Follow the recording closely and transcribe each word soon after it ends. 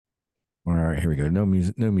All right, here we go. No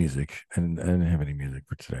music, no music. And I didn't have any music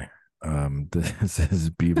for today. This is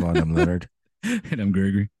Bvon. I'm Leonard. And I'm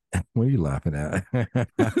Gregory. What are you laughing at?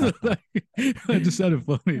 That just sounded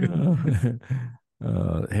funny.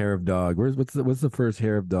 Hair of dog. What's the first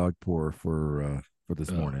hair of dog for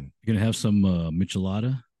this morning? You're gonna have some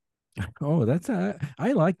michelada? Oh,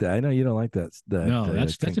 I like that. I know you don't like No,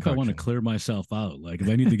 that's if I want to concoction. clear myself out. Like if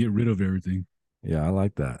I need to get rid of everything. Yeah, I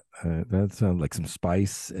like that. That sounds like some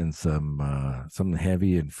spice and something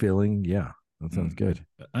heavy and filling. Yeah, that sounds Mm. good.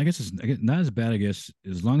 I guess not as bad. I guess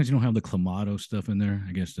as long as you don't have the clamato stuff in there.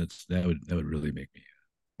 I guess that would really make me.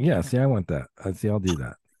 Yeah, see, I want that. See, I'll do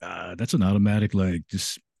that. That's an automatic like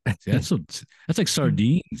just. See, that's like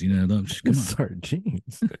sardines. Come on.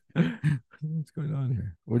 Sardines. What's going on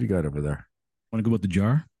here? What do you got over there? Want to go with the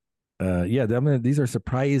jar? Yeah, these are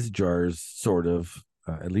surprise jars, sort of.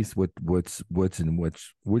 At least what's in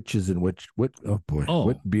which is in which. Oh boy,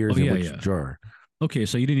 what Oh, beers in yeah, which yeah. jar? Okay,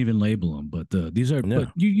 so you didn't even label them, but these are. But No,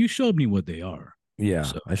 you showed me what they are. yeah,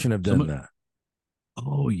 So I shouldn't have done some. that.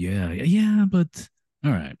 Oh yeah, yeah, but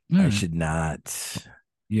all right, all I right. should not.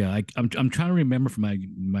 Yeah, I'm trying to remember from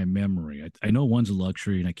my memory. I know one's a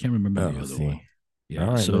luxury, and I can't remember the Oh, other one. see. All Yeah,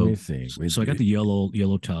 right, let me so see. so I got the yellow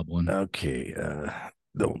top one. Okay,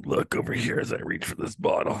 don't look over here as I reach for this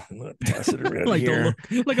bottle. I'm gonna pass it around Like don't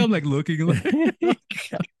here. look, like I'm like looking like.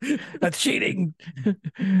 That's cheating,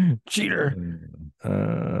 cheater.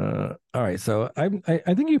 All right. So I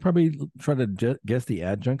think you probably try to guess the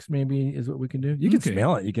adjuncts. Maybe is what we can do. You can Okay,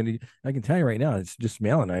 smell it. I can tell you right now. It's just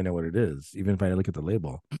smelling. I know what it is, even if I look at the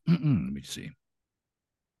label. let me see.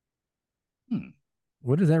 Hmm.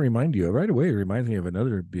 What does that remind you of? Right away, it reminds me of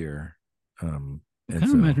another beer. It And kind of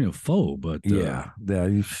so reminds me of faux, but yeah,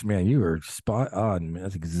 man, you are spot on. Man.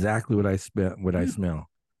 That's exactly what I spent. What I yeah. smell.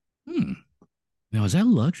 Hmm. Now is that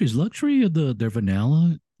luxury? Is luxury of their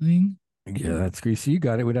vanilla thing? Yeah, Hmm. that's greasy. You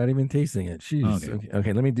got it without even tasting it. Jeez. Okay. Okay,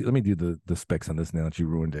 okay, let me do the specs on this now that you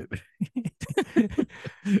ruined it.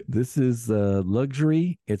 This is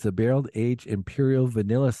luxury. It's a barrel aged imperial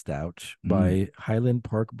vanilla stout Mm. by Highland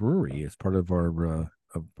Park Brewery. It's part of our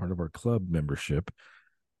club membership.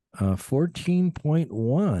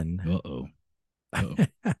 14.1 Uh-oh.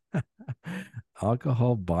 Uh-oh.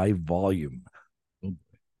 alcohol by volume. Oh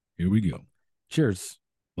boy. Here we go. Cheers.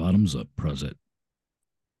 Bottoms up, Prosit.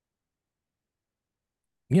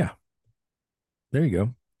 Yeah, there you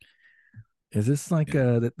go. Is this like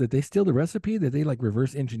Yeah. did they steal the recipe? Did they like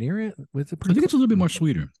reverse engineer it? Was it I pretty think close? it's a little bit more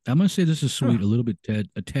sweeter. I'm gonna say this is Huh. sweet, a little bit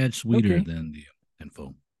a tad sweeter Okay. than the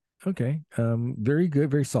info. Okay. Very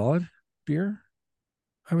good, very solid beer,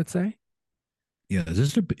 I would say. Yeah, is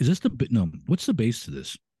this the no? What's the base to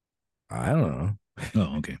this? I don't know.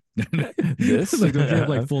 Oh, okay. This Like, don't you have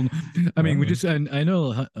like full? I mean, we uh, just I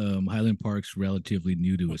know Highland Park's relatively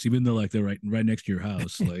new to us, even though like they're right next to your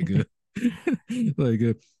house. Like, like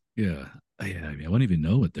yeah, yeah. I mean, I wouldn't even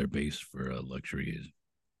know what their base for luxury is.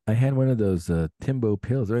 I had one of those Timbo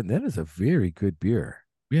pills. That is a very good beer.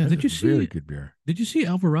 Yeah, That's a very good beer. Did you see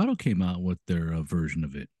Alvarado came out with their version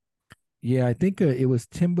of it? Yeah, I think it was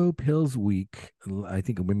Timbo Pills Week. I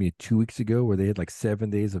think maybe 2 weeks ago, where they had like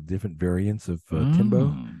 7 days of different variants of Timbo.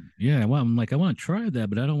 Oh, yeah. Well, I'm like, I want to try that,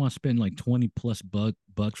 but I don't want to spend like 20 plus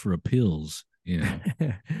bucks for a pills. It's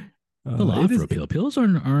a It lot for is. a pill. Pills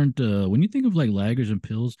aren't when you think of like lagers and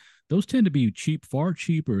pills, those tend to be cheap, far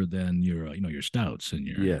cheaper than your your stouts and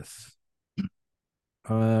your. Yes.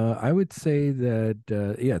 I would say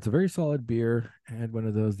that yeah, it's a very solid beer. I had one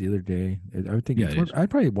of those the other day. I would think Yeah, it's it one. is. I'd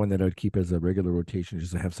probably one that I'd keep as a regular rotation,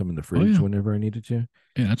 just to have some in the Oh fridge yeah, whenever I needed to.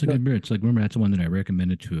 yeah. That's a No, good beer. It's like remember that's the one that I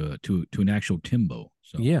recommended to an actual Timbo.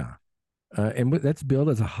 So yeah, and that's billed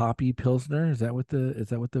as a hoppy pilsner. Is that what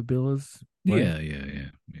the bill is? Right. yeah, yeah, yeah,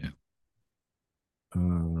 yeah.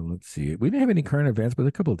 Let's see. We didn't have any current events, but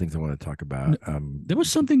a couple of things I want to talk about. There was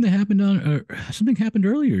something that happened something happened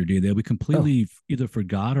earlier today that we Oh, completely either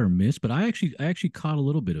forgot or missed. But I actually caught a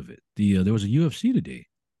little bit of it. There was a UFC today.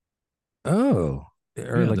 oh,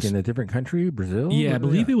 or Yeah, like this in a different country, Brazil. yeah, I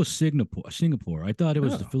believe Yeah. it was Singapore. Singapore. I thought it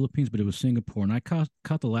was the Oh, Philippines, but it was Singapore. And I caught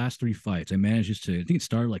the last three fights. I managed just to. I think it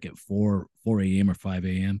started like at four a.m. or 5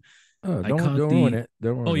 a.m. oh, I don't caught don't ruin the. it.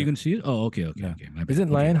 Don't Oh, ruin you it. can see it. Oh, okay, okay, No, okay. My bad. isn't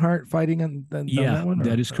Okay. Lionheart fighting on that Yeah, one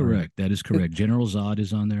that or? is correct. That is It, correct. General Zod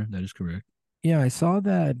is on there. That is correct. yeah, I saw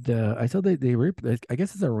that. I saw I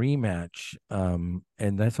guess it's a rematch.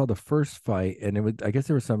 And I saw the first fight, and it would. I guess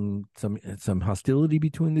there was some hostility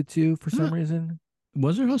between the two for Uh, some reason.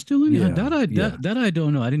 was there hostility? Yeah, yeah, That I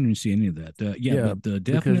don't know. I didn't even see any of that. Yeah, yeah. but Because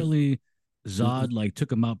definitely Zod like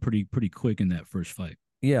took him out pretty quick in that first fight.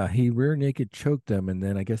 yeah, he rear naked choked them, and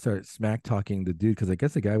then I guess started smack talking the dude because I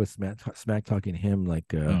guess the guy was smack talking him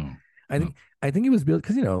like Oh. I Oh, think I think he was built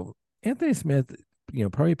because Anthony Smith,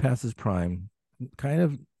 probably past his prime, kind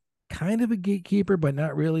of kind of a gatekeeper, but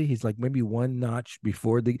not really. He's like maybe one notch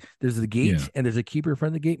before there's the yeah. gate and there's a keeper in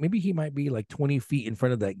front of the gate. Maybe he might be like 20 feet in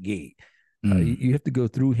front of that gate. You, Mm, you have to go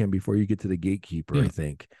through him before you get to the gatekeeper, I yeah.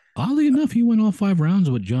 think. Oddly enough, he went all 5 rounds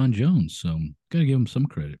with John Jones, so gotta give him some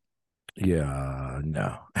credit.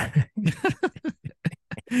 No. I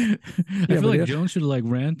Yeah, feel but like then, Jones should have like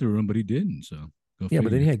ran through him, but he didn't. So go yeah,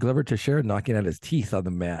 but then he figure. had Glover Teixeira knocking out his teeth on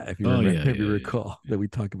the mat, if you Oh remember, yeah, if you yeah, yeah, recall, that we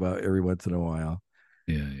talk about every once in a while.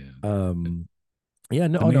 yeah, yeah. Um, yeah,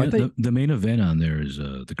 no, The oh no, I main think, the main event on there is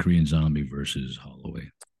the Korean Zombie versus Holloway.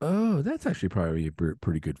 oh, that's actually probably a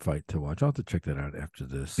pretty good fight to watch. I'll have to check that out after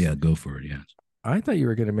this. Yeah, go for it. Yeah. I thought you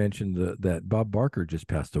were going to mention that Bob Barker just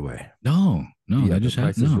passed away. No, no, Yeah, that The just had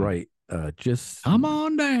Price is no. Right. Just Come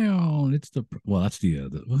on down. It's that's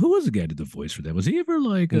the who was the guy that did the voice for that? Was he ever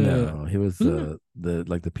like no, he was wasn't it? the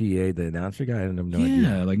like the PA, the announcer guy. I have no idea.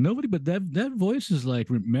 Yeah, like nobody, but that voice is like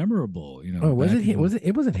memorable. Oh, was it? Back in Was it?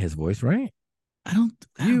 It wasn't his voice, right? I don't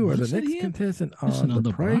You are the was it next him? contestant Listen on on The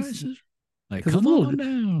the Price. prices. Like, Because come on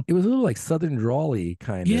down. it was a little like Southern drawly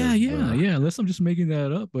kind Yeah, of. yeah, yeah. Unless I'm just making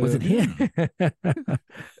that up, Was it but him? yeah.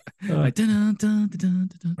 uh, Like dun, dun, dun, dun, dun,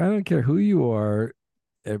 dun. I don't care who you are.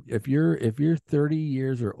 If you're 30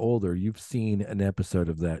 years or older, you've seen an episode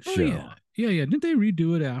of that Oh show. yeah. Yeah, yeah. Didn't they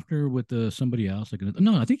redo it after with somebody else? Like,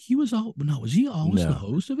 no, I think he was all. No, was he always the No,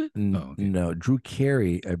 host of it? Oh, okay. no. Drew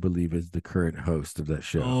Carey, I believe, is the current host of that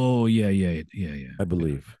show. Oh, yeah, yeah, yeah, yeah, I yeah.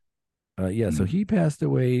 believe. Yeah. So Mm. he passed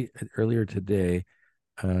away earlier today.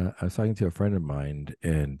 I was talking to a friend of mine,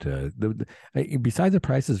 and besides The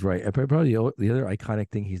Price is Right, probably the other iconic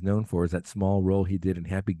thing he's known for is that small role he did in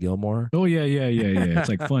Happy Gilmore. Oh yeah, yeah, yeah, yeah. It's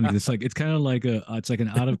like funny. It's kind of like it's like an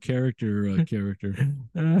out of character character.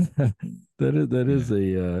 That is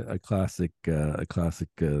Yeah. a classic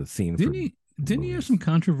scene Didn't from he? Didn't he have some movies.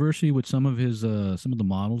 controversy with some of his some of the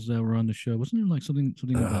models that were on the show? Wasn't there like something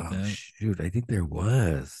about Oh that? shoot, I think there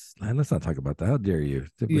was. Let's not talk about that. How dare you?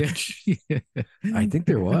 Yeah, yeah. I think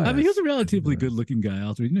there I mean, he was was. a I think relatively there was. good-looking guy.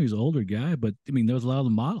 Also, he's an older guy, but I mean, there was a lot of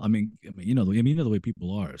the model. The way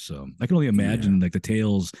people are. So I can only Yeah. imagine like the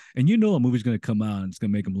tales. And a movie's going to come out and it's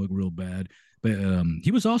going to make him look real bad. But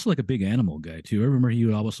he was also like a big animal guy too. I remember he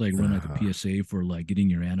would always like run like a Uh, PSA for like getting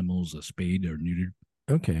your animals spayed or neutered.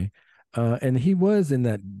 okay. And he was in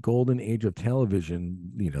that golden age of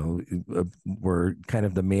television, where kind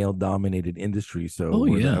of the male dominated industry. So Oh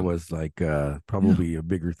where that yeah, was like yeah, probably a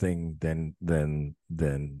bigger thing than the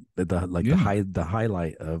yeah.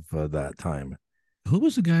 highlight of that time. Who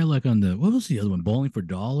was the guy like on the what was the other one? Bowling for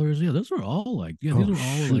Dollars. Yeah, those were all like these Oh were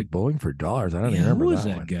all like shoot, Bowling for Dollars. I don't even yeah. Who remember was that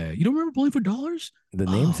that one. guy? You don't remember Bowling for Dollars? The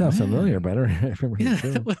name Oh sounds familiar, man. but I don't remember the Yeah,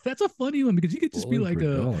 show. that's a funny one because you could just be Bowling for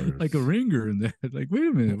like a Dollars. ringer in that. Like, wait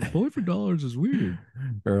a minute, Bowling for Dollars is weird.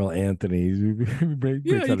 Earl Anthony Yeah, breaks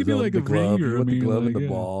you out could his be own like a the glove. You ringer. I want the mean, glove and like, the yeah.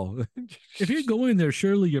 ball. If you go in there,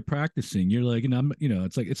 surely you're practicing. You're like,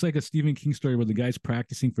 it's like a Stephen King story where the guy's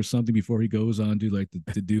practicing for something before he goes on to like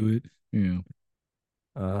to do it.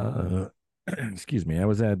 Uh, excuse me. I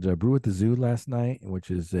was at Brew at the Zoo last night,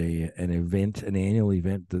 which is an annual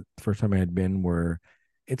event. The first time I had been, where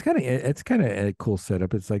it's kind of a cool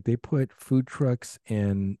setup. It's like they put food trucks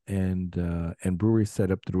and breweries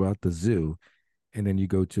set up throughout the zoo, and then you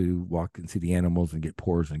go to walk and see the animals and get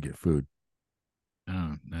pours and get food.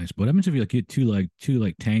 Oh, nice. But what happens if you like get too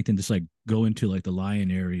like tanked and just like go into like the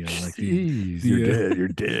lion area, like Jeez, you're the dead. You're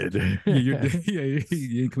dead. yeah, yeah,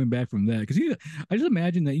 you ain't coming back from that because I just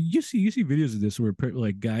imagine that you see videos of this where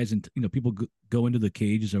like guys and people go into the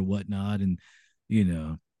cages or whatnot, and you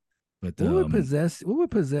know, but What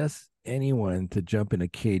would possess anyone to jump in a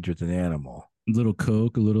cage with an animal? little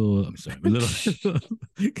coke, a little I'm sorry, a little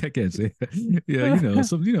I can't say that. Yeah,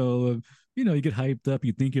 some you get hyped up,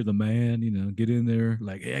 you think you're the man, get in there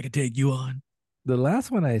like hey, I can take you on. The last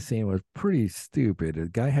one I seen was pretty stupid. A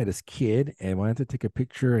guy had his kid and wanted to take a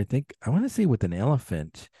picture. I want to say with an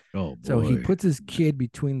elephant. Oh So he boy, puts his kid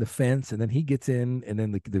between the fence, and then he gets in, and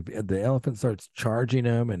then the elephant starts charging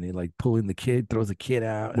him, and he like pulling the kid, throws the kid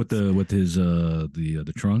out. with his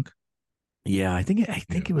the trunk. Yeah, I think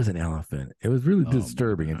Yeah. it was an elephant. It was really Oh my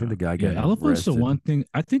disturbing. I think the god. guy Yeah, got elephant's the arrested. one thing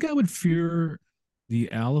I think I would fear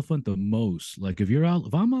the elephant the most. Like if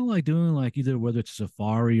I'm out like doing like either whether it's a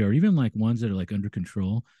safari or even like ones that are like under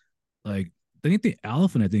control, like I think the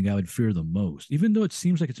elephant I think I would fear the most. Even though it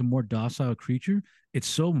seems like it's a more docile creature,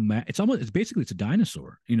 it's it's basically it's a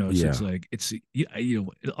dinosaur. It's Yeah. like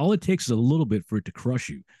all it takes is a little bit for it to crush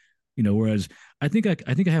you. Whereas I think I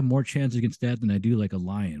have more chance against that than I do like a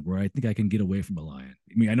lion, where I think I can get away from a lion.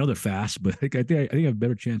 I mean, I know they're fast, but like, I think I have a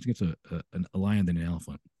better chance against a lion than an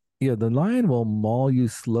elephant. Yeah, the lion will maul you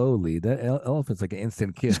slowly. That elephant's like an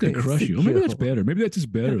instant kill. Just gonna crush Instant you. Or maybe that's kill. better. Maybe that's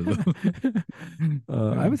just better though. I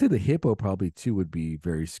Yeah. would say the hippo probably too would be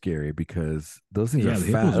very scary because those things are Yeah,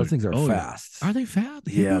 the fast. hippos Those are. things are Oh yeah, are fast. they fat?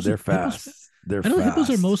 The Yeah, they're hippos. fast. They're I know hippos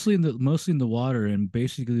are fast. mostly in the water, and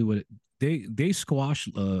basically they squash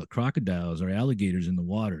crocodiles or alligators in the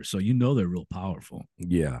water, so you know they're real powerful.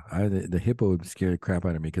 Yeah, the hippo would scare the crap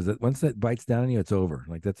out of me because once that bites down on you, it's over.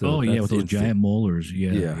 Like Oh yeah, with that's those instant. giant molars.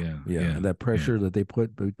 Yeah, Yeah, yeah, yeah, yeah, and that yeah. pressure that they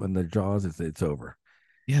put on the jaws, it's over.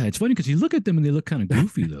 Yeah, it's funny because you look at them and they look kind of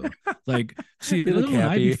goofy though. Like, see, They look another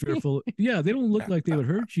one I'd be happy. fearful. Yeah, they don't look like they would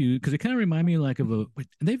hurt you because they kind of remind me like of a. Wait,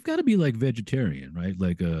 they've got to be like vegetarian, right?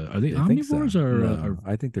 Like, are they I think so. omnivores or No,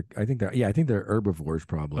 I think they're herbivores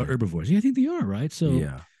probably. herbivores? Yeah, I think they are, right? So,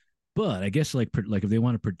 Yeah. but I guess like if they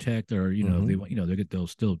want to protect or if they Hmm. want they'll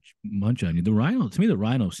still munch on you. The rhino to me, the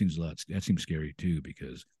rhino seems a lot that seems scary too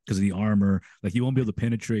because of the armor. Like you won't be able to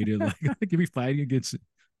penetrate it. Like you'll be fighting against it.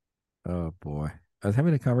 Oh boy. I was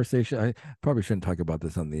having a conversation. I probably shouldn't talk about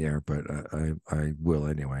this on the air, but I will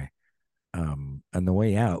anyway. On the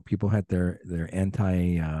way out, people had their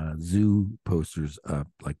anti zoo posters up,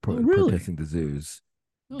 like Oh, really? protesting the zoos.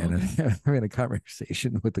 Oh, And okay. I'm having a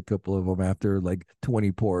conversation with a couple of them after like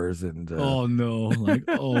 20 pours, and Oh no! Like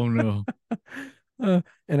oh no!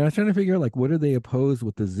 and I was trying to figure out like what do they oppose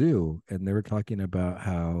with the zoo, and they were talking about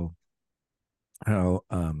how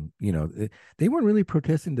they weren't really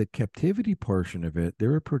protesting the captivity portion of it. They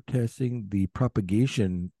were protesting the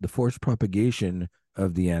propagation, the forced propagation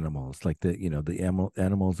of the animals. Like the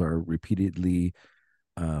animals are repeatedly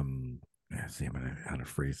let's see, how to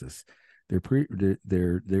phrase this.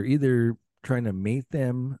 They're either trying to mate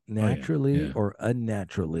them Oh yeah, naturally yeah, or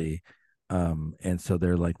unnaturally, and so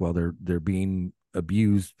they're like, well, they're being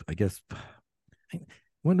abused, I guess.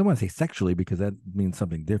 I don't want to say sexually because that means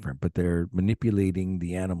something different, but they're manipulating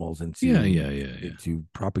the animals yeah, into yeah, yeah, yeah.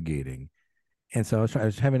 propagating. And so I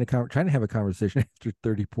was having trying to have a conversation after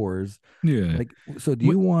 30 pours. Yeah. Like, so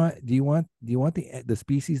What? do you want the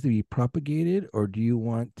species to be propagated, or do you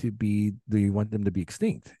want them to be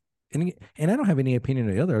extinct? And I don't have any opinion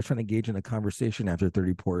on the other. I was trying to engage in a conversation after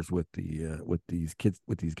 30 pours with these kids,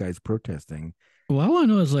 with these guys protesting. Well, I want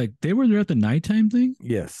to know is like they were there at the nighttime thing.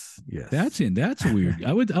 Yes, yes. That's weird.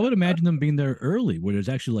 I would imagine them being there early, where there's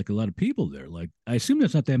actually like a lot of people there. Like I assume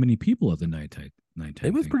there's not that many people at the It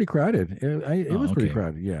nighttime was thing. pretty crowded. It was Oh, pretty okay.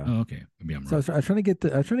 crowded. Yeah. Oh, okay. Maybe I'm So wrong. I was trying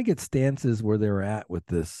to I was trying to get stances where they were at with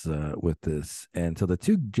this, and so the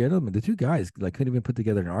two gentlemen, the two guys, like couldn't even put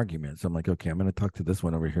together an argument. So I'm like, okay, I'm going to talk to this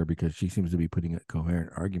one over here because she seems to be putting a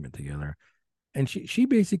coherent argument together. And she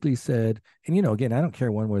basically said, and again, I don't care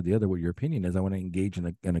one way or the other what your opinion is. I want to engage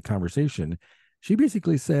in a conversation. She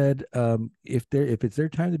basically said, if it's their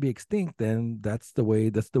time to be extinct, then that's the way,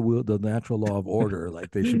 that's the will, the natural law of order.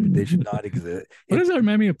 Like they should not exist. What does It that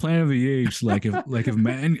remind me of Planet of the Apes? Like if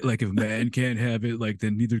man can't have it, like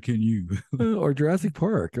then neither can you. or Jurassic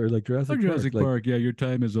Park, or like Or Jurassic Park, Jurassic like Park, yeah, your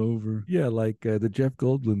time is over. yeah, like the Jeff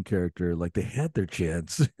Goldblum character, like they had their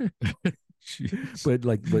chance, Jeez.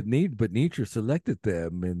 but nature selected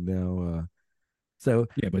them, and now so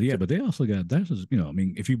Yeah, but they also got that's just, I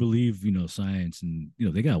mean, if you believe, science and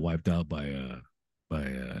they got wiped out by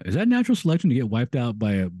is that natural selection to get wiped out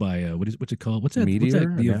by what's it called? What's that meteor,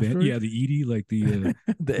 the an event? Yeah, asteroid, the Edie, like the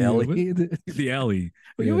the Ellie. what the alley.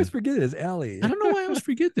 Well, you Yeah. always forget it as I Ellie. don't know why I always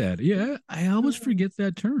forget that. Yeah, I always forget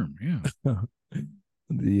that term. Yeah.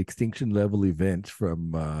 The extinction level event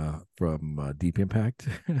from Deep Impact.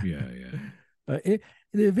 Yeah, yeah. It,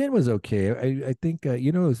 the event was okay. I think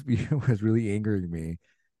it was really angering me.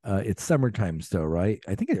 It's summertime still, right?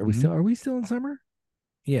 I think Hmm. are we still in summer?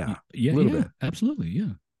 Yeah, Yeah, a little yeah, bit. absolutely.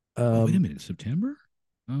 Yeah. Oh, wait a Um, minute, September?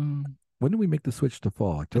 Um, when did we make the switch to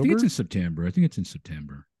fall? I think it's in October? September. I think it's in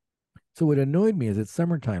September. So what annoyed me is it's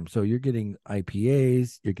summertime. So you're getting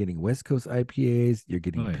IPAs, you're getting West Coast IPAs, you're Oh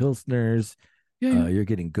getting yeah. Pilsners, Yeah, yeah. you're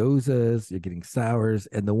getting Gozas, you're getting sours,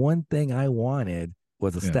 and the one thing I wanted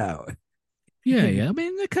was a Yeah. stout. Yeah, And yeah. I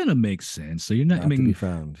mean, that kind of makes sense. So you're not. I not to be mean,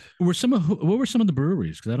 found. what were some of the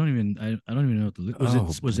breweries? Because I don't even know what the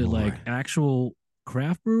Oh was it boy. like actual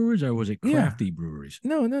craft brewers or was it Yeah. crafty breweries?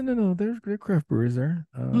 No, no, no, no. There's craft breweries there.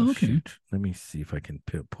 Oh Oh, okay. shoot. Let me see if I can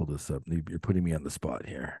pull this up. You're putting me on the spot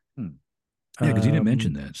here. Hmm. Yeah, because you didn't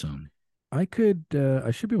mention Um, that. So,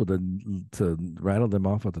 I should be able to rattle them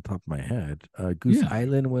off at the top of my head. Goose yeah.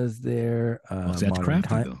 Island was there. Well, that's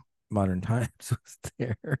crafty though. Modern Times was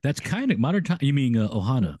there. That's kind of modern time. You mean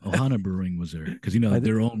Ohana? Ohana Brewing was there because I th-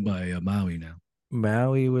 they're owned by Maui now.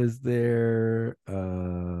 Maui was there.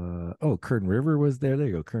 Oh, Kern River was there. There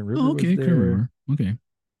you go. Kern River Oh, was okay. Can't there. remember. Okay.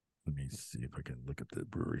 Let me see if I can look at the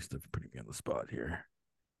brewery stuff, putting me on the spot here.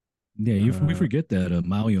 Yeah, we Uh, forget that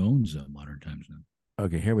Maui owns Modern Times now.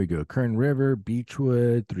 okay, here we go. Kern River,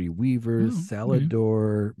 Beechwood, Three Weavers, Oh, okay.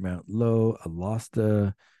 Salador, Mount Low,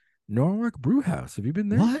 Alosta, Norwalk Brew House. Have you been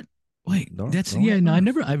there? What? Wait, that's yeah. Norwalk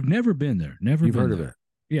No, Brew House. I've never been there. Never You've been heard of there. it.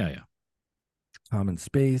 Yeah, yeah. Common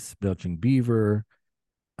Space, Belching Beaver.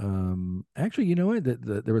 Actually, you know what?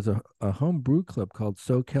 There was a home brew club called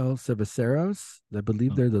SoCal Cerveceros. I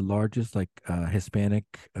believe Oh, they're the largest like Hispanic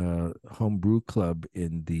home brew club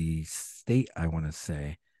in the state, I want to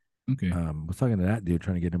say. okay. Was talking to that dude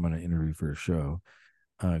trying to get him on an interview for a show.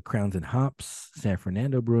 Crowns and Hops, San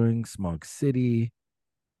Fernando Brewing, Smog City,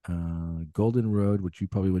 Golden Road, which you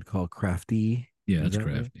probably would call crafty. Yeah, Is that's that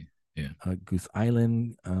right? crafty. Yeah. Goose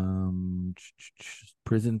Island,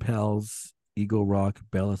 Prison Pals, Eagle Rock,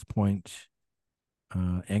 Ballast Point,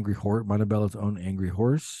 Angry Horse, Montebella's own Angry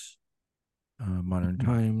Horse, Modern Mhm.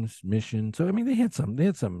 Times, Mission. So I mean, they had some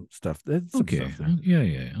stuff. They had some Okay. stuff there. Yeah,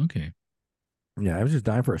 yeah. Okay. Yeah, I was just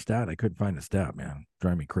dying for a stout. I couldn't find a stout, man.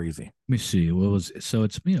 Drive me crazy. Let me see. What was so?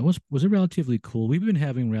 It's was it relatively cool? We've been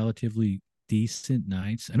having relatively decent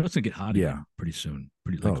nights. I know it's gonna get hot Yeah. again pretty soon.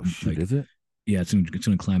 Pretty Oh shoot, like is it? yeah, it's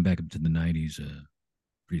gonna climb back up to the 90s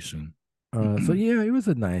pretty soon. So yeah, it was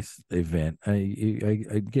a nice event.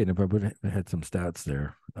 Again, if I would have had some stats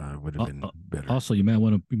there, would have been better. Also, you might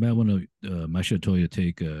want to. I should have told you to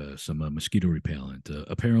take some mosquito repellent.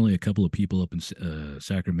 Apparently, a couple of people up in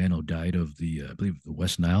Sacramento died of the I believe the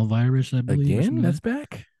West Nile virus, I believe, or Again, something like that's that.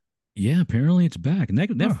 back. Yeah, apparently it's back, and that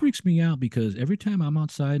Oh, freaks me out because every time I'm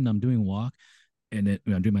outside and I'm doing walk, and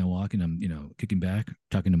I'm doing my walk and I'm kicking back,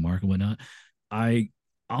 talking to Mark and whatnot, I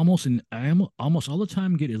I am almost all the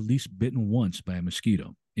time get at least bitten once by a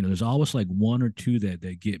mosquito. There's always like one or two that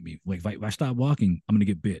get me. Like if I stop walking, I'm gonna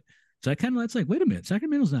get bit. So I kind of it's like, wait a minute,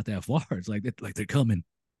 Sacramento's not that far. It's like they're coming.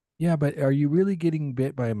 yeah, but are you really getting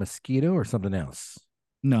bit by a mosquito or something else?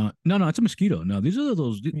 No, no, no, it's a mosquito. No, these are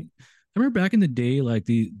those. I remember back in the day, like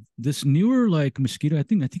this newer like mosquito. I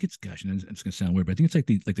think it's gosh, it's gonna sound weird, but I think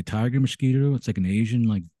it's like the tiger mosquito. It's like an Asian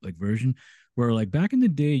like version where like back in the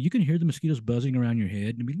day, you can hear the mosquitoes buzzing around your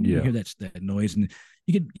head. I mean, you Yeah. hear that noise, and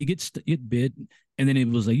you get bit, and then it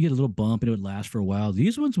was like you get a little bump, and it would last for a while.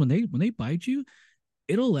 These ones, when they bite you,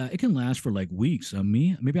 it can last for like weeks.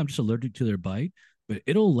 Me, maybe I'm just allergic to their bite, but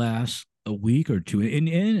it'll last a week or two,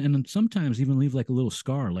 and sometimes even leave like a little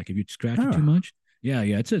scar, like if you scratch it too Huh. much. Yeah,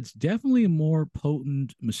 yeah, it's definitely a more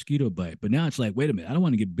potent mosquito bite. But now it's like, wait a minute, I don't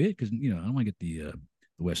want to get bit because I don't want to get the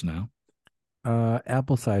West Nile.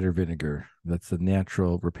 Apple cider vinegar. That's a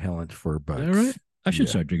natural repellent for Is that right? bugs. I should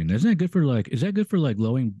Yeah. start drinking that. Isn't that good for like? Is that good for like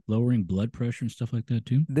lowering blood pressure and stuff like that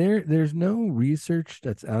too? There's no research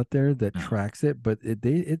that's out there that Oh, tracks it, but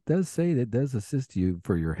it does say that it does assist you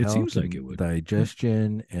for your it health seems like it and would. Yeah.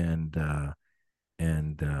 digestion and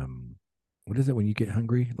what is it when you get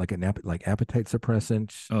hungry? Like like appetite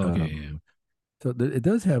suppressant. Oh, okay. Yeah. So it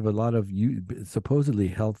does have a lot of supposedly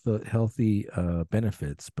healthy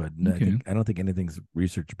benefits, but no, Okay. I don't think anything's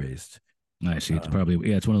research based. I see. It's Uh, probably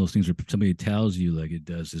yeah. It's one of those things where somebody tells you like it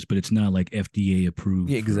does this, but it's not like FDA yeah, approved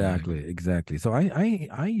for like. exactly. So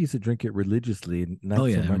I used to drink it religiously, Oh not so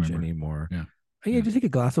yeah, I much remember. anymore. Yeah, Yeah, yeah. just take a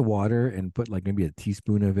glass of water and put like maybe a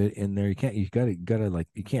teaspoon of it in there. You gotta like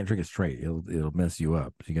you can't drink it straight. It'll mess you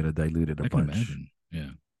up. So you gotta dilute it a I can bunch. imagine.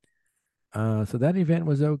 Yeah. So that event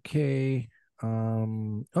was okay.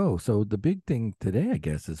 Oh, so the big thing today, I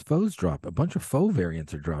guess, is faux drop. A bunch of faux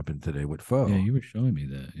variants are dropping today with Yeah, faux. you were showing me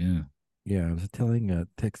that. Yeah. Yeah, I was texting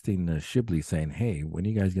Shibley saying, "Hey, when are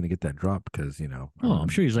you guys gonna get that drop? Because Oh, I'm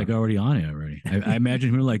sure he's like already on it already. I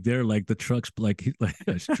imagine him like there, like the truck's like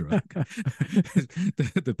his truck,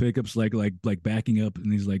 the pickup's like backing up,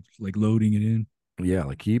 and he's like loading it in. yeah,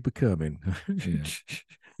 like keep it coming." Yeah.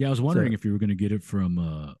 Yeah, I was So wondering if you were gonna get it from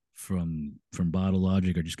Bottle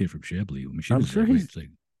Logic or just get it from Shibley. I mean, I'm Shibley's sure like, wait, he's it's like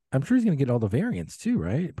I'm sure he's gonna get all the variants too,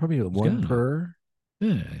 right? Probably he's one got it. per.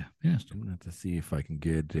 Yeah, yeah, yeah. I'm gonna have to see if I can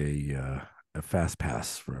get a fast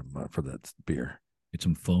pass for that beer. Get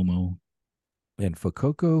some FOMO. And for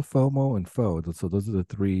Coco, FOMO, and Faux. So those are the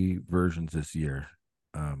three versions this year.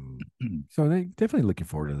 So they definitely looking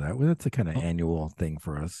forward to that. Well, that's a kind of Oh, annual thing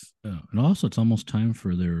for us. and also, it's almost time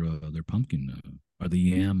for their pumpkin or the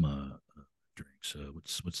yam drinks.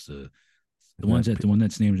 What's That the one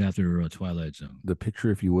that's named after Twilight Zone? the picture,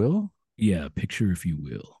 if you will. Yeah, picture if you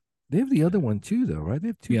will. They have the Yeah, other one too, though, right? They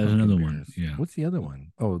have two yeah. There's pumpkin another one. beers. Yeah. What's the other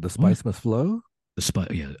one? Oh, the What? spice must flow. The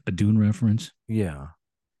spot? Yeah, a Dune reference. Yeah.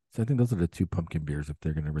 So I think those are the two pumpkin beers if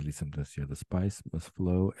they're going to release them this year. The spice must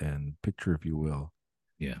flow and picture, if you will.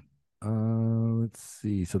 Yeah. Let's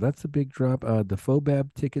see. So that's a big drop. The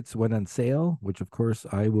Fobab tickets went on sale, which of course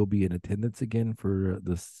I will be in attendance again for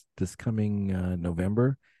this coming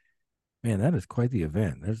November. Man, that is quite the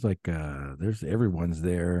event. There's like there's everyone's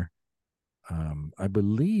there. I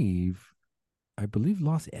believe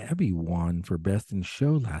Lost Abbey won for Best in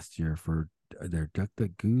Show last year for their Duck Duck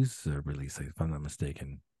Goose release, if I'm not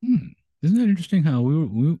mistaken. Hmm. Isn't that interesting how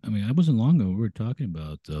I mean, I wasn't long ago, we were talking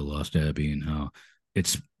about Lost Abbey and how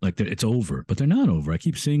it's like it's over, but they're not over. I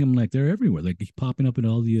keep seeing them like they're everywhere, like keep popping up in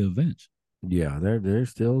all the events. Yeah, they're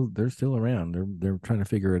still around. They're trying to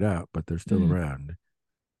figure it out, but they're still Yeah. around.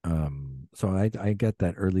 So I got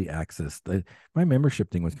that early access. My membership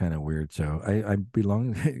thing was kind of weird. So I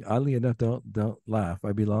belong oddly enough, don't laugh.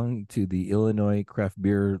 I belong to the Illinois Craft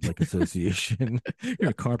Beer like Association.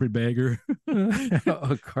 You're a carpetbagger.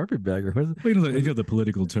 A carpetbagger. Well, Was the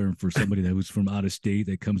political term for somebody that was from out of state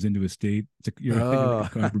that comes into a state. You're like a oh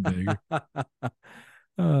carpetbagger.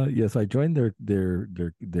 yes, I joined their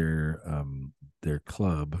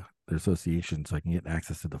club, their association, so I can get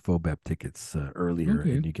access to the FOBAP tickets earlier,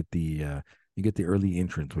 Okay. and you get the early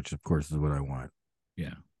entrance, which of course is what I want.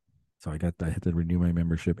 Yeah. So I had to renew my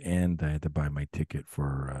membership and I had to buy my ticket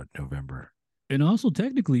for November. And also,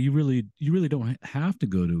 technically, you really don't have to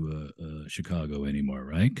go to Chicago anymore,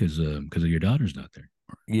 right? Because of your daughter's not there,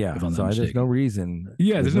 if Yeah, I'm not there's no mistaken. reason.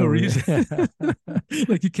 Yeah, There's there's no no re- reason.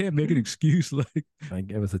 Like you can't make an excuse. Like, Like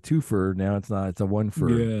it was a twofer. Now it's not. It's a one for.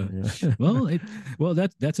 yeah. Yeah. Well,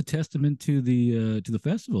 that's a testament to the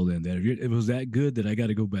festival. Then that if it was that good that I got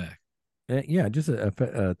to go back. Yeah, just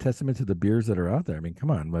a testament to the beers that are out there. I mean, come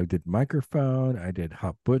on. I did Microphone. I did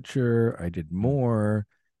Hop Butcher. I did more.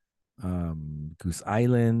 Goose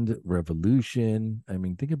Island, Revolution. I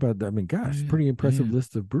mean, think about that. I mean, gosh, Yeah, pretty impressive yeah.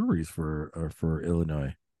 list of breweries for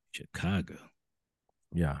Illinois. Chicago.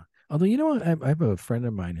 Yeah. Although you know what, I have a friend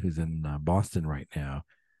of mine who's in Boston right now.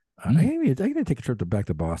 Mm. I'm gonna take a trip back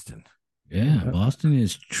to Boston. Yeah, Boston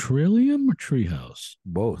is Trillium or Treehouse.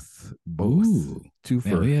 Both. Ooh, man,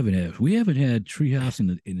 Twofer. we haven't had Treehouse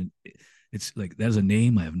it's like that's a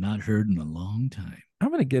name I have not heard in a long time. I'm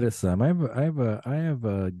gonna get us some. I have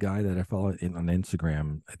a guy that I follow on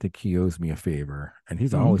Instagram. I think he owes me a favor, and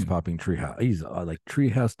he's Oh, always okay. popping Treehouse. He's like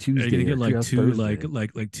Treehouse Are you gonna Tuesday or get like Treehouse two, Thursday.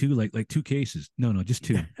 like two cases? No, no, just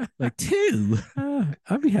two. Like two.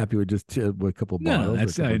 I'd be happy with just with a couple No, no, bottles or a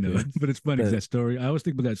that's I couple know, cans. but it's funny because But that story. I always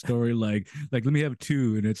think about that story like let me have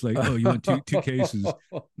two, and it's like, oh, you want two cases?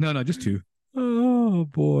 No, no, just two. oh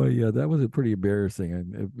boy, yeah, that was a pretty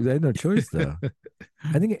embarrassing. I had no choice though.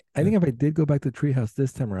 I think if I did go back to Treehouse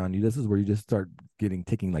this time around, this is where you just start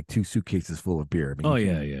taking like two suitcases full of beer. I mean, Oh you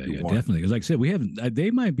yeah, can't yeah, do yeah, one. definitely. Because like I said, we haven't.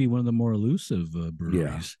 They might be one of the more elusive Yeah,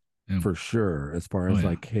 breweries. Yeah. for sure. As far Oh as yeah,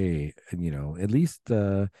 like, hey, and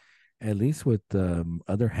at least with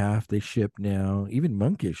other half they ship now. Even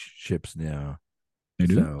Monkish ships now. they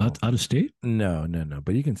do So out of state. no.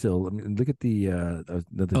 But you can still. I mean, look at the another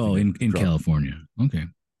thing Oh, that in dropped. California. Okay.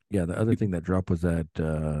 Yeah, the other thing that dropped was that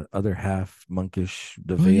other half Monkish,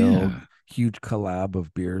 the Oh Veil, yeah, huge collab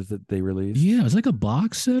of beers that they released. yeah. It's like a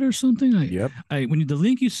box set or something. Yep. The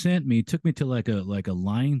link you sent me took me to like a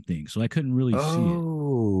line thing, so I couldn't really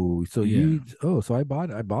see it. Yeah. So I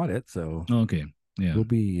bought it. So Okay. Yeah. we'll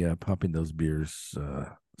be popping those beers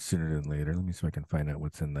sooner than later. Let me see if I can find out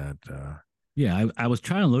what's in that. Yeah. I was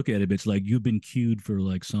trying to look at it, but it's like you've been queued for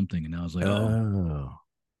like something, and I was like, oh, Oh,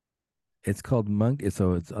 it's called Monk.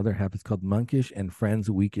 So its other half is called Monkish and Friends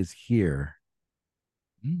Week is here,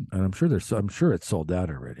 mm, and I'm sure it's sold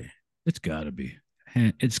out already. it's got to be.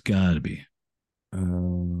 It's got to be.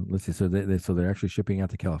 Let's see. So they're actually shipping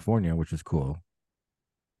out to California, which is cool.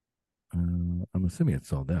 I'm assuming it's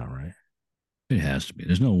sold out, right? It has to be.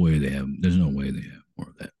 There's no way they have. There's no way they have more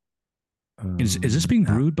of that. Is this being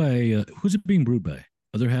How, brewed by? Who's it being brewed by?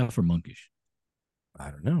 Other half or monkish? I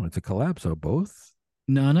don't know. It's a collab, so both.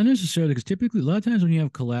 No, not necessarily. Because typically, a lot of times when you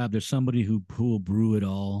have collab, there's somebody who will brew it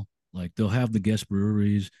all. Like they'll have the guest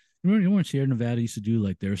breweries. Remember when Sierra Nevada used to do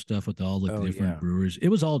like their stuff with all like the Oh different yeah, brewers? It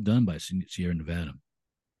was all done by Sierra Nevada.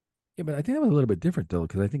 yeah, but I think that was a little bit different though,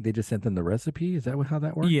 because I think they just sent them the recipe. Is that how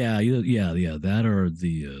that worked? Yeah, yeah. That or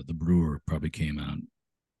the brewer probably came out.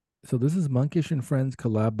 So this is Monkish and Friends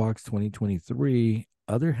Collab Box 2023.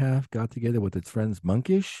 Other half got together with its friends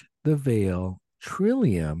Monkish, The Veil,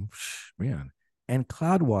 Trillium, man, and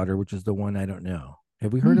Cloudwater, which is the one I don't know.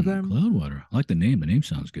 Have we heard of them? Cloudwater. I like the name. The name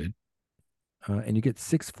sounds good. And you get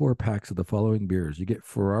 6 4 packs of the following beers. You get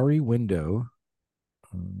Ferrari Window,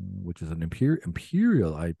 which is an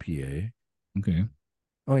Imperial IPA. Okay.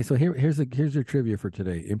 Okay, so here's your trivia for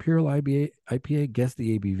today. Imperial IPA, guess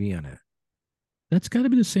the ABV on it. That's got to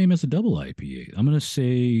be the same as a double IPA. I'm gonna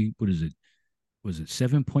say, what is it? Was it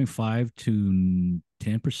 7.5 to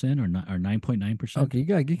 10% or not or 9.9%? Okay, you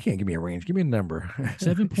can't give me a range. Give me a number.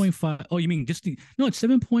 7.5. Oh, you mean just the no, it's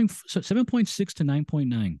 7.6 to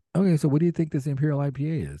 9.9. Okay, so what do you think this Imperial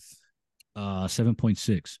IPA is?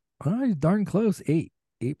 7.6. Oh, it's darn close.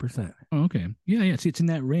 8%. Oh, okay. Yeah, yeah. See, it's in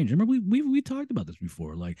that range. Remember we talked about this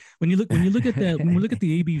before. Like when you look at that when we look at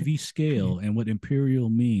the ABV scale and what imperial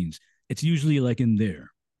means, it's usually like in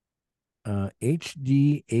there.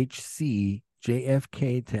 HDHC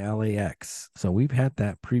JFK to LAX. So we've had that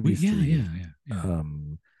Yeah, previously. yeah, yeah, yeah.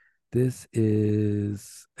 Um, this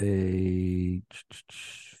is a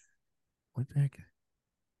what the heck?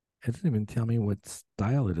 It doesn't even tell me what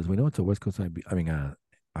style it is. We know it's a West Coast IPA. I mean, a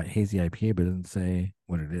hazy IPA, but it doesn't say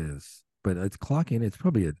what it is. But it's clocking. It's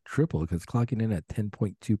probably a triple because it's clocking in at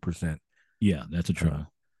 10.2% Yeah, that's a uh, triple.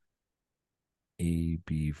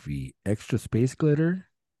 ABV. Extra space glitter.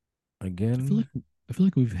 I feel Again, like I feel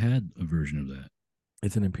like we've had a version of that.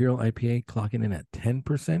 it's an Imperial IPA clocking in at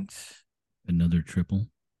 10%. Another triple.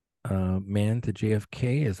 Man to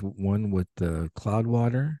JFK is one with the cloud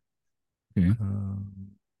water. Okay. Um,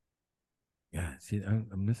 yeah, see, I'm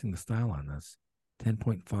missing the style on this.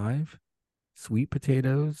 10.5. Sweet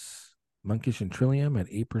potatoes, monkish and trillium at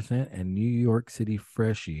 8%, and New York City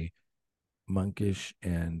freshie, monkish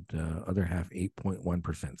and other half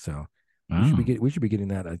 8.1%. So Wow. we should be getting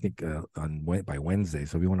that I think on by Wednesday.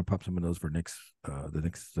 So we want to pop some of those for the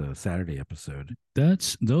next Saturday episode.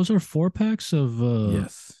 Those are 4 packs of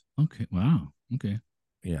Yes. okay. Wow. Okay.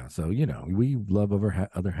 Yeah. So we love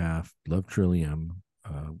other half, love trillium,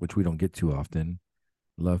 which we don't get too often.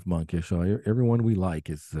 Love monkish. So everyone we like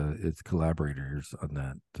is collaborators on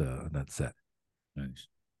that set. Nice.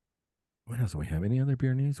 What else do we have? Any other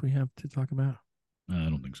beer news we have to talk about? I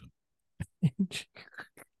don't think so.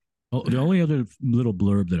 Oh, the only other little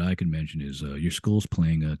blurb that I can mention is your school's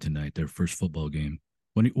playing tonight, their first football game.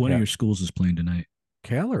 One of Cat your schools is playing tonight.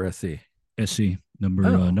 Cal or SC? SC number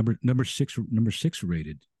Oh, number six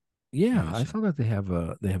rated yeah, I obviously. saw that they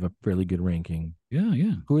have a fairly good ranking. Yeah,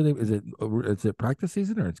 yeah. Who are they? Is it practice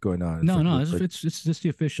season or it's going on? It's No, like no, like it's just the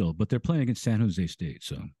official, but they're playing against San Jose State,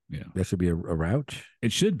 so yeah, that should be a route.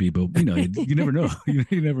 it should be, but you never know. You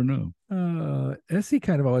never know. SC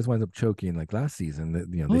kind of always winds up choking. Like last season,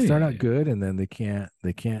 they Oh start yeah, out yeah. good and then they can't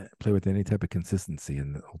play with any type of consistency,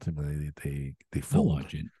 and ultimately they I'll fold.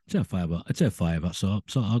 watch it. It's at 5. It's at 5. So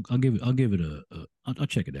I'll give it I'll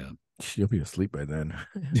check it out. You'll be asleep by then.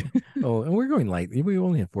 Oh, and we're going light. We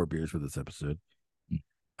only have 4 beers for this episode.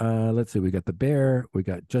 Let's see. We got the bear. We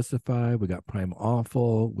got Justified. We got Prime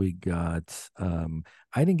Awful. We got. I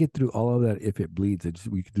didn't get through all of that. If it bleeds,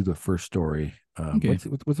 we could do the first story. Okay.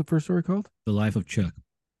 What's the first story called? The Life of Chuck.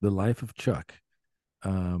 The Life of Chuck.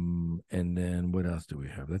 And then what else do we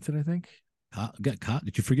have? That's it, I think. Got caught.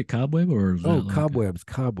 Did you forget Cobweb, or is Oh, that like cobwebs,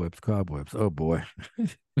 cobwebs, cobwebs. Oh boy.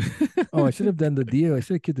 Oh, I should have done the Dio. I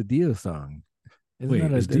should have kid the Dio song. Isn't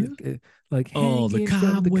wait, is Dio? like Oh, the hanging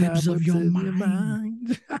from the cobwebs of cobwebs your of your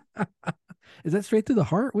mind. mind? Is that straight to the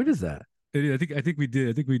heart? What is that? I think we did.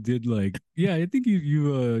 I think we did. Like, yeah, I think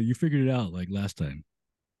you figured it out like last time.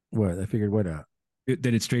 What I figured. What That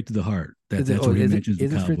it's straight to the heart. is it? That's Oh, where he mentions the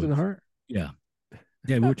is it straight to the cobwebs. heart? Yeah,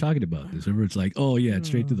 yeah. We were talking about this. Everyone's like, oh yeah, it's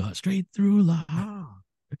straight to the heart, straight through the heart,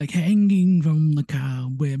 like hanging from the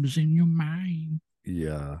cobwebs in your mind.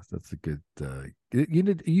 Yeah, that's a good.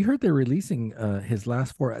 You heard they're releasing his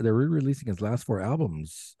last four. They're re-releasing his last 4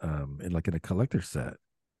 albums in a collector set.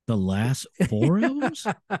 The last 4 albums?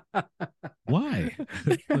 Why?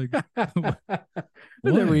 Like, why?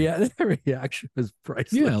 That reaction was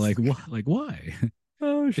Yeah, priceless. like why?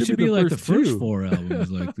 Oh, it It should be should the be like the first first two. 4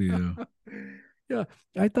 albums, like Yeah,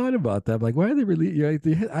 I thought about that. I'm like, why are they really? Yeah,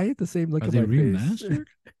 I had the same look are on they my face. remastered?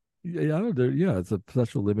 Yeah, I don't know. Yeah, it's a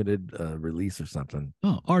special limited release or something.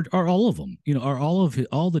 Oh, are all of them? Are all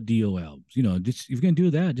the Dio albums? Just if you're gonna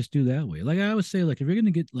do that, just do that way. Like I always say, like if you're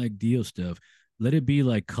gonna get like Dio stuff, let it be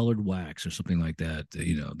like colored wax or something like that.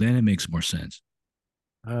 Then it makes more sense.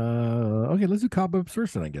 Okay, let's do cobwebs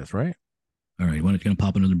first, then I guess, right? All right, you want to gonna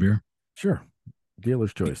pop another beer? Sure.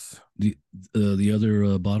 Dealer's choice. The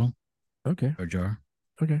other bottle Okay. or jar?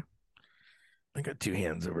 Okay. I got 2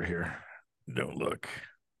 hands over here. Don't look.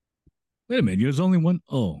 Wait a minute, there's only one.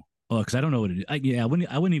 Oh, because I don't know what it is. I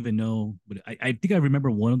wouldn't even know. But I think I remember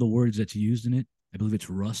one of the words that's used in it. I believe it's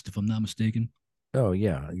rust, if I'm not mistaken. Oh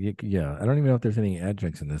yeah, yeah. I don't even know if there's any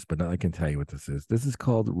adjuncts in this, but I can tell you what this is. This is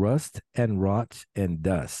called Rust and Rot and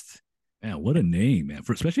Dust, Man, what a name, man!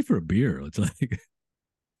 Especially for a beer, it's like,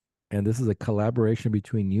 and this is a collaboration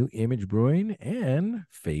between New Image Brewing and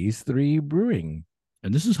Phase Three Brewing.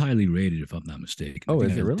 and this is highly rated, if I'm not mistaken. I Oh,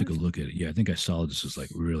 think is I it really? took a look at it. Yeah, I think I saw this is like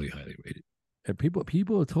really highly rated. And people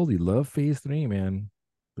totally love Phase Three, man.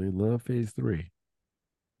 They love Phase Three.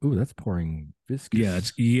 Ooh, that's pouring Yeah,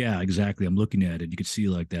 viscous. exactly. I'm looking at it. You can see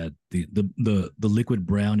like that the liquid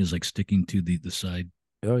brown is like sticking to the side.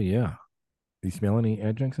 Oh yeah. Do you smell any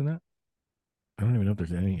adjuncts in that? I don't even know if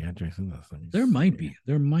there's any adjuncts in this. Let me There see. might be.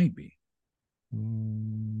 There might be.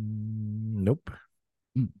 Nope.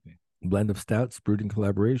 Okay. Blend of stouts brewed in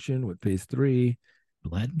collaboration with Phase Three.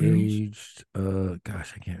 Black barrels? Aged,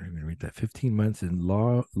 gosh, I can't even read that. 15 months in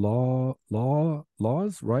laws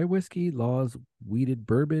rye whiskey, laws weeded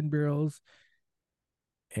bourbon barrels,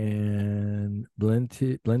 and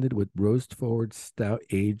blended with roast forward stout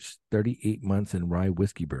aged 38 months in rye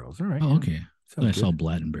whiskey barrels. All right, Oh, yeah, okay. sounds I saw good.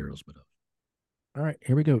 Blatten barrels, but All right,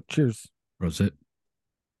 here we go. Cheers. rosette.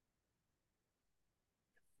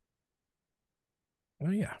 Oh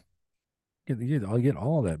yeah, get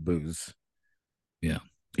all that booze. Yeah.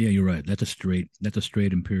 Yeah, you're right. That's a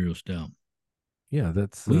straight imperial stout. Yeah,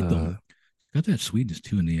 that's Sweet though. Got that sweetness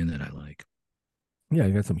too in the end that I like. yeah.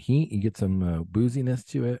 You got some heat. You get some booziness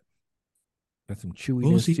to it. Got some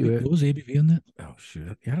What was chewiness to the it. what was the ABV on that? Oh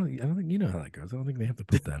shoot! I don't think you know how that goes. I don't think they have to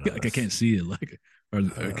put that on Like I us. can't see it. Like or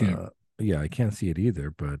I can't. Yeah, I can't see it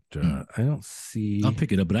either, but Hmm. I don't I'll see.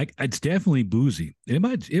 pick it up, but it's definitely boozy.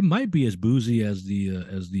 It might be as boozy as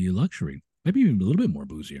the luxury. Maybe even a little bit more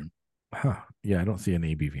boozier. Huh? Yeah, I don't see an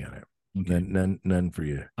ABV on it. Okay. None for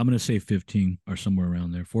you. I'm gonna say 15 or somewhere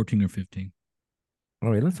around there. 14 or 15.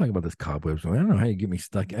 All right, let's talk about this cobwebs. I don't know how you get me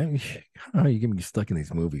stuck. I mean, how you get me stuck in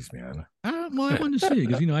these movies, man. Well, I wanted to see it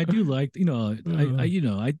because I do like Uh,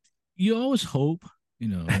 I you always hope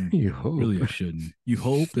and you really hope. you shouldn't. You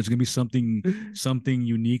hope there's gonna be something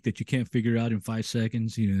unique that you can't figure out in 5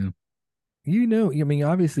 seconds. I mean,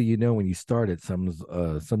 obviously, when you start at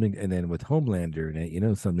something, and then with Homelander in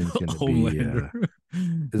it, something's going to be. Homelander,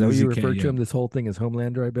 Is that what you Lizzie Cat, refer to yeah, him? This whole thing is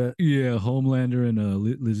Homelander, I bet. yeah, Homelander and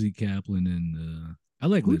Lizzie Kaplan and I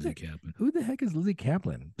like Who Lizzie the Kaplan. who the heck is Lizzie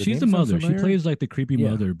Kaplan? The She's name the sounds mother. She familiar. plays like the creepy Yeah.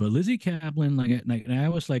 mother. But Lizzie Kaplan, and I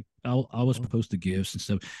was like, I was post the gifs and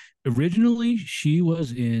stuff. Originally, she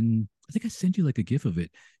was in. I think I sent you like a gif of it.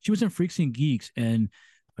 She was in Freaks and Geeks, and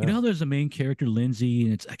Oh. how there's a main character Lindsay,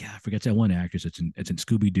 and it's like I forget that one actress. It's in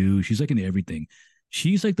Scooby Doo. She's like in everything.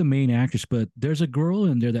 She's like the main actress, but there's a girl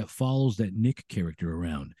in there that follows that Nick character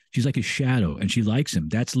around. She's like his shadow, and she likes him.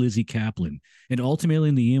 That's Lizzie Kaplan. And ultimately,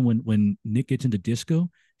 in the end, when Nick gets into disco,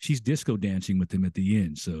 she's disco dancing with him at the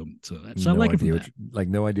end. So I No like it from idea that.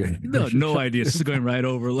 no idea where you're No idea. This is going right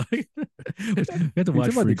over. Like we have to Are you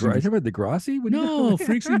watch talking about Freaks and Are you Geeks. talking about Degrassi? What do you No, know?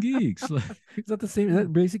 Freaks and Geeks. Like, Is that the same? Is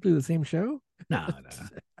that basically the same show?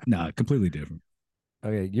 nah, completely different.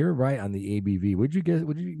 Okay, you're right on the ABV. Would you guess?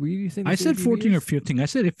 Were you saying I this said ABV 14 or is? 15. I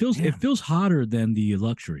said it Damn. feels hotter than the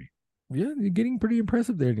luxury. Yeah, you're getting pretty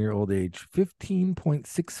impressive there in your old age.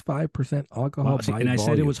 15.65% Wow. alcohol See, by and I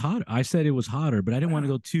said it was volume. hotter. I said it was hotter, but I didn't want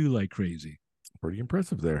to Wow, go too like crazy. pretty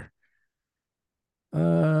impressive there.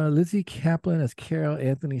 Lizzie Kaplan as Carol,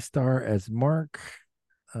 Anthony Starr as Mark.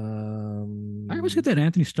 I always Um, get that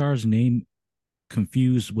Anthony Starr's name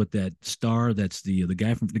confused with that star that's the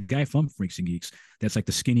guy from Freaks and Geeks. That's like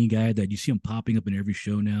the skinny guy that you see him popping up in every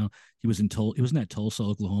show now. He was in that Tulsa,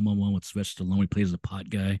 Oklahoma one with Sylvester Stallone. He plays the pot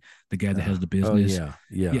guy, the guy that has the oh business. yeah,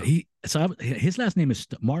 Yeah, yeah. his last name is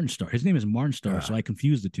Martin Starr. His name is Martin Starr, Uh, so I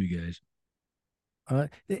confused the two guys.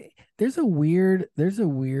 there's a weird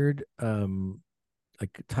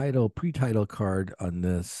like pre-title card on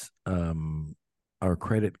this or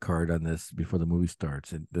credit card on this before the movie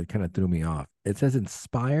starts, and that kind of threw me off. It says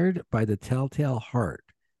inspired by the Telltale Heart.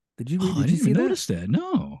 Oh, I Did you didn't even see that? notice that.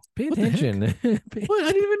 No, Pay what the heck? attention. Pay, What?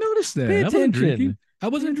 I didn't even notice pay that. I wasn't drinking. attention. I Pay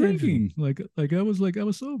wasn't attention. drinking. I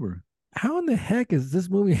was sober. How in the heck is this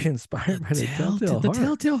movie inspired by the Telltale The Heart?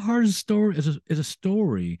 Telltale Heart is a story is a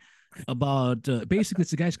story about basically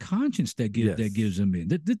it's the guy's conscience that Yes. gives him in.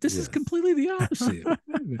 This is Yes. completely the opposite.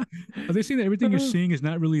 Are they saying that everything you're I seeing is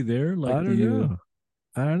not really there? Like don't the know.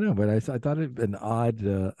 I don't know, but I thought it an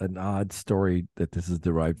odd story that this is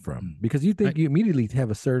derived from, because I, you immediately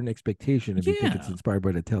have a certain expectation if you think it's yeah. inspired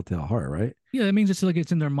by the Telltale Heart, right? Yeah, that means it's like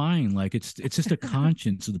it's in their mind, like it's just a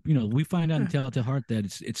conscience. We find out in Telltale Heart that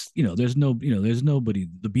it's there's nobody.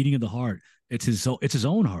 The beating of the heart, it's his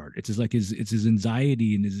own heart. It's his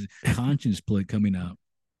anxiety and his conscience play coming out.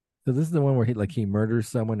 So this is the one where he murders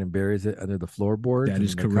someone and buries it under the floorboards, That and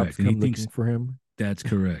is then the cops correct, and he come thinks looking for him. that's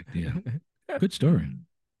correct. Yeah, good story.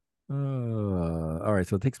 All right.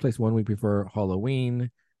 So it takes place 1 week before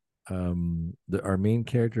Halloween. Our main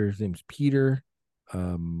character, his name's Peter.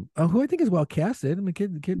 who I think is well casted. I mean,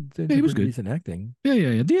 kid did Yeah, he some was pretty good. decent acting. Yeah, yeah,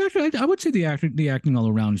 yeah. The actor, I would say the acting all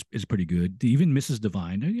around is pretty good. Even Mrs.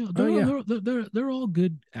 Devine, you know, Oh yeah. they're all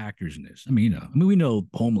good actors in this. I mean, I mean, we know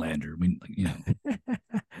Homelander. I mean,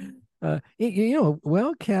 like,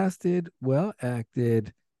 Well casted, well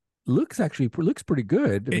acted. Looks pretty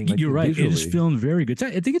good. I mean, like you're right. It is visually. filmed very good.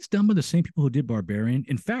 I think it's done by the same people who did Barbarian.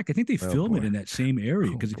 In fact, I think they Oh film it boy. in that same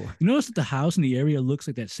area Oh because boy. you notice that the house in the area looks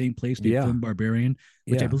like that same place they Yeah. filmed Barbarian,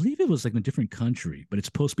 which I Yeah. believe it was like in a different country, but it's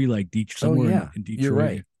supposed to be like Oh somewhere yeah. in You're Detroit.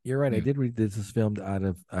 right. You're right. I Yeah. did read this is filmed out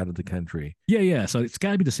of the country. Yeah, yeah. So it's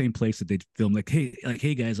got to be the same place that they filmed. Like,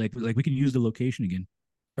 hey guys, like we can use the location again.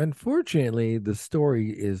 Unfortunately, the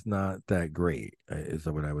story is not that great, is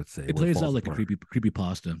what I would say, It where it plays out falls like a apart. creepy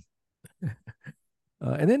pasta.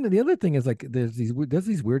 And then the other thing is like there's these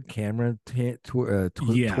weird camera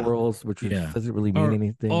Yeah, twirls, which yeah. doesn't really mean Or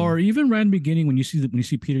anything. even right in the beginning when you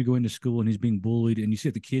see Peter going to school and he's being bullied and you see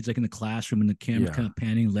the kids like in the classroom and the camera's Yeah, kind of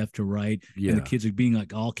panning left to right and the yeah, kids are being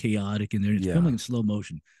like all chaotic and it's yeah, filming in slow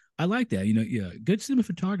motion. I like that. Yeah, good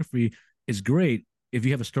cinematography is great if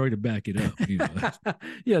you have a story to back it up.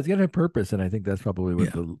 yeah. It's got a purpose, and I think that's probably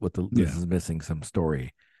Yeah, what this yeah, is missing some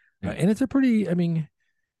story. yeah. And it's a pretty. I mean,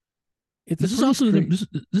 it's a This is pretty also straight.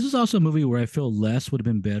 this is also a movie where I feel less would have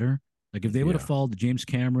been better. Like if they would have Yeah. followed James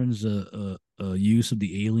Cameron's use of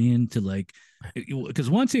the alien to like, because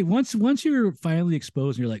once you're finally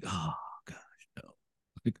exposed and you're like, oh gosh, no.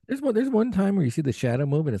 Like, There's one time where you see the shadow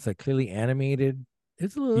move, and it's like clearly animated.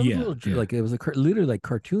 It was a yeah, little yeah. like it was literally like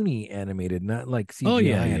cartoony animated, not like Oh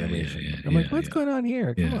yeah, CGI yeah, yeah, animation. yeah, I'm like, yeah, what's yeah, going on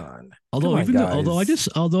here? yeah. Come Although on, even though guys.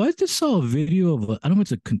 although I just saw a video of I don't know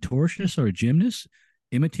if it's a contortionist or a gymnast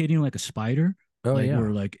imitating like a spider, Oh like yeah. where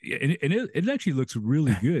like and it actually looks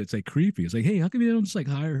really good. It's like creepy. It's like, hey, how come you don't just like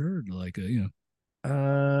hire her to like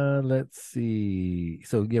Let's see.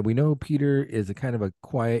 So yeah, we know Peter is a kind of a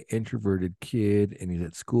quiet, introverted kid, and he's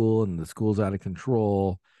at school, and the school's out of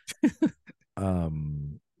control.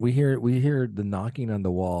 We hear the knocking on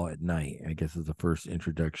the wall at night. I guess is the first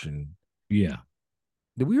introduction. yeah.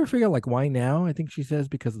 Did we ever figure out like why now? I think she says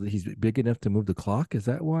because he's big enough to move the clock. Is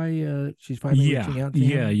that why she's finally Yeah, reaching out to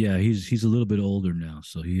yeah, him? yeah. He's a little bit older now,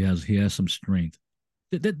 so he has some strength.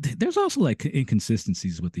 There's also like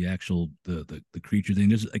inconsistencies with the actual the creature thing.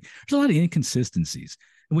 There's a lot of inconsistencies,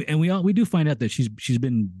 and we do find out that she's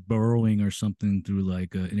been burrowing or something through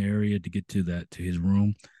like an area to get to his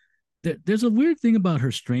room. There's a weird thing about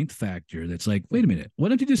her strength factor that's like, wait a minute, why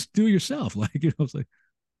don't you just do it yourself? Like it's like,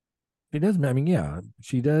 She does. I mean, yeah,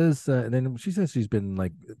 she does. And then she says she's been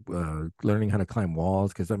like learning how to climb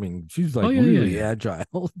walls because I mean she's oh like yeah, yeah, really yeah.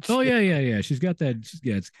 agile. Oh yeah, yeah, yeah. She's got that.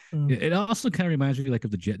 Yeah, Mm. it also kind of reminds me like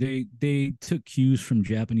of they took cues from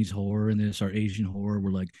Japanese horror in this or Asian horror,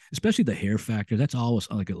 where like especially the hair factor. That's always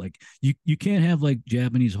like you can't have like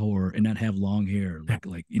Japanese horror and not have long hair.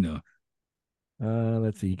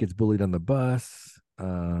 Let's see. He gets bullied on the bus.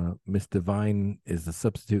 Miss Divine is the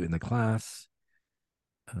substitute in the class.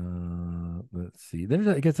 Let's see. Then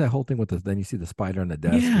it gets that whole thing with the. Then you see the spider on the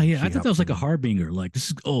desk, Yeah, and yeah. I she thought that helps was like a him. harbinger. Like this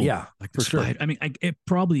is Yeah, like the for sure. spider. I mean, it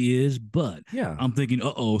probably is, but Yeah. I'm thinking,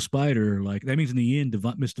 spider. Like that means in the end,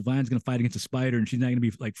 Miss Divine's gonna fight against a spider, and she's not gonna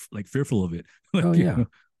be like fearful of it. Oh like yeah.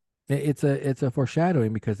 It's a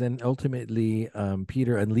foreshadowing because then ultimately,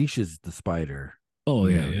 Peter unleashes the spider. Oh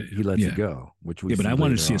yeah, yeah, He lets it yeah, go, which we yeah. But I see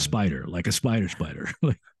wanted to later see a on. spider, like a spider.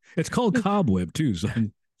 Like it's called cobweb too. So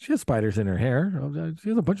She has spiders in her hair. She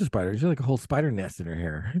has a bunch of spiders. She has like a whole spider nest in her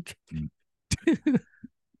hair.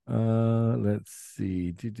 Let's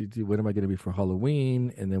see. What am I going to be for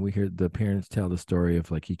Halloween? And then we hear the parents tell the story of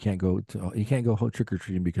like he can't go trick or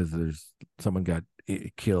treating because there's someone got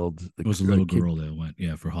killed. it was a A little kid. girl that went,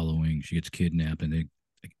 yeah, for Halloween. She gets kidnapped, and they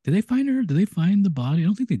did they find her? Did they find the body? I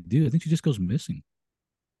don't think they do. I think she just goes missing.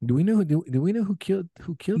 Do we know who killed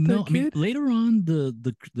No, that I mean kid? later on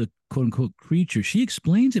the quote unquote creature she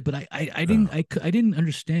explains it, but Oh. I didn't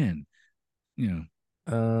understand. You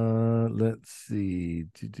know, Let's see.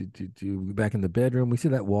 Back in the bedroom, we see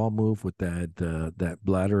that wall move with that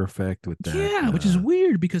bladder effect with that. yeah, which is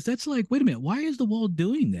weird because that's like, wait a minute, why is the wall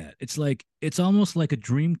doing that? It's like it's almost like a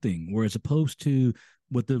dream thing, where as opposed to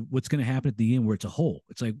what's going to happen at the end, where it's a hole.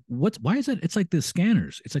 It's like why is that? It's like the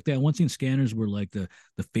scanners. It's like that one scene scanners where like the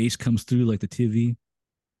face comes through like the TV.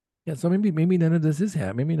 Yeah. So maybe none of this is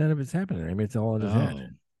happening. Maybe none of it's happening. I mean, it's all in his head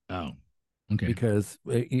Oh, oh, okay. because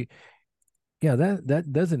yeah,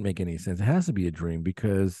 that doesn't make any sense. It has to be a dream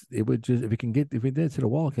because it would just if it did to the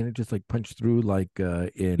wall, can it just like punch through like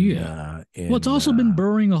Yeah. Well, it's in also been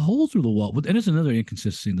burrowing a hole through the wall. And there's another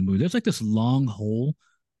inconsistency in the movie. There's like this long hole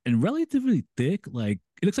and relatively thick. Like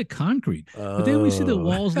it looks like concrete. But then we see the Oh.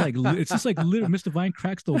 walls like it's just like literally Mr. Vine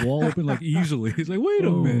cracks the wall open like easily. He's like, wait a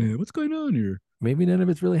Oh, minute, what's going on here? maybe none of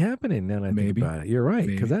it's really happening now that I think Maybe, about it. You're right,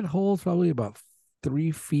 because maybe. that hole's probably about 3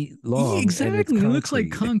 feet Yeah, long and it's exactly. It looks like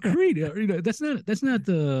concrete. concrete. That's not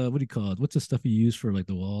the what do you call it? What's the stuff you use for like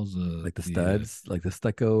the walls? Like the The studs, like the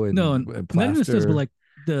stucco no, and not even the studs, but plaster, like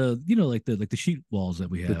the sheet walls that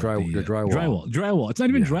we have. the The drywall. drywall. It's not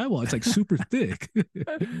even Yeah. drywall. It's like super thick.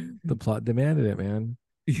 The plot demanded it, man.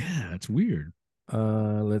 Yeah, it's weird.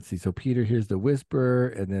 Let's see. So Peter hears the whisper,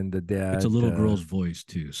 and then the It's a dad, little girl's voice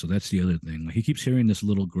too. So that's the other thing. Like, he keeps hearing this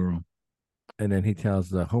little girl. and then he tells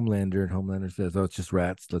the Homelander, and Homelander says, "Oh, it's just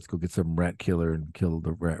rats. Let's go get some rat killer and kill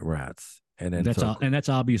the rats." And then so, And that's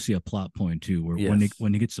obviously a plot point too, where yes,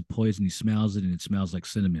 when he gets the poison, he smells it and it smells like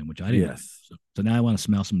cinnamon, which I didn't know. yes. So now I want to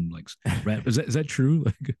smell some like rat. Is that true?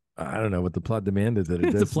 Like I don't know what the plot demanded that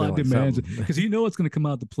it the does smell plot like demands something. because you know it's going to come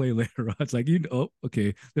out to play later on. It's like oh,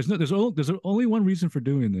 okay. There's only one reason for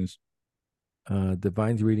doing this.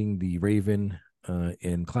 Divine's reading the Raven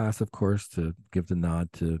in class, of course, to give the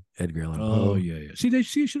nod to Edgar Allan Oh Poe. yeah, yeah. See, they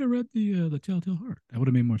should have read the Telltale Heart. That would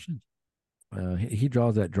have made more sense. He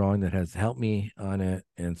draws that drawing that has "help me" on it,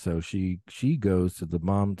 and so she goes to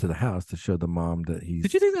the house to show the mom that Did you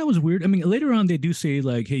he's think that was weird? I mean, later on they do say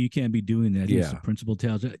like, "Hey, you can't be doing that." I think it's the yeah. principal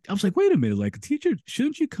tells. I was like, "Wait a minute! Like, teacher,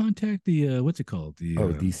 shouldn't you contact the what's it called? The Oh,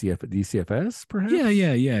 DCFS yeah, perhaps.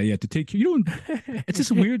 yeah, yeah, yeah. To take you don't. It's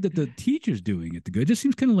just weird that the teacher's doing it. It just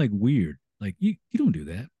seems kind of like weird. Like you don't do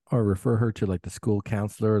that. Or refer her to like the school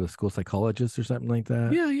counselor or the school psychologist or something like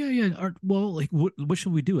that. Yeah, yeah, yeah. Well, like, what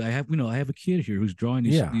should we do? I have a kid here who's drawing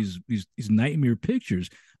Yeah. these nightmare pictures.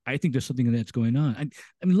 I think there's something that's going on.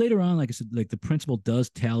 I mean, later on, like I said, like the principal does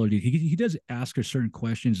tell her, he does ask her certain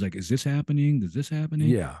questions, like, is this happening? Is this happening?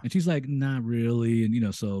 Yeah. And she's like, not really.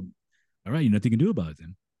 And so, all right, nothing you can do about it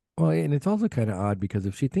then. Well, and it's also kind of odd because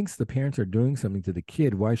if she thinks the parents are doing something to the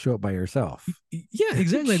kid, why show up by herself? Yeah,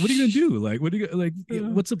 exactly. Like, what are you gonna do? Like, what are you like? Uh,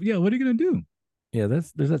 What's up? Yeah, what are you gonna do? yeah,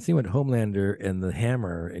 there's that scene with Homelander and the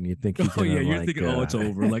hammer, and you think he's Oh gonna yeah, you're like thinking, oh, it's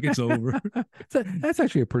over. Like it's over. so that's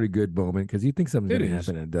actually a pretty good moment because you think something's It gonna is.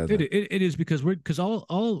 happen and it doesn't. It is because because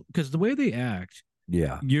the way they act,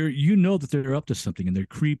 Yeah. you know that they're up to something and they're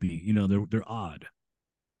creepy. They're odd.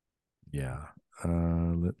 Yeah.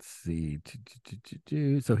 Let's see.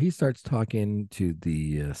 So he starts talking to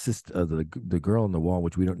the sister, the girl on the wall,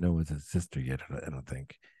 which we don't know is his sister yet. I don't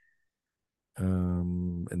think.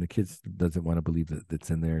 And the kids doesn't want to believe that it's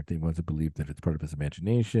in there. They want to believe that it's part of his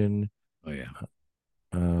imagination. Oh yeah.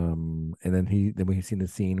 And then we've seen the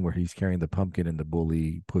scene where he's carrying the pumpkin and the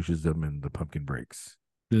bully pushes him and the pumpkin breaks.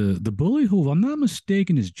 The bully who, if I'm not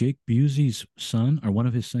mistaken, is Jake Busey's son or one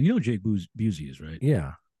of his sons. You know who Jake Busey is, right?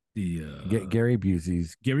 Yeah. The Gary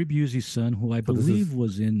Busey's. Gary Busey's son, who I So this believe is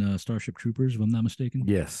was in Starship Troopers, if I'm not mistaken.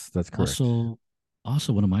 yes, that's correct.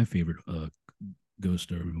 Also one of my favorite ghost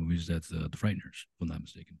story movies. That's The Frighteners, if I'm not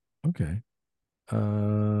mistaken. Okay.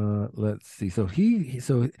 Let's see. So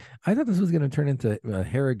I thought this was going to turn into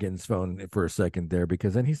Harrigan's phone for a second there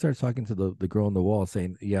because then he starts talking to the girl on the wall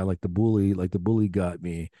saying, "Yeah, like the bully got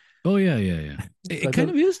me." Oh yeah, yeah, yeah. So I It kind thought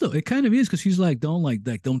of is though. It kind of is because he's like, don't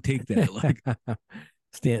take that. Like,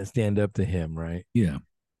 stand up to him, right? yeah.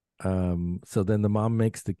 So then the mom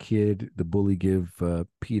makes the bully give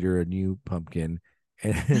Peter a new pumpkin,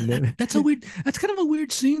 and then That's kind of a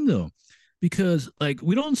weird scene though, because like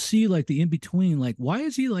we don't see like the in between. Like, why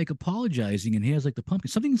is he like apologizing and he has like the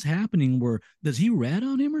pumpkin? Something's happening where does he rat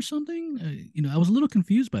on him or something? I was a little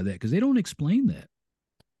confused by that because they don't explain that.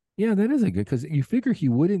 yeah, that is a good because you figure he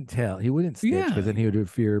wouldn't snitch because Yeah. then he would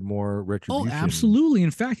fear more Oh, retribution. absolutely.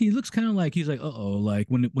 In fact, he looks kind of like he's like, oh, like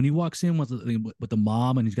when he walks in with the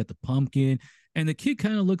mom and he's got the pumpkin, and the kid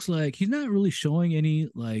kind of looks like he's not really showing any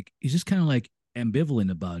like he's just kind of like ambivalent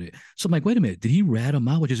about it. So I'm like, wait a minute, did he rat him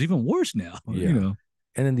out? Which is even worse now, Yeah.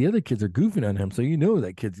 And then the other kids are goofing on him, so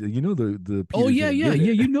the Oh Peter's yeah, gonna yeah,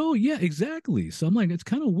 get yeah. it. Yeah, exactly. So I'm like, it's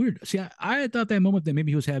kind of weird. See, I thought that moment that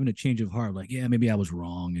maybe he was having a change of heart, like, yeah, maybe I was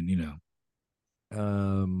wrong, and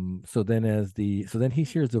So then he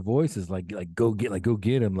hears the voices go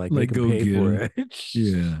get him, like make like him go pay get for him. it.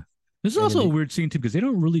 Yeah. This is And then also a weird scene too because they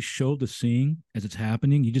don't really show the scene as it's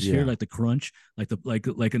happening. You just hear yeah. like the crunch, like an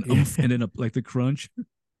Yeah. oomph, and then like the crunch.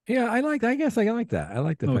 Yeah, I guess I like that. I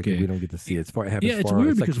like the fact that we Okay. don't get to see it. It happens Yeah, it's far.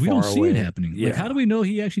 weird It's like because we don't far see it away. happening. Like, how Yeah. do we know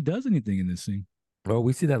he actually does anything in this scene? Well,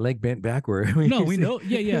 we see that leg bent backward. No, We we see. know.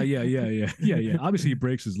 Yeah, yeah, yeah, yeah, yeah, yeah, yeah. Obviously, he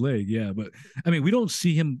breaks his leg. Yeah, but I mean, we don't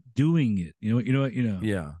see him doing it.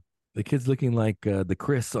 Yeah. The kid's looking like the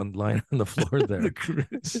Chris on line on the floor The there.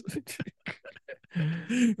 Chris.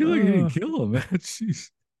 He like he didn't uh, kill him, man. Jeez.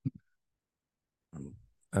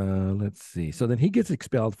 Let's see. So then he gets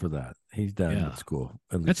expelled for that. He's done with Yeah, school,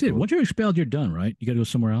 elite that's it. school. Once you're expelled, you're done, right? You got to go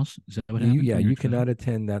somewhere else. Is that what happens Yeah, when you're you expelled? cannot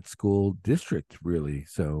attend that school district really.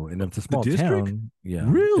 So, and it's a The small district? town. Yeah,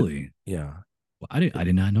 Really? yeah, Well, I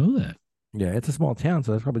did not know that. yeah. It's a small town,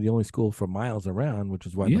 so that's probably the only school for miles around, which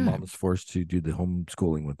is why the Yeah, mom is forced to do the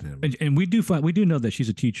homeschooling with him. and we do know that she's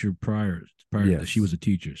a teacher prior to that she Yes. was a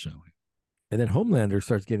teacher. So And then Homelander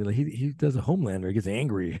starts getting like he does a Homelander, he gets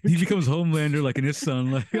angry. he becomes Homelander like in his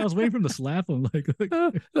son. Like I was waiting for him to slap him. Like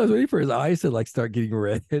I was waiting for his eyes to like start getting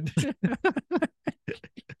red.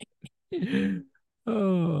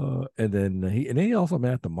 Oh, and then he also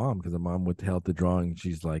mad at the mom because the mom withheld the drawing.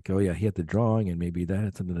 She's like, "Oh yeah, he had the drawing, and maybe that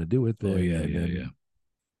had something to do with oh it." yeah, And yeah, yeah. then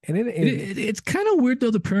and then and It's kind of weird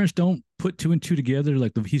though. The parents don't put two and two together.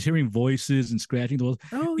 Like he's hearing voices and scratching the walls,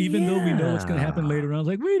 oh even though we know what's going to happen yeah, later on. It's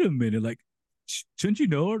like, wait a minute, like shouldn't you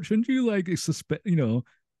know, or shouldn't you like suspect?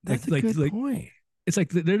 that's a good Like point. it's like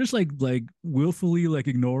they're just like willfully like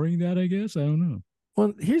ignoring that. I guess I don't know.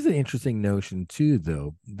 Well, here's an interesting notion too,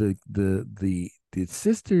 though. The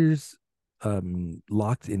sisters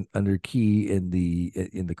locked in under key in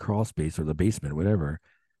the crawl space or the basement, whatever.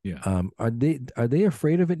 Yeah, Are they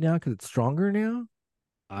afraid of it now because it's stronger now?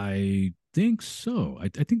 I think so. I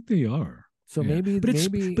think they are. So Yeah, maybe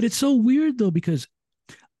but it's so weird though because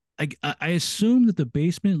I assume that the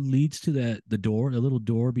basement leads to the door, the little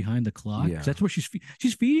door behind the clock. 'Cause yeah. that's where she's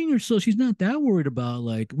feeding her, so she's not that worried about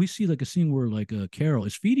like we see like a scene where like Carol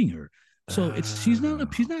is feeding her. So it's she's Oh,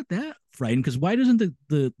 not that frightened because why doesn't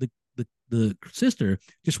the sister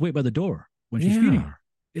just wait by the door when she's feeding yeah. her?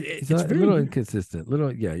 It's It's a very little weird. inconsistent.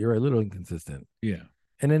 Little, yeah, you're right. A little inconsistent. Yeah.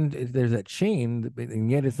 And then there's that chain,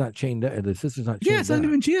 and yet it's not chained up. The sister's not Yeah, chained it's not up.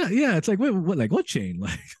 even yeah, yeah. It's like what like what chain?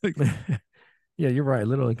 Like Yeah, you're right. A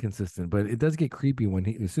little inconsistent, but it does get creepy when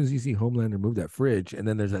as soon as you see Homelander move that fridge, and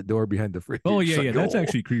then there's that door behind the fridge. oh It's yeah, yeah. like, That's oh,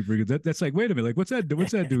 actually creepy. That's like wait a minute, like what's that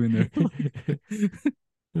doing there?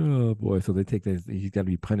 oh boy. So they take this. He's got to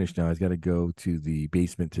be punished now. He's got to go to the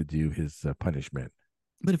basement to do his punishment.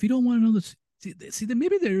 But if you don't want to know this, then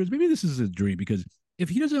maybe this is a dream because if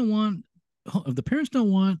he doesn't want, if the parents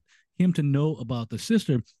don't want him to know about the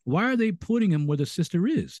sister, why are they putting him where the sister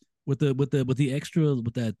is with the extra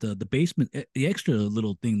with that the basement the extra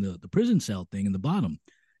little thing the prison cell thing in the bottom?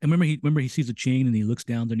 And remember he sees a chain and he looks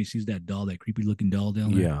down there and he sees that doll, that creepy looking doll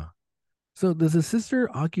down there. Yeah. So does the sister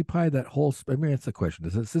occupy that whole? I mean, that's the question.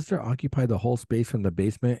 Does the sister occupy the whole space from the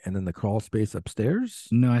basement and then the crawl space upstairs?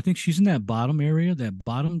 No, I think she's in that bottom area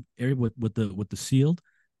with the sealed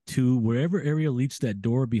to wherever area leads that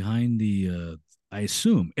door behind the I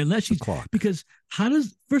assume, unless The she's clock. because how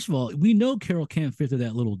does first of all, we know Carol can't fit through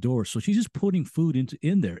that little door, so she's just putting food into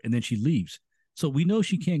in there and then she leaves. So we know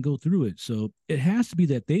she can't go through it. So it has to be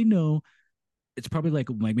that they know it's probably like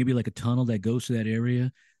maybe like a tunnel that goes to that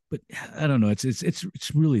area. But I don't know.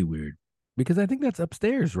 It's really weird. Because I think that's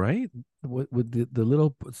upstairs, right? With the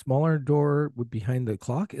little smaller door with behind the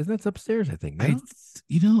clock, isn't that upstairs? I think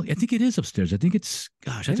no. I think it is upstairs. I think it's,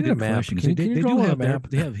 gosh, I that's a need a good map. question because Can you they draw do me a have map?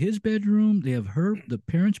 they have his bedroom, they have the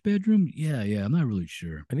parents' bedroom. Yeah, yeah, I'm not really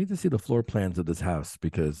sure. I need to see the floor plans of this house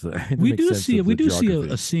because I need to make sense of We the do see a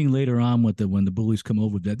geography. scene later on with the when the bullies come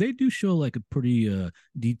over that they do show like a pretty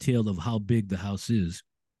detail of how big the house is.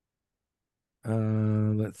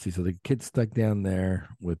 Let's see. So the kid's stuck down there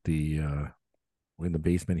with the in the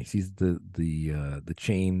basement. He sees the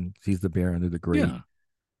chain, sees the bear under the grate, Yeah,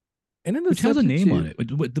 and then the which has a name on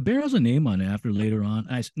substitute. it. The bear has a name on it after later on.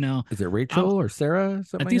 Now, Is it I'm, Rachel or Sarah? I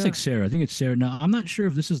Something think like it's like that. Sarah. I think it's Sarah. Now, I'm not sure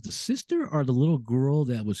if this is the sister or the little girl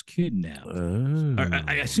that was kidnapped.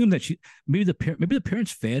 I Oh, assume that she maybe the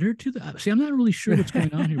parents fed her to the. See, I'm not really sure what's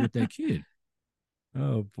going on here with that kid.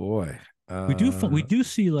 oh boy. We do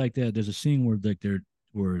see like that. There's a scene where like they're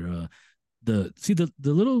where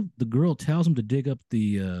the girl tells him to dig up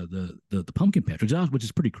the pumpkin patch, which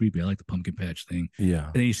is pretty creepy. I like the pumpkin patch thing,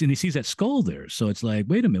 Yeah. and he sees that skull there. So it's like,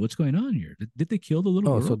 wait a minute, what's going on here? Did they kill the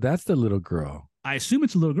little Oh, so girl? that's the little girl. I assume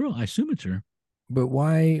it's a little girl. I assume it's her. But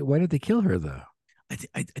why did they kill her though?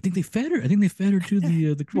 I think they fed her. I think they fed her to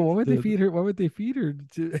the Well, why would they the feed her? Why would they feed her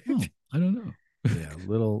to oh, I don't know. Yeah,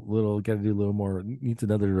 little got to do a little more. Needs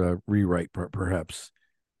another rewrite perhaps.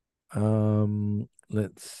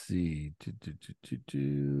 Let's see.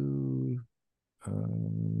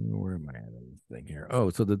 Where am I at on this thing here? Oh,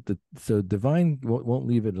 so so Divine won't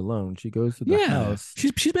leave it alone. She goes to the Yeah, house,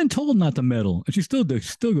 she's been told not to meddle, and she still does. She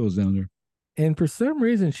still goes down there. and for some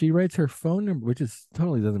reason, she writes her phone number, which is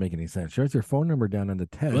totally doesn't make any sense. She writes her phone number down on the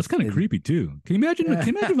Well, that's test, kind of and creepy too. Can you imagine? Can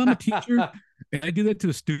you imagine if I'm a teacher and I do that to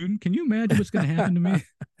a student? Can you imagine what's going to happen to me?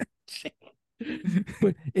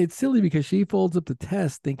 But it's silly because she folds up the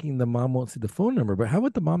test thinking the mom won't see the phone number. But how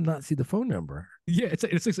would the mom not see the phone number? Yeah, it's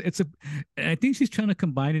a. I think she's trying to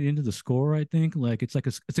combine it into the score. I think like it's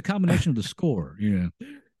a combination of the score. Yeah,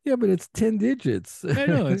 Yeah, but it's 10 digits. I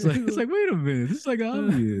know. It's like wait a minute, this is like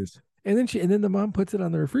obvious. And then the mom puts it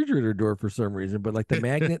on the refrigerator door for some reason, but like the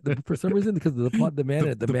magnet, for some reason, because of the plot the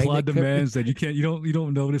demand, the the plot magnet demands that you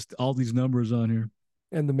don't notice all these numbers on here.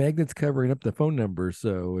 and the magnet's covering up the phone number,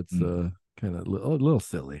 so it's Mm. kind of a little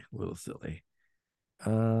silly, a little silly.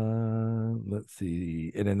 Let's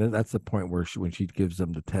see, and then that's the point where when she gives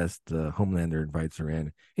them the test, Homelander invites her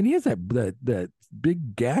in, and he has that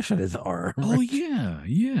big gash on his arm, Oh right? yeah,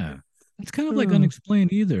 yeah. It's kind of like Uh,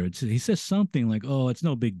 unexplained either. He says something like, "Oh, it's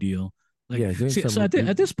no big deal." Like, yeah, he's doing see, so some.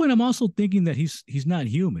 at this point, I'm also thinking that he's not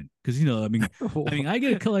human because I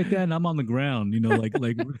get a cut like that and I'm on the ground,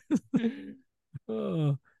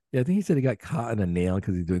 Oh, yeah, I think he said he got caught in a nail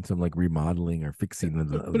because he's doing some like remodeling or fixing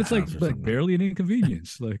of but the it's like house or like something. barely an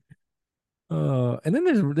inconvenience. Like, And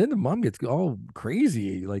then the mom gets all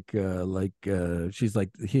crazy, she's like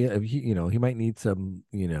he might need some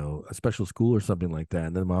a special school or something like that.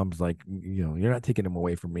 And then the mom's like, you're not taking him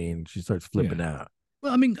away from me, and she starts yeah. flipping out.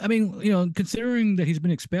 Well, considering that he's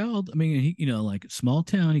been expelled, like small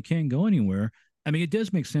town, he can't go anywhere. I mean, it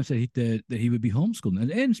does make sense that he would be homeschooled,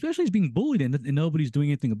 and especially he's being bullied, and nobody's doing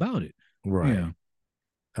anything about it. Right.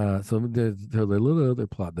 Yeah. So there's a little other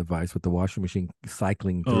plot device with the washing machine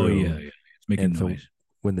cycling Oh through. yeah, yeah. It's making And so noise.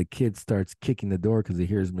 when the kid starts kicking the door because he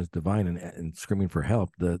hears Miss Divine and screaming for help,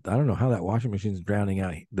 I don't know how that washing machine's drowning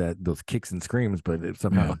out those kicks and screams, but Yeah.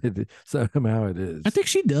 somehow it I is. think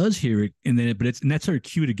she does hear it, and then and that's her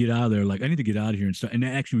cue to get out of there. Like, I need to get out of here and start and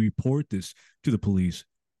actually report this to the police,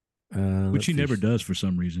 which she Let's see. never does for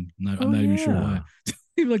some reason. I'm Oh not even sure why. yeah.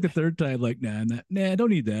 Even like the third time, like, nah, I don't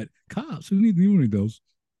need that. Cops, who need those?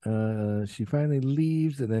 She finally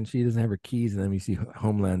leaves, and then she doesn't have her keys, and then we see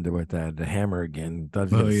Homelander with the hammer again. Thought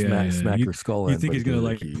he's Oh gonna yeah, yeah. smack her skull You in, think but he's he gonna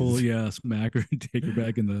doesn't have her like pull, keys. yeah, smack her and take her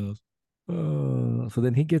back in the house? So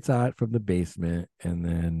then he gets out from the basement, and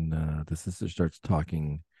then the sister starts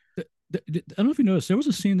talking. I don't know if you noticed, there was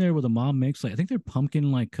a scene there where the mom makes like I think they're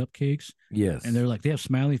pumpkin like cupcakes, and Yes. they're like they have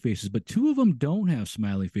smiley faces, but two of them don't have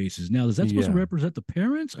smiley faces. Now, is that supposed to Yeah. represent the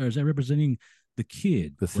parents, or is that representing the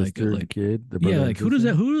kid? The sister and Like kid, the yeah, brother and like who does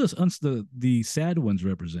that? sister. Who does the sad ones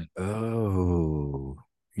represent? Oh,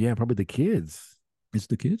 yeah, probably the kids. It's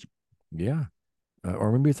the kids. Yeah.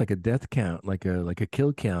 Or maybe it's like a death count, like a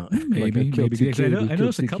kill count, like a Maybe. 'Cause I killed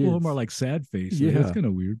noticed a two couple of them are kids. like sad face. Like that's Yeah. kind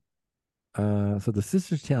of weird. So the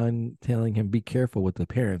sister's telling him be careful with the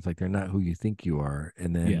parents, like they're not who you think you are.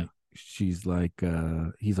 And Yeah, then she's like,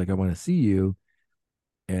 he's like, I want to see you.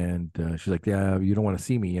 And she's like, yeah, you don't want to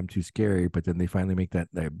see me. I'm too scary. But then they finally make that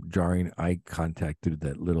jarring eye contact through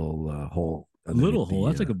that little hole underneath little hole. the.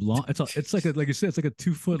 That's like a long. It's like like you said, it's like a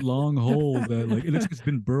 2 foot long hole that like it looks like it's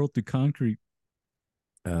been burrowed through concrete.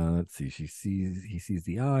 Let's see. He sees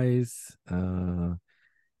the eyes.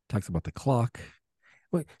 Talks about the clock.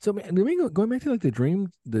 Wait, so let me going back to like the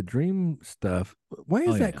dream stuff. Why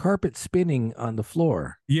Oh is that yeah. carpet spinning on the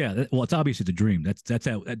floor? Yeah, well, it's obviously the dream. That's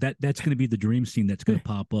going to be the dream scene that's going to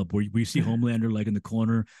pop up where you see Homelander like in the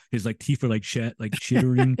corner, his like teeth are like like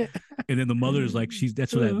shittering, and then the mother is like she's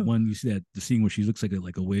that's what that Uh, one you see that the scene where she looks like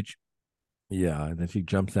a witch. yeah, and then she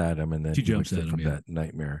jumps at him, and then She he jumps wakes at up him. from Yeah, that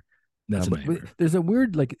nightmare. that's a But nightmare. there's a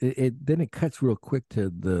weird like then it cuts real quick to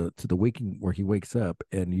the waking where he wakes up,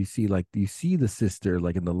 and you see the sister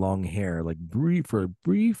like in the long hair like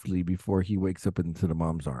briefly before he wakes up into the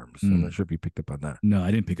mom's arms. I'm not Mm. sure if you picked up on that. No,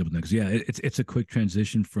 I didn't pick up on that because yeah, it's a quick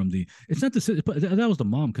transition from the. It's not the but that was the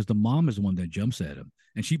mom because the mom is the one that jumps at him,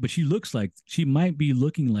 and she looks like she might be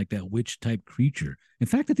looking like that witch type creature. In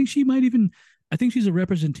fact, I think she might even. I think she's a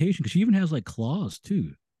representation because she even has like claws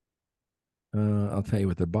too. I'll tell you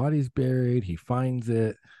what, the body's buried. He finds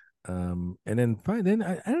it. And then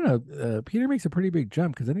I don't know. Peter makes a pretty big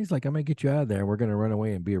jump because then he's like, I'm gonna get you out of there. We're gonna run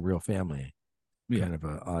away and be a real family. Yeah, Kind of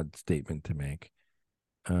an odd statement to make.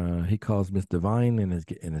 He calls Miss Divine and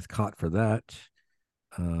is caught for that.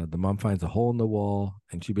 The mom finds a hole in the wall,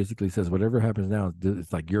 and she basically says, "Whatever happens now,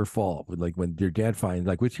 it's like your fault." Like when your dad finds,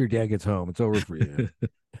 like, once your dad gets home, it's over for you.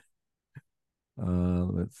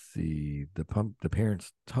 Let's see. The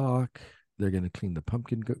parents talk. They're gonna clean the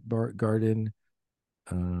pumpkin garden.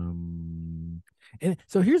 Um, and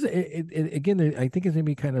so here's again. I think it's gonna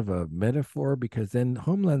be kind of a metaphor because then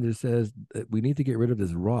Homelander says that we need to get rid of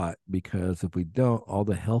this rot because if we don't, all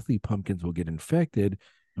the healthy pumpkins will get infected.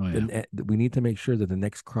 oh yeah. Then we need to make sure that the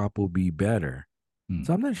next crop will be better. Hmm.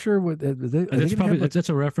 So I'm not sure what are they That's going to probably have like that's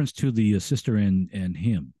a reference to the sister and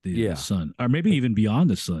him, the yeah. son, or maybe even beyond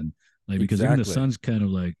the son. Like because even the Exactly. son's kind of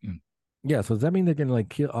like Yeah. So does that mean they're gonna like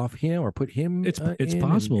kill off him or put him it's in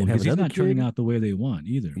possible and have because he's another not turning kid? out the way they want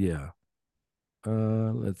either. Yeah.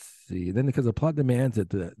 Let's see. Then because the plot demands that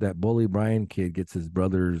that bully Brian kid gets his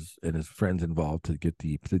brothers and his friends involved to get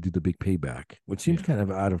to do the big payback, which seems Yeah. kind of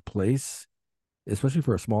out of place, especially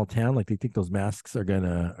for a small town. Like they think those masks are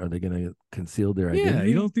they gonna conceal their Yeah, you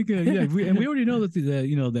identity? don't think yeah, we already know that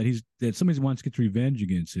you know that somebody wants to get revenge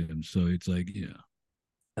against him. So it's like, yeah.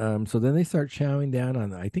 So then they start chowing down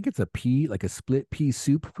on I think it's a pea, like a split pea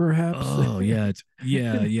soup, perhaps. Oh yeah, it's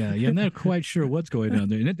yeah. I'm not quite sure what's going on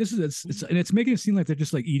there, and this is and it's making it seem like they're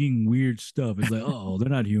just like eating weird stuff. It's like, oh, they're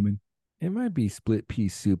not human. It might be split pea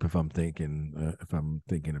soup if I'm thinking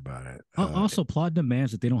about it. Also, plot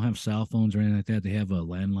demands that they don't have cell phones or anything like that. They have a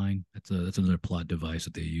landline. That's another plot device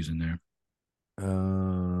that they use in there.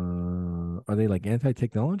 Are they like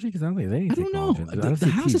anti-technology? Because I don't think there's any I don't know. technology. I don't The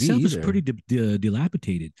see house TV itself is pretty either.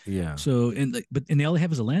 dilapidated. Yeah, So and they all they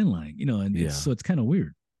have is a landline, and it's yeah. so it's kind of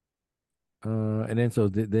weird. And then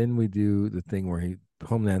then we do the thing where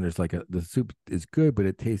Homelander's like the soup is good, but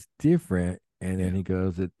it tastes different. And then Yeah, he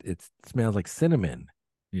goes, it smells like cinnamon.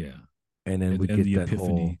 yeah. And then And we then get the that whole.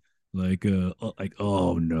 epiphany, like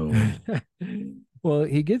oh no, Well,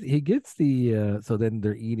 he gets the so then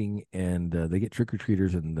they're eating and they get trick or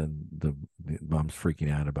treaters and then the mom's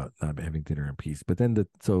freaking out about not having dinner in peace. But then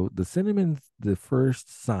the cinnamon's the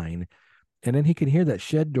first sign, and then he can hear that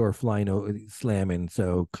shed door slamming.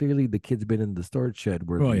 So clearly the kid's been in the storage shed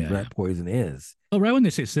where oh the yeah, yeah. rat poison is. Oh, right when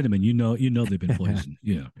they say cinnamon, they've been poisoned.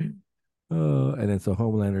 Yeah, And then so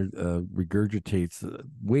Homelander regurgitates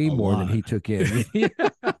way a more than lot. he took in. Yeah.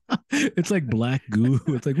 It's like black goo.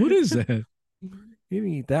 It's like what is that? He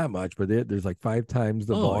didn't eat that much, but there's like 5 times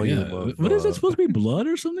the Oh yeah, volume of. what is that supposed to be? Blood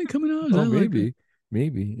or something coming out? Is Oh, that like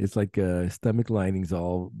maybe it's like stomach linings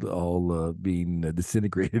all being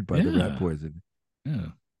disintegrated by the rat yeah, poison. yeah,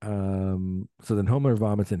 So then Homer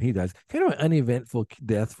vomits and he dies. Kind of an uneventful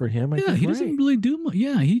death for him, I yeah? think, He doesn't right? really do much.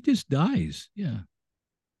 Yeah, he just dies. Yeah.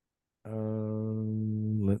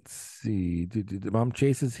 Let's see. The mom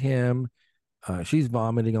chases him. She's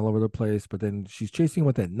vomiting all over the place, but then she's chasing him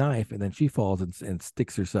with that knife, and then she falls and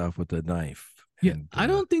sticks herself with the knife. Yeah, And I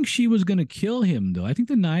don't think she was gonna kill him though. I think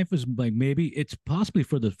the knife was like maybe it's possibly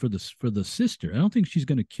for the sister. I don't think she's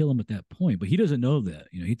gonna kill him at that point, but he doesn't know that.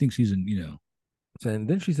 He thinks he's in. and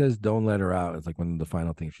then she says, "Don't let her out." It's like one of the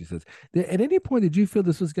final things she says. At any point, did you feel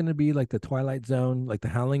this was going to be like the Twilight Zone, like the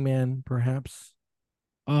Howling Man, perhaps?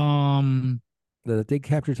 Um. That they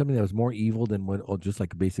captured something that was more evil than what, or just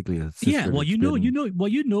like basically a Yeah. sister Well, that's been.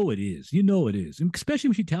 it is. It is, and especially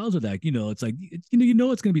when she tells her that. It's like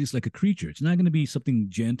it's gonna be just like a creature. It's not gonna be something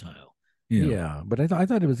gentile. You know. Yeah, but I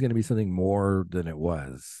thought it was going to be something more than it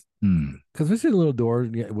was. Hmm. Because we see the little door.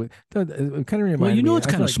 Yeah, it kind of Well, reminded me. it's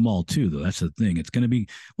I kind feel of like small too, though. That's the thing. It's going to be,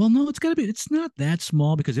 well, no, it's got to be, it's not that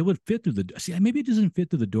small because it would fit through the, see, maybe it doesn't fit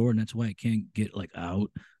through the door and that's why it can't get like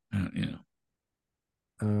out. Yeah.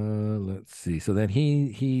 let's see. So then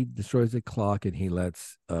he destroys the clock and he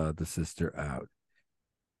lets the sister out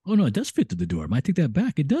Oh, no, it does fit through the door. I might take that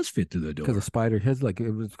back. It does fit through the because a door. spider has like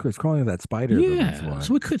it's crawling on that spider though. That's Yeah.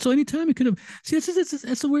 why. So anytime it could have, see,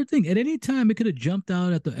 that's the weird thing. At any time, it could have jumped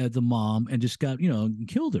out at the mom and just got,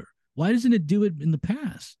 killed her. Why doesn't it do it in the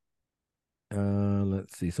past?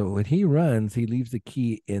 Let's see. So when he runs, he leaves the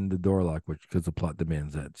key in the door lock, which because the plot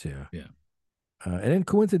demands that too. Yeah. And then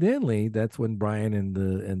coincidentally, that's when Brian and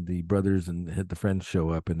the brothers and the friends show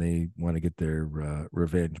up, and they want to get their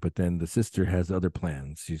revenge. But then the sister has other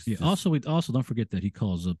plans. She's Yeah. just. Also, we also don't forget that he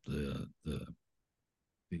calls up the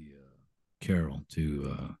Carol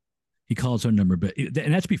to he calls her number, but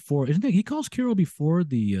and that's before, isn't it? He calls Carol before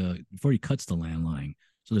he cuts the landline,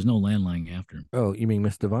 so there's no landline after him. Oh, you mean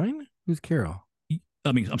Miss Divine? Who's Carol?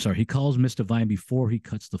 I mean, I'm sorry, he calls Miss Divine before he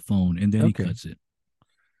cuts the phone, and then he Okay. cuts it.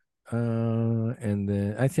 And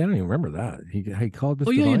then I see. I don't even remember that he called Miss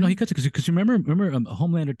Oh yeah, yeah, no, he Divine. cuts it because you remember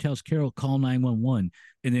Homelander tells Carol call 911,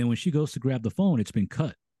 and then when she goes to grab the phone, it's been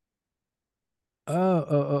cut.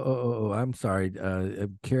 I'm sorry.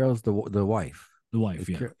 Carol's the wife. The wife,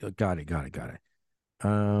 yeah. Got it.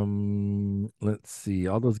 Let's see.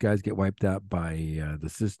 All those guys get wiped out by the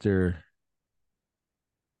sister.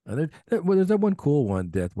 Well, there's that one cool one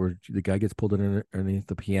death where the guy gets pulled underneath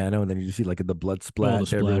the piano, and then you just see like the blood Oh, the splat everywhere.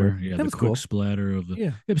 splatter. Yeah, That the was quick cool. splatter of the. Yeah.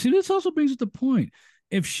 Yeah, but see, this also brings up the point.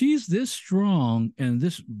 If she's this strong and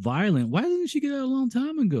this violent, why didn't she get out a long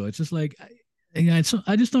time ago? It's just like, I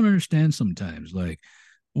just don't understand sometimes. Like,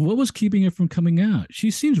 what was keeping her from coming out? She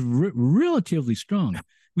seems relatively strong.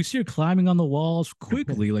 We see her climbing on the walls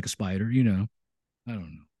quickly like a spider. I don't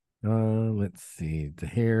know. Let's see. The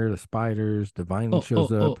hair, the spiders, Divine Oh,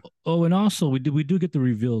 shows oh, up. oh, oh, and also we do get the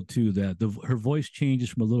reveal too that her voice changes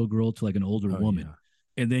from a little girl to like an older Oh woman,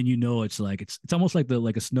 yeah. and then you know it's like it's almost like the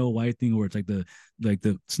like a Snow White thing where it's like the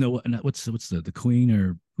Snow what's the queen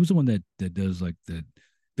or who's the one that does like the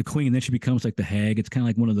queen, then she becomes like the hag. It's kind of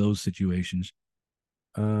like one of those situations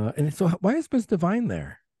And so why is Miss Divine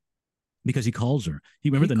there? because he calls her. He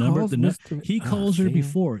remember He the number. calls Mr. He Ah, calls her see?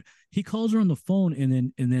 before. He calls her on the phone,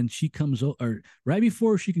 and then she comes over. Or right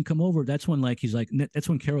before she can come over, that's when like he's like that's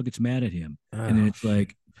when Carol gets mad at him, and then Oh it's shoot.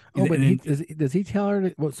 like, Oh, and but then does he tell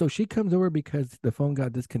her well, so she comes over because the phone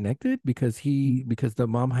got disconnected because the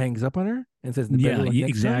mom hangs up on her and says better yeah, luck next time?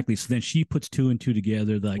 exactly. So then she puts two and two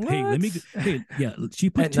together. Like, hey, let me. What? Hey, yeah, she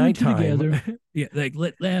puts At two and two nighttime. together. Yeah, like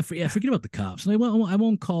yeah, forget about the cops. Like, well, I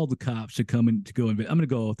won't call the cops to come and to go. I'm going to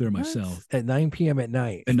go out there What? myself At 9 p.m. at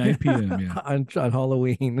night at 9 p.m. Yeah, on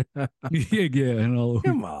Halloween. yeah, yeah, and all.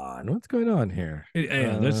 Come on, what's going on here?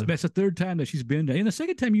 Yeah, that's the third time that she's been there. And the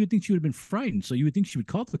second time, you would think she would have been frightened, so you would think she would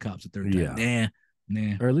call the cops the third time. Yeah. Nah,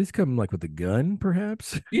 nah. Or at least come like with a gun,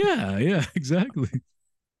 perhaps. Yeah, yeah, exactly.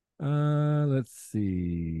 Let's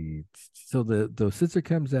see. So the sister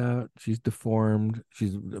comes out. She's deformed.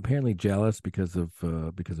 She's apparently jealous because of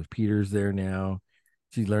Peter's there now.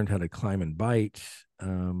 She's learned how to climb and bite.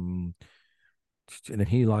 And then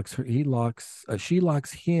she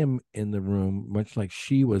locks him in the room, much like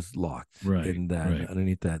she was locked Right, in that right,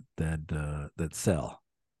 underneath that cell.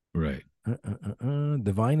 right.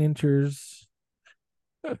 Divine enters.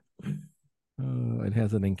 It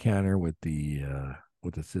has an encounter with the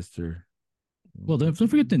sister. Well, don't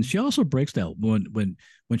forget. Then she also breaks that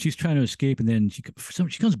when she's trying to escape, and then she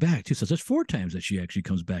comes back too. So that's four times that she actually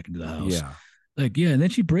comes back into the house. Yeah, Like, yeah, and then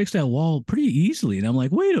she breaks that wall pretty easily. And I'm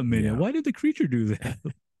like, wait a minute, yeah. why did the creature do that?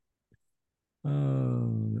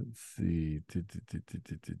 Let's see.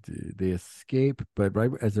 They escape, but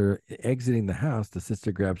right as they're exiting the house, the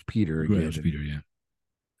sister grabs Peter again, Grabs and Peter. Yeah,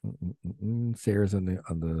 Sarah's on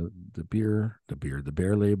the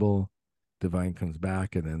bear label. Divine comes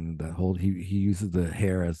back, and then that whole he uses the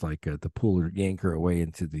hair as like to pull her, yank her away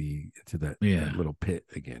into that yeah. little pit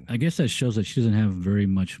again. I guess that shows that she doesn't have very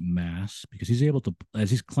much mass because he's able to, as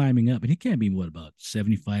he's climbing up, and he can't be what about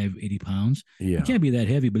 75, 80 pounds. He Yeah, can't be that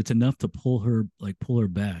heavy, but it's enough to pull her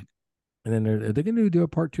back. and then are they going to do a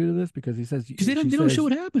part two to this? Because Because they don't she they don't show says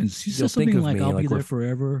what happens. She you'll says think something of like, me "I'll be like there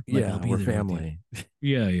forever." Like I'll be we're there with you. family.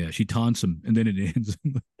 Yeah, yeah. She taunts him, and then it ends.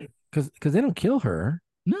 Because they don't kill her.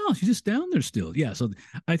 No, she's just down there still. Yeah, so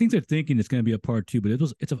I think they're thinking it's going to be a part two, but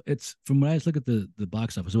it's from when I look at the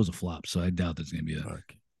box office, it was a flop. So I doubt there's going to be a.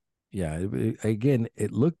 Okay. Yeah, again,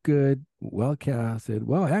 it looked good, well casted,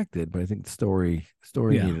 well acted, but I think the story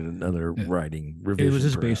Yeah, needed another yeah. writing It was revision,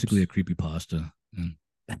 just basically a perhaps. creepy pasta.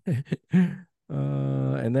 Mm.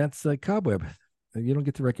 And that's Cobweb. You don't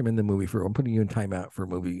get to recommend the movie for. I'm putting you in timeout for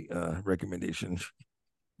movie recommendation.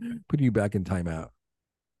 Putting you back in timeout.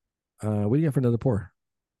 What do you got for another pour?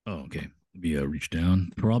 Oh, okay. Be a reach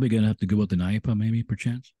down. Probably gonna have to go with the Naipa, maybe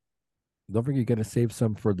perchance. Don't forget, you got to save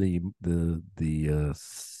some for the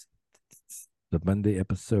Monday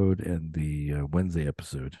episode and the Wednesday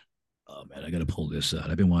episode. Oh man, I gotta pull this out.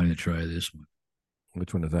 I've been wanting to try this one,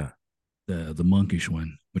 Which one is that? the monkish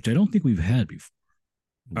one, which I don't think we've had before.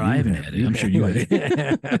 Or I haven't had it. You've I'm sure had you like.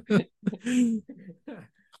 had it.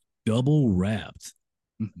 Double wrapped.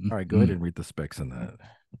 All right, go ahead and read the specs on that.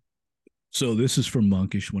 So this is from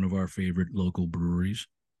Monkish, one of our favorite local breweries.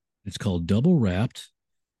 It's called Double Wrapped.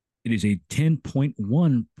 It is a 10.1%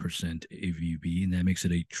 ABV, and that makes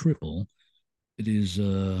it a triple. It is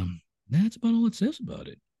that's about all it says about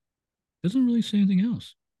it. Doesn't really say anything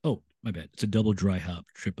else. Oh, my bad. It's a double dry hop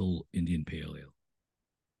triple Indian pale ale.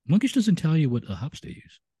 Monkish doesn't tell you what hops they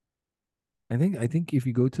use. I think if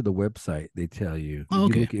you go to the website, they tell you. Oh,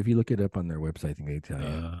 okay. If you look it up on their website, I think they tell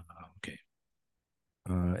you. Okay.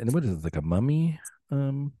 And what is it, like a mummy? Is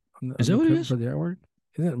On that the what it cover is? for the artwork,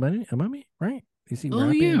 is it a mummy, right? You see Oh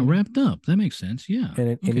yeah, wrapping, wrapped up. That makes sense. Yeah. and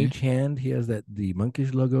in Okay. each hand he has the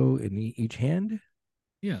monkish logo in each hand.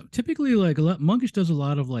 Yeah. Typically, like a lot, Monkish does a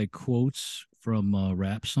lot of like quotes from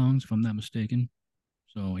rap songs, if I'm not mistaken.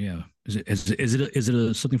 So yeah, is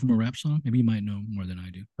it something from a rap song? Maybe you might know more than I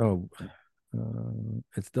do. Oh,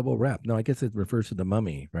 it's double wrapped. No, I guess it refers to the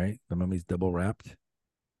mummy, right? The mummy's double wrapped.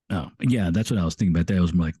 Oh yeah, that's what I was thinking about. That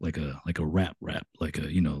was more like a rap, like a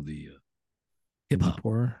the hip hop.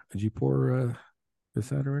 Did you pour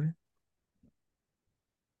this out already?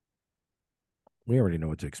 We already know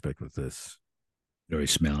what to expect with this. You already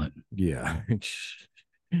smell it. Yeah.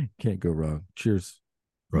 Can't go wrong. Cheers.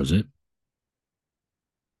 Was it?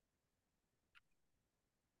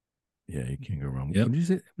 Yeah, you can't go wrong. Yep, Would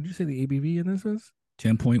you say the ABV in this was?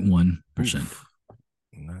 10.1%. Oof,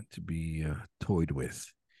 not to be toyed with.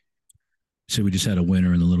 So we just had a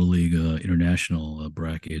winner in the Little League International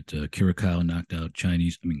bracket. Curacao knocked out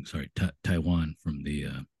Taiwan from the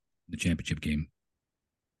championship game.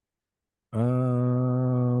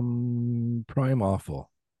 Prime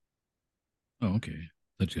awful. Oh, okay,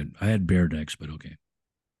 that's good. I had Bear next, but okay.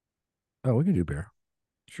 Oh, we can do bear.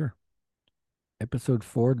 Sure. Episode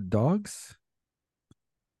 4, dogs.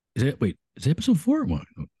 Is it wait? Is it episode 4 or what?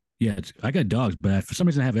 Yeah, I got dogs, but for some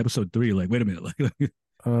reason I have episode 3. Like, wait a minute.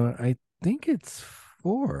 I think it's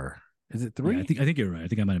 4. Is it Yeah, 3? I think you're right. I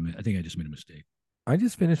think I just made a mistake. I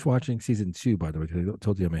just finished watching season 2, by the way, because I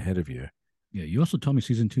told you I'm ahead of you. Yeah, you also told me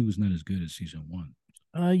season 2 is not as good as season 1.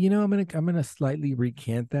 I'm gonna slightly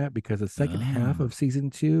recant that because the second half Ah. of season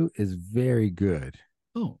 2 is very good.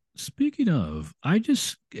 Oh, speaking of, I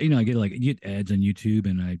just I get ads on YouTube,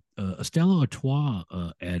 and a Stella Artois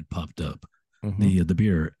ad popped up, Mm-hmm. the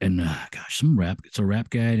beer, and gosh, some rap. It's a rap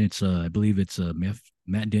guy, and it's I believe it's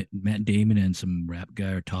Matt Damon and some rap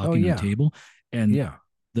guy are Oh talking on a yeah, table, and yeah.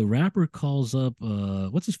 the rapper calls up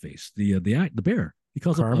what's his face, the bear. He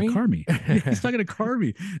calls up Carmi. Carmi. Yeah, he's talking to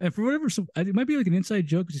Carmi, and for whatever, it might be like an inside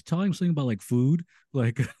joke because he's telling him something about like food,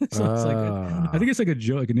 like so it's like I think uh, it's like a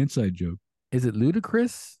joke, like an inside joke. is it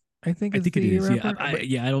Ludacris? I think I is think it the is. Yeah, rapper. But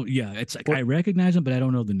yeah. I don't. Yeah, it's like what I recognize him, but I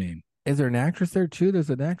don't know the name. is there an actress there too? There's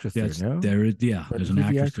an actress there, That's no? there. Yeah, But there's an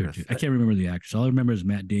who's the actress there too. actress? I can't remember the actress. All I remember is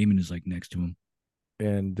Matt Damon is like next to him.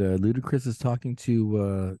 And Ludacris is talking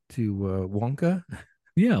to Wonka.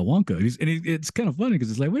 Yeah, Wonka. It's kind of funny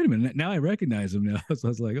because it's like, wait a minute, now I recognize him now. So I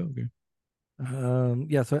was like, oh, okay.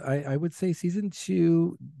 Yeah, so I would say season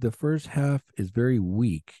 2, the first half is very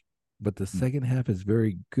weak, but the Hmm. second half is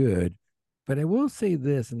very good. But I will say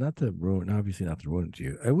this, and obviously not to ruin it to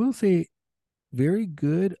you. I will say very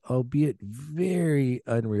good, albeit very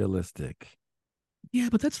unrealistic. Yeah,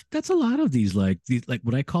 but that's a lot of these like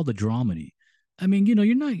what I call the dramedy. I mean, you're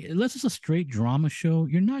not unless it's a straight drama show,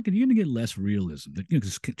 you're gonna get less realism.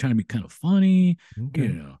 Just trying to be kind of funny,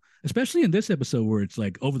 Okay. especially in this episode where it's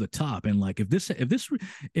like over the top and like if a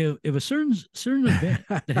certain event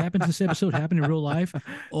that happens this episode happened in real life,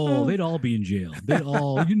 oh, Oh, they'd all be in jail. They'd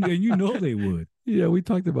all you know they would. yeah, we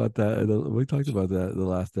talked about that. We talked about that in the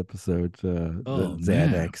last episode. The Oh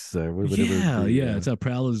man. Xanax, whatever Yeah, yeah. the It's how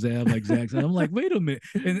proud as Zab like Zach. I'm like, wait a minute.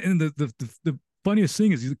 And the funniest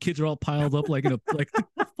thing is the kids are all piled up like in a like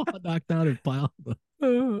knocked out and piled up.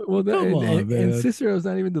 well, Come on, and man. Cicero's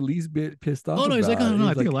not even the least bit pissed off Oh no, he's like, about oh it. no, I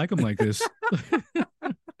He's think I like, like him like this.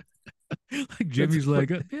 Like that's Jimmy's like,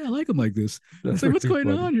 yeah, I like him like this. that's It's like, what's very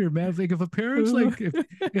going funny. on here, man? Like, if a parents like,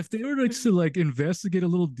 if they were like to like investigate a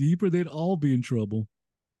little deeper, they'd all be in trouble.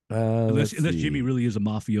 Let's Unless Jimmy see. really is a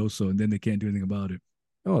mafioso, and then they can't do anything about it.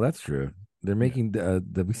 Oh, that's true. They're Yeah. making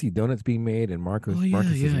we see donuts being made, and Oh yeah,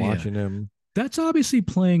 Marcus is yeah, yeah. watching him. That's obviously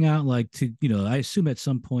playing out like to I assume at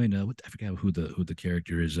some point I forget who the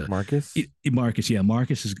character is Marcus. Marcus. Yeah,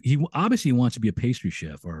 Marcus is he obviously wants to be a pastry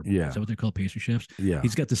chef, or is Yeah, that what they're called, pastry chefs? yeah,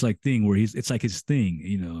 He's got this like thing where it's like his thing,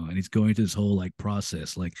 and he's going through this whole like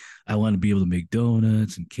process, like I want to be able to make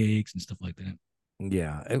donuts and cakes and stuff like that.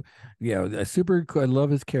 yeah, yeah. Super cool. I love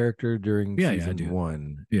his character during Yeah, yeah, I season do.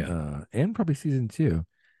 1, Yeah. and probably season 2.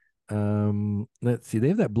 Let's see. They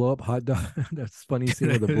have that blow up hot dog. That's funny scene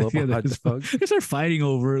with the blow up Yeah, that hot is fun. dog. They start fighting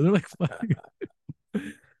over. They're like fighting.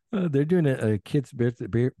 They're doing a kid's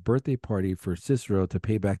birthday party for Cicero to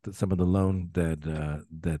pay back some of the loan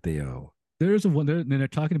that they owe. There's a one there, and they're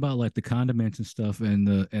talking about like the condiments and stuff and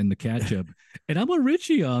the ketchup. And I'm a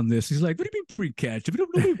Richie on this. He's like, "What do you mean free ketchup?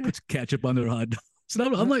 Nobody puts ketchup on their hot dogs." So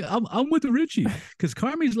I'm like, I'm with the Richie because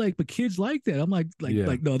Carmi's like, but kids like that. I'm Yeah.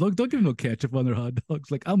 like no, don't give them no ketchup on their hot dogs.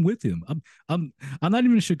 Like I'm with him. I'm not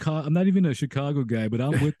even a Chicago. I'm not even a Chicago guy, but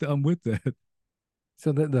I'm with that.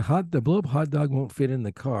 So the blow up hot dog won't fit in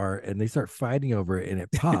the car, and they start fighting over it, and it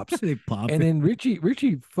pops. They pop And it. then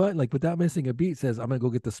Richie fun like without missing a beat says, "I'm gonna go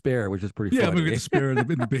get the spare," which is pretty Yeah, I'm gonna get funny. the spare in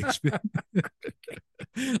the basement.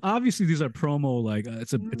 Obviously, these are promo. Like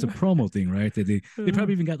it's a promo thing, right? They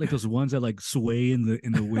probably even got like those ones that like sway in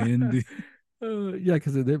the wind. Yeah,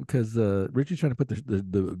 because Richie's trying to put the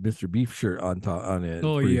Mr. Beef shirt on top on it. It's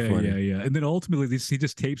Oh pretty yeah, yeah, funny. yeah. And then ultimately, he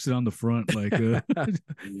just tapes it on the front, like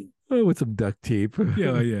Oh, with some duct tape.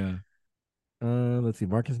 yeah, yeah. Let's see.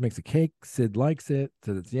 Marcus makes a cake. Sid likes it.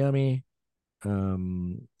 Says it's yummy.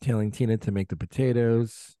 Telling Tina to make the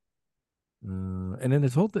potatoes. And then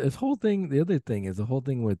this whole thing. The other thing is the whole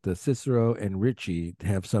thing with the Cicero and Richie to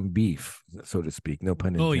have some beef, so to speak. No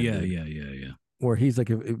pun Oh yeah, intended. yeah, yeah, yeah. where he's like,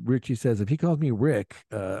 if Richie says, if he calls me Rick,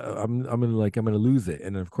 I'm gonna lose it.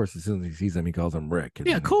 And then of course, as soon as he sees him, he calls him Rick. And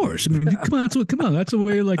Yeah, of then course. I mean, come on. That's the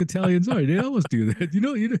way like Italians are. They always do that.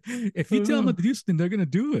 If you tell them not to do something, they're gonna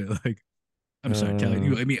do it. Like, I'm sorry,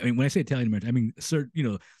 Italian. uh, I mean, when I say Italian American, I mean certain,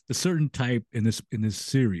 the certain type in this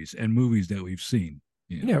series and movies that we've seen.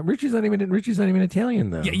 Yeah. yeah, Richie's not even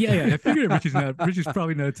Italian Yeah, though. yeah, yeah. I figured Richie's not. Richie's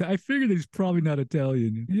probably not. I figured that he's probably not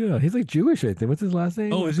Italian. Yeah, he's like Jewish, I think. What's his last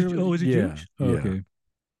name? Oh, I is he? forget Oh, is he yeah, Jewish? Oh, yeah. okay.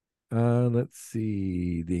 Let's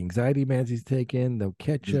see. The anxiety meds he's taken, the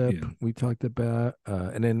ketchup Yeah. we talked about,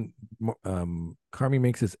 and then Carmi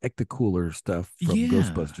makes this ectocooler stuff from Yeah.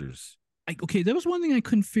 Ghostbusters. Okay, that was one thing I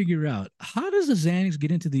couldn't figure out. How does the Xanax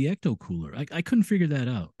get into the ecto cooler? I couldn't figure that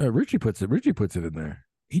out. Richie puts it in there.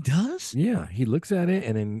 He does? Yeah, he looks at it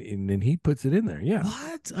and then he puts it in there. Yeah,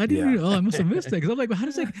 What? I didn't yeah, even. Oh, I must have missed that because I'm like, how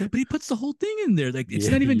does that? But he puts the whole thing in there. Like, it's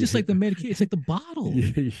yeah, not even just yeah, like the medication. It's like the bottle.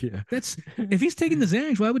 yeah. That's if he's taking the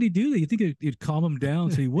Xanax, why would he do that? You think it'd calm him down,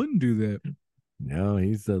 so he wouldn't do that. No,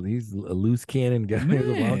 he's a loose cannon guy. He's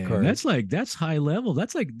a wild Man, card. that's high level.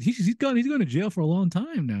 That's like he's going to jail for a long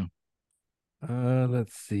time now.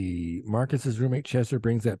 Let's see. Marcus's roommate Chester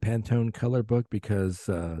brings that Pantone color book because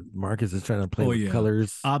Marcus is trying to play Oh with yeah,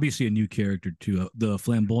 colors, obviously a new character too. The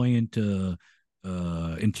flamboyant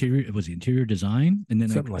interior was the interior design, and then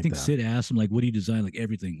something I like think that. Sid asked him like, "What do you design?" Like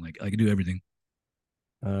everything. Like I can do everything.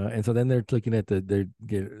 And so then they're looking at they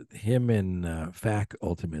get him and Fack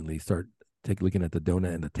ultimately start looking at the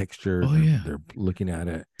donut and the texture, and Oh they're yeah, they're looking at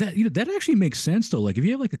it. that actually makes sense though. Like if you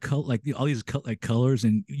have like a color, like all these like colors,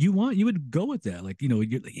 and you would go with that. Like you're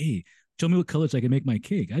like, hey, show me what colors I can make my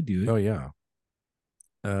cake. I do it. Oh yeah.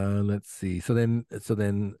 Let's see. So then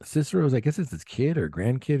Cicero's, I guess it's his kid or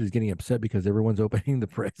grandkid, is getting upset because everyone's opening the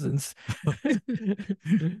presents.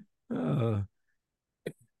 uh,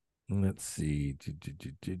 let's see.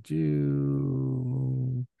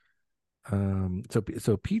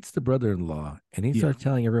 So Pete's the brother-in-law, and he Yeah. starts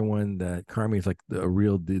telling everyone that Carmi's like a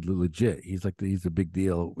real legit. He's a big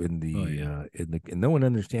deal Oh yeah. and no one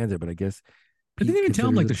understands it, but I guess I didn't Pete even tell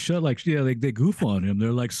him considers like to it. shut. Like yeah, they goof on him.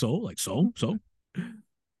 They're like so.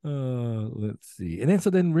 Let's see. And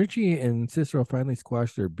then Richie and Cicero finally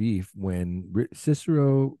squash their beef when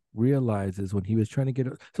Cicero realizes when he was trying to get.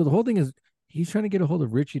 So the whole thing is he's trying to get a hold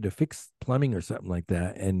of Richie to fix plumbing or something like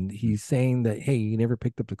that, and he's saying that, hey, you never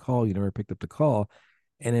picked up the call. You never picked up the call.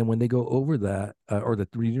 And then when they go over that, or the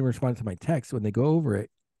you didn't respond to my text, when they go over it,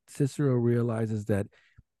 Cicero realizes that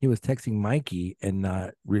he was texting Mikey and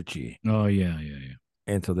not Richie, Oh yeah, yeah, yeah.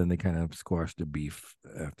 and so then they kind of squashed the beef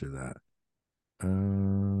after that.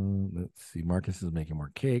 Let's see. Marcus is making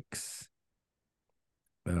more cakes.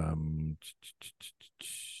 Um,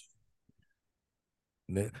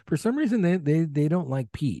 for some reason they don't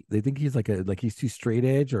like Pete. They think he's like he's too straight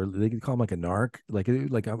edge, or they could call him like a narc. Like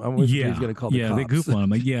I'm always afraid he's Yeah, gonna call the yeah, they cops. goof on him.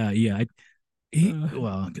 Like, yeah, yeah. uh,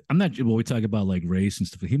 Well, I'm not. Well, we talk about like race and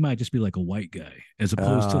stuff. He might just be like a white guy, as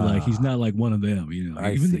opposed to like he's ah, not like one of them.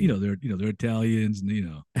 I Even see. They're Italians,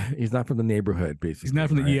 and He's not from the neighborhood, he's basically, not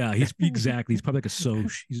from the. right? Yeah, he's exactly. He's probably like a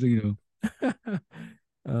Soch. He's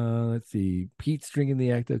Let's see. Pete's drinking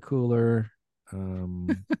the Acta Cooler.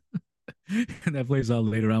 Um, and that plays out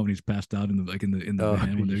later on when he's passed out in the oh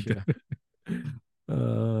van when yeah.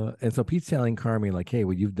 they're. And so Pete's telling Carmi like, "Hey,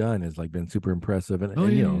 what you've done has like been super impressive," and Oh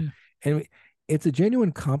and yeah, you yeah, know, yeah. and it's a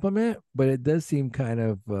genuine compliment, but it does seem kind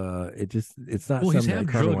of it's not Well, he's something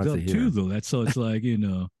that half Carmi drugged wants to up too, hear. though. That's so it's like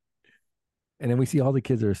And then we see all the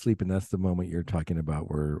kids are asleep, and that's the moment you're talking about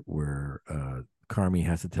where Carmi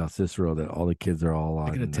has to tell Cicero that all the kids are all I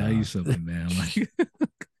gotta on. tell you something, man. Like,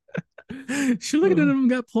 she looking at him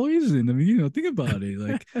got poisoned. I mean, think about it.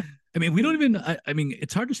 Like, I mean, we don't even. I mean,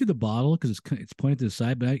 it's hard to see the bottle because it's pointed to the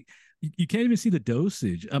side, but you can't even see the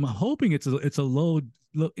dosage. I'm hoping it's a low,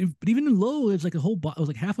 but even in low, it's like a whole bottle. It was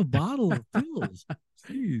like half a bottle of pills.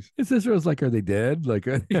 Jeez. And Cicero's like, "Are they dead? Like,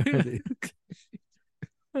 are Yeah. they?"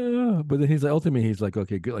 But then he's like, ultimately, he's like,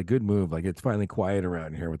 "Okay, good, like good move. Like, it's finally quiet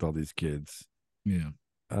around here with all these kids." Yeah.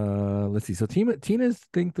 Let's see. So Tina's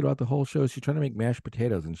thing throughout the whole show, she's trying to make mashed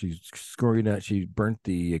potatoes, and she's screwing out. She burnt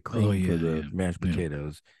the Oh cream for yeah, the yeah, mashed yeah.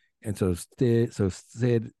 potatoes, and so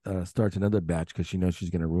Sid starts another batch because she knows she's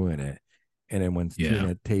going to ruin it. And then when Yeah.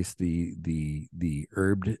 Tina tastes the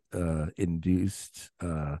herbed induced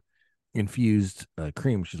infused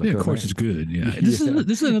cream, she's Yeah, like, of "Oh, course it's man, good. Yeah. This yeah." is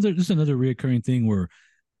this is another this is another reoccurring thing where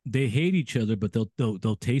they hate each other, but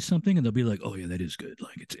they'll taste something and they'll be like, "Oh yeah, that is good.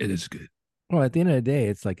 Like it is good." Well, at the end of the day,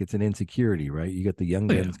 it's like it's an insecurity, right? You got the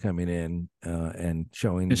young Oh yeah, guns coming in and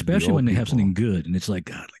showing the especially when old they have people. something good and it's like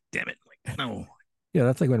God, like damn it, like no. Yeah,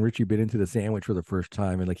 that's like when Richie bit into the sandwich for the first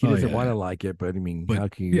time, and like he Oh doesn't want yeah. to like it, but I mean, But how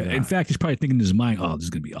can you yeah, in not? fact, he's probably thinking in his mind, "Oh, this is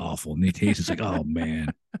gonna be awful." And he tastes, it's like, "Oh man,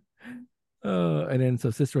 And then so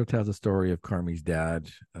Cicero tells a story of Carmi's dad.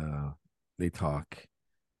 They talk.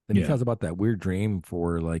 Then he yeah, tells about that weird dream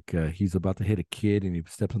for like he's about to hit a kid and he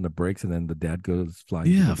steps on the brakes and then the dad goes flying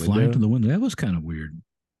through the yeah." Flying through window. the window, that was kind of weird.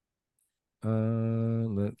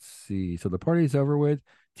 Let's see. So the party's over with.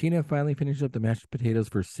 Tina finally finishes up the mashed potatoes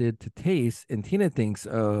for Sid to taste, and Tina thinks,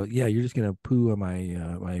 yeah, you're just gonna poo on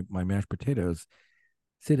my mashed potatoes."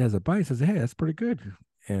 Sid has a bite, says, "Hey, that's pretty good,"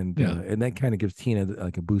 Yeah, and that kind of gives Tina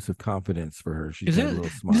like a boost of confidence for her. She's is got a that little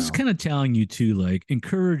this is smile. kind of telling you too, like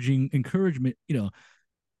encouragement.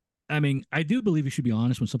 I mean, I do believe you should be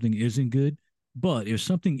honest when something isn't good. But if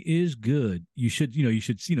something is good, you should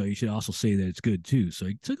also say that it's good too. So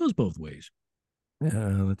it goes both ways.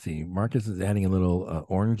 Let's see. Marcus is adding a little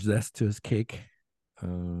orange zest to his cake.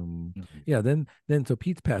 Yeah. Then so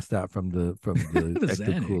Pete's passed out from the The ecto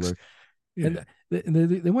Xanax. cooler, Yeah. and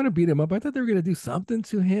they want to beat him up. I thought they were gonna do something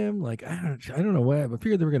to him. Like I don't know what. I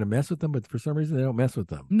figured they were gonna mess with him, but for some reason they don't mess with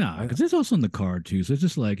them. Nah, because it's also in the card too. So it's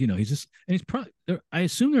just like, he's just, and he's probably, I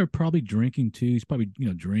assume they're probably drinking too. He's probably,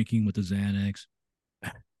 drinking with the Xanax.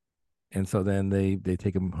 And so then they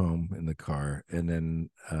take him home in the car, and then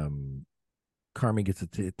Carmi gets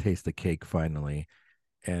to taste the cake finally.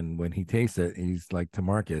 And when he tastes it, he's like to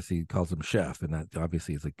Marcus, he calls him chef, and that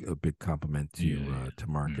obviously is like a big compliment Yeah, yeah, to yeah,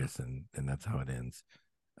 Marcus, and that's how it ends.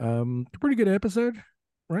 Pretty good episode,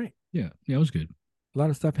 right? yeah, yeah. It was good. A lot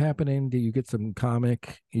of stuff happening. You get some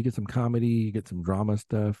comic, you get some comedy, you get some drama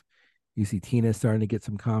stuff. You see Tina starting to get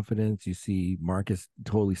some confidence. You see Marcus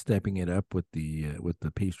totally stepping it up with the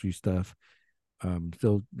pastry stuff.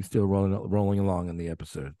 Still rolling along in the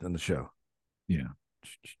episode in the show. Yeah.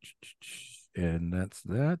 And that's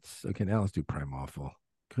okay. Now let's do Prime Awful.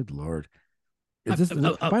 Good lord, is I, this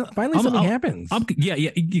I, I, finally I'm, something I'm, happens? yeah,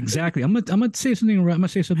 yeah, exactly. I'm gonna say something. I'm gonna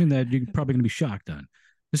say something that you're probably gonna be shocked on.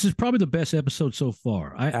 This is probably the best episode so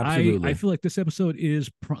far. I Absolutely. feel like this episode is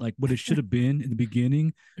like what it should have been in the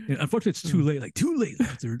beginning. And unfortunately, it's too late. Like too late,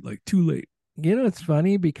 Luther. Like too late. You know, it's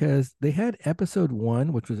funny because they had episode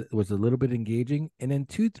one, which was a little bit engaging, and then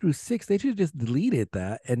two through six, they should have just deleted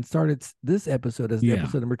that and started this episode as Yeah.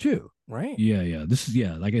 episode number two, right? Yeah, yeah. This is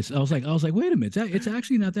yeah. Like I was like, wait a minute, it's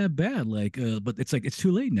actually not that bad. Like, but it's like it's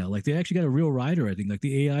too late now. Like they actually got a real writer. I think like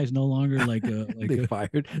the AI is no longer They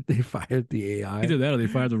fired the AI. either that or they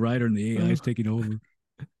fired the writer and the AI Uh, is taking over.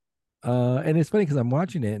 and it's funny because I'm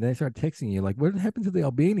watching it and I start texting you like, "What happened to the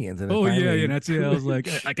Albanians?" And then Oh yeah, yeah. finally, That's it. I was like,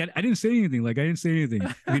 I didn't say anything. Like I didn't say anything.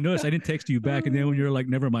 If you notice, I didn't text you back, and then when you're like,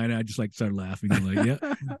 never mind, I just like started laughing and like,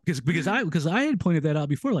 yeah, because I had pointed that out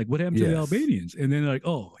before. Like, what happened to the yes, Albanians? And then like,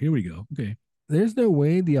 oh, here we go. Okay. there's no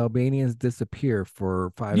way the Albanians disappear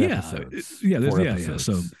for Yeah, yeah, four yeah, yeah.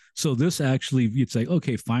 So episodes. this actually, it's like,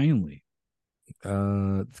 okay, finally,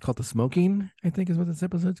 It's called the smoking. I think is what this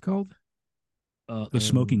episode's called. the Um,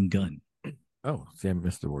 smoking gun. oh, see, I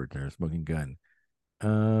missed the word there. Smoking gun.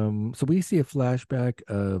 So we see a flashback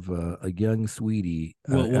of a young sweetie.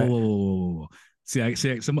 Whoa, whoa, whoa, whoa, whoa, whoa.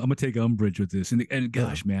 I'm gonna take umbrage with this, and Oh,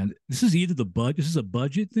 gosh, man, this is either this is a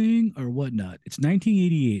budget thing or whatnot. It's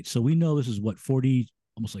 1988, so we know this is what 40,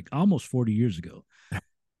 almost 40 years ago.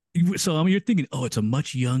 So I mean, you're thinking, oh, it's a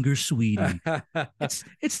much younger sweetie.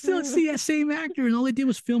 It's still it's the same actor, and all they did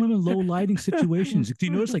was film him in low lighting situations. Do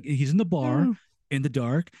you notice like he's in the bar in the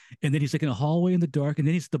dark, and then he's like in a hallway in the dark, and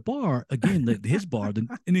then he's at the bar again, his bar,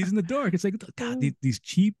 and he's in the dark. It's like God, these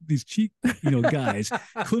cheap guys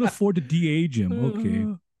couldn't afford to de-age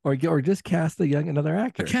him. Okay, or just cast another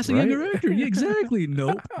actor, cast a right? younger actor. Yeah, exactly.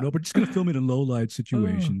 Nope, nope. We're just gonna film it in low light Oh.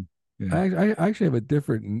 situation. Yeah. I actually have a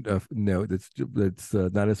different note that's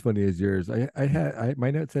not as funny as yours. My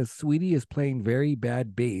note says Sweetie is playing very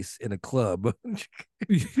bad bass in a club.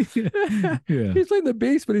 Yeah. He's playing the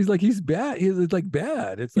bass, but he's bad. It's like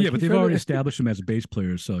bad. It's like Yeah, but he's they've trying already to. established him as a bass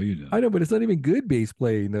player, so I know, but it's not even good bass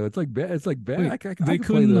playing though. It's like bad. Wait, I they could play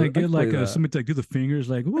couldn't like I get could play like that. somebody to like do the fingers,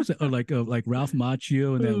 like what was it? Or like Ralph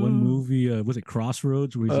Macchio in that one Uh, movie, was it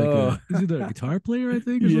Crossroads, where he's like uh, is he the guitar player, I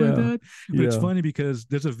think, or something like yeah, that? But it's yeah. funny because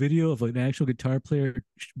there's a video of an actual guitar player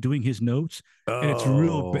doing his notes, and it's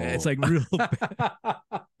real bad. It's Oh. like real bad.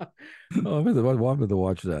 Oh, I'm going to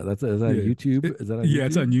watch that. Is that on Yeah. YouTube? Is that on Yeah,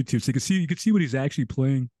 it's YouTube? on YouTube. So you can see what he's actually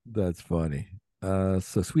playing. That's funny. So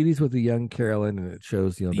Sweetie's with the young Carolyn, and it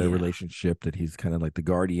shows their Yeah, relationship that he's kind of like the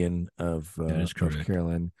guardian that is of correct.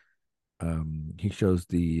 Carolyn. He shows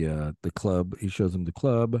the club. He shows him the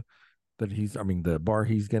club that I mean, the bar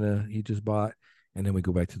he just bought, and then we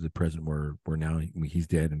go back to the present where now he's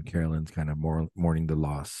dead, and Carolyn's kind of mourning the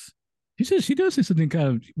loss. She says she does say something kind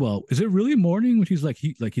of. Well, is it really morning when she's like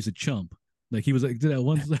he's a chump? Like he was like did that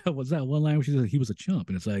one was that one line where she said he was a chump,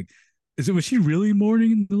 and it's like, is it was she really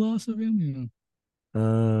mourning the loss of him? You know?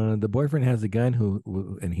 The boyfriend has a gun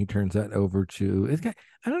and he turns that over to this guy.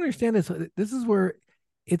 I don't understand this. This is where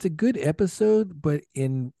it's a good episode, but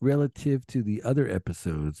in relative to the other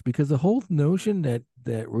episodes, because the whole notion that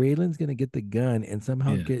Raylan's gonna get the gun and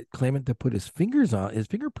somehow Yeah, get Clement to put his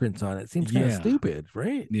fingerprints on it seems kind of yeah, stupid,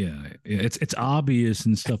 right? yeah. It's obvious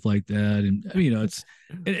and stuff like that, and I mean, it's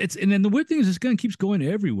and then the weird thing is this gun keeps going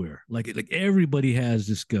everywhere. Like everybody has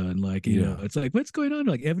this gun. Like Yeah. it's like what's going on?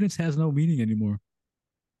 Like evidence has no meaning anymore.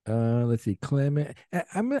 Let's see, Clement.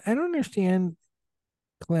 I don't understand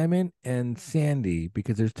Clement and Sandy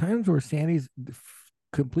because there's times where Sandy's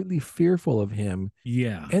completely fearful of him.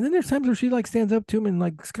 Yeah, And then there's times where she like stands up to him and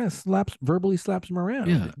like kind of verbally slaps him around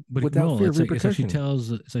yeah, but without no, fear of repercussion.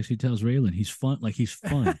 it's like she tells Raylan he's fun, like he's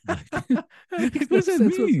fun. Like, I what think does that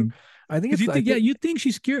that's what's. mean? I think Because it's. you I think, yeah, think. you think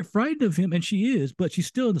she's scared, frightened of him, and she is, but she's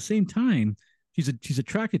still at the same time, she's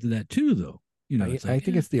attracted to that too, though. I, It's I like,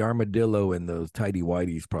 think yeah, it's the armadillo and those tidy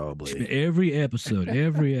whities probably. every episode.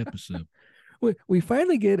 We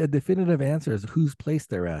finally get a definitive answer as whose place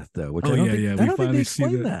they're at though, which Oh I don't yeah, think yeah, I we don't think they finally see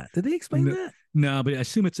explained that. that. Did they explain No, that? no, but I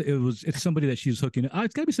assume it's somebody that she's hooking up.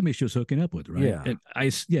 It's got to be somebody she was hooking up with, right? Yeah. And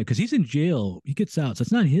yeah, because he's in jail. He gets out, so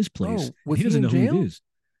it's not his place, Oh, and was he he doesn't in know who it jail? is.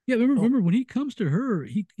 Yeah, remember, Oh, remember when he comes to her,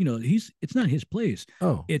 he's it's not his place.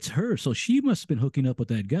 oh, It's her. So she must have been hooking up with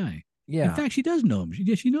that guy. In yeah. fact, she does know him.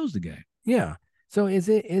 She knows the guy. Yeah. So is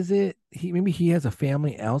it he maybe he has a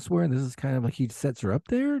family elsewhere and this is kind of like he sets her up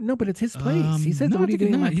there? No, but it's his place. He says, No, I "What are you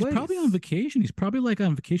think doing in my not. He's probably on place?" vacation. He's probably like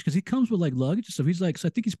on vacation because he comes with like luggage and stuff. He's like, so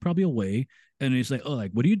I think he's probably away, and he's like, oh,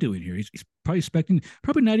 like, what are you doing here? He's probably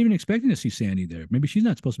probably not even expecting to see Sandy there. Maybe she's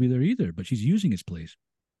not supposed to be there either, but she's using his place.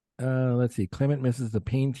 Let's see. Clement misses the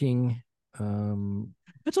painting. Um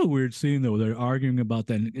That's a weird scene though. They're arguing about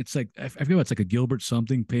that. And it's like I forget it's like a Gilbert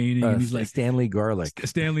something painting, and he's like Stanley Garlic.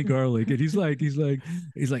 Stanley Garlic, and he's like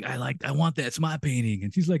I want that. It's my painting,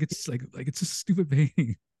 and she's like it's a stupid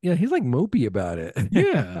painting. Yeah, he's like mopey about it.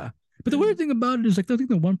 Yeah. But the weird thing about it is like I think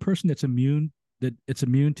the one person that's immune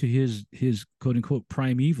to his quote unquote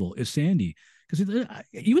prime evil is Sandy. Because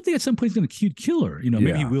you would think at some point he's gonna kill her. Maybe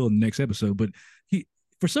he Yeah. will in the next episode, but he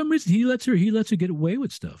for some reason he lets her get away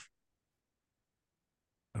with stuff.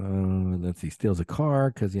 Let's see. Steals a car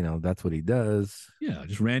because that's what he does. Yeah,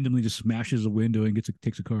 just randomly just smashes a window and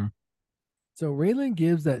takes a car. So Raylan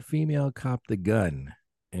gives that female cop the gun,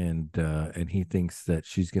 and he thinks that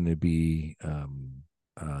she's going to be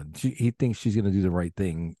he thinks she's going to do the right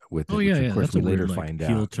thing with Oh it, yeah, which of yeah. course That's a we weird later like find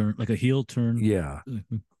heel out. turn, like a heel turn. Yeah.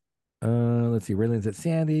 Let's see. Raylan's at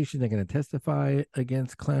Sandy. She's not going to testify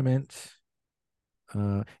against Clement.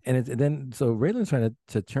 And then so Raylan's trying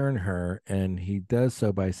to turn her, and he does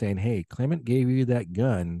so by saying, "Hey, Clement gave you that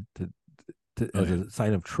gun Oh as yeah, a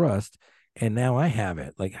sign of trust, and now I have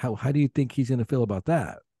it. Like, how do you think he's going to feel about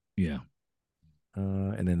that?" yeah.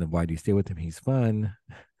 And then why do you stay with him? He's fun.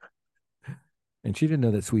 And she didn't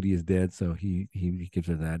know that Sweetie is dead, so he gives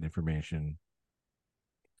her that information.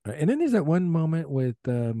 And then there's that one moment with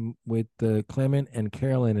Clement and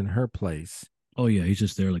Carolyn in her place. Oh yeah. He's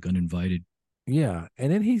just there like uninvited. Yeah,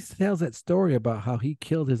 and then he tells that story about how he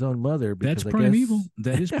killed his own mother That's because I prime evil. guess,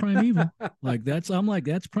 That is prime evil. Like I'm like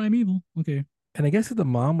that's prime evil. Okay. and I guess the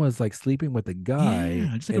mom was like sleeping with a guy,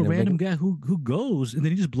 Yeah, just like a and random guy who goes and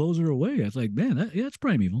then he just blows her away. It's like, man, that's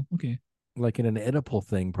prime evil. Okay. like in an Oedipal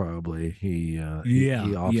thing, probably he Yeah,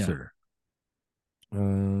 offs yeah. her.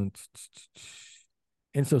 Uh,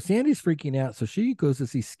 and so Sandy's freaking out, so she goes to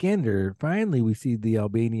see Skender. Finally, we see the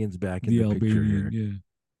Albanians back in The the picture Albanian, here. yeah.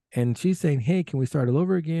 And she's saying, "Hey, can we start all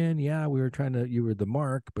over again? Yeah, we were trying to. You were the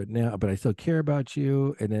mark, but I still care about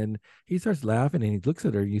you." And then he starts laughing, and he looks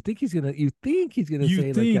at her. You think he's gonna You say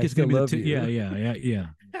like, think "I it's gonna still be love yeah, you," yeah, yeah, yeah.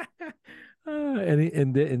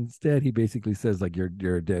 instead he basically says like, "You're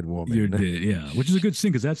a dead You're woman." dead, yeah. Which is a good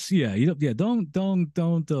thing because that's yeah, don't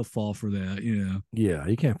fall for that, Yeah,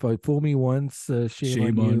 you can't fool me once. Shame on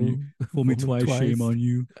Shame on you. you. Fool me Fool me twice, shame twice. on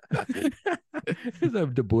you. Is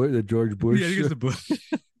that the George Yeah, I think Bush? it's the book.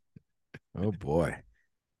 Oh boy.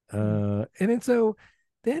 And then so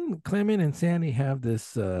then Clement and Sandy have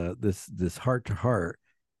this heart to heart,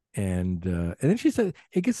 and then she said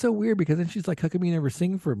it gets so weird because then she's like, "How come you never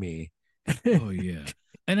sing for me?" Oh yeah.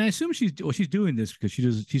 And I assume she's doing this because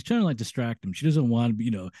she's trying to like distract him. She doesn't want to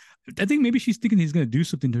be, I think maybe she's thinking he's gonna do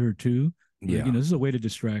something to her too. Like, Yeah. this is a way to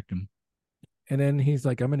distract him. And then he's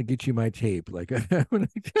like, "I'm gonna get you my tape." Like,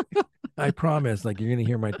 I promise. Like you're gonna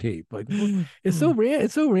hear my tape. Like it's Oh,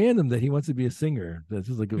 it's so random that he wants to be a singer. That's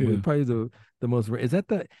just like yeah. probably the most. Is that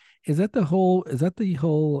the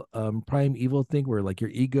whole prime evil thing where like your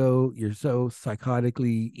ego, you're so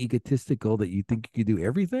psychotically egotistical that you think you can do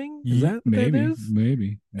everything? Is that what that Maybe, is?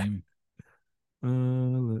 maybe, maybe.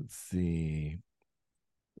 Let's see.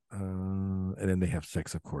 And then they have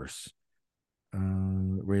sex, of course.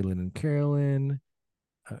 Raylan and Carolyn.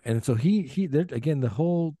 And so they're again the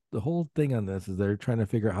whole thing on this is they're trying to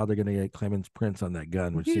figure out how they're going to get Clemens Prince on that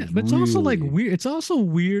gun, Well, which yeah, seems but it's also like really weird. It's also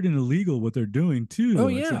weird and illegal what they're doing too, oh though.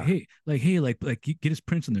 It's yeah, like, hey, like get his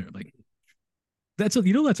prints in there. Like that's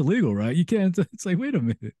illegal, right? You can't. It's like, wait a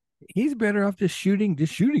minute. he's better off just shooting,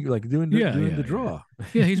 like Yeah, doing the yeah, yeah. draw.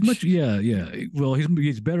 Yeah, he's much. Yeah, yeah. Well,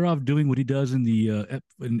 he's better off doing what he does in the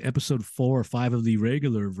in episode 4 or 5 of the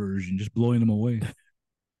regular version, just blowing them away.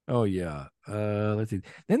 Oh yeah. Let's see.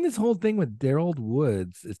 Then this whole thing with Daryl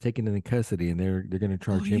Woods is taken into custody, and they're going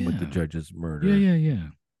to Oh charge him with the yeah, judge's yeah, murder. yeah,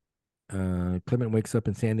 yeah. Clement wakes up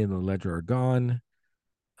and Sandy and the Ledger are gone.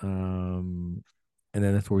 Um, and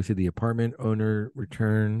then that's where we see the apartment owner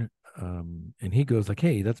return. And he goes like,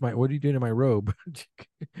 "Hey, that's my. What are you doing in my robe?"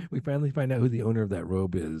 We finally find out who the owner of that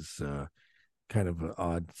robe is. Kind of an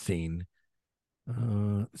odd scene.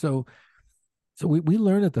 So we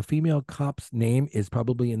learn that the female cop's name is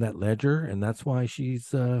probably in that ledger, and that's why she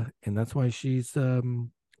Oh,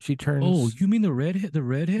 turns you mean the redhead? The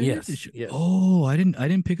redhead? yes, yes. Oh, I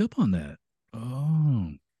didn't pick up on that.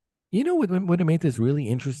 Oh, You know what would have made this really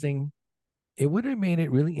interesting? It would have made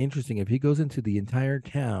it really interesting if he goes into the entire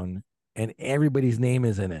town and everybody's name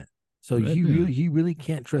is in it. So red. Yeah, he really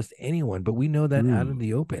can't trust anyone. But we know that out in true.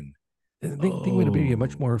 the open. The thing would be a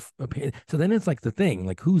much Oh, more. So then it's like the thing,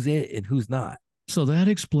 like who's it and who's not. so that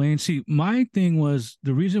explains. See, my thing was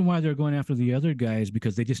the reason why they're going after the other guy is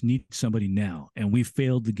because they just need somebody now, and we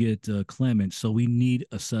failed to get Clement, so we need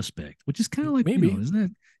a suspect, which is kind of like Maybe, isn't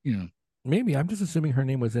that you know? maybe I'm just assuming her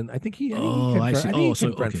name was in. Oh, I see. I think he Oh, so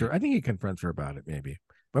confronts okay. her. I think he confronts her about it. Maybe,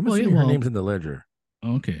 but I'm Well, yeah. assuming her Well, name's in the ledger.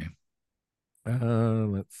 okay.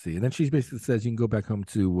 Let's see. And then she basically says you can go back home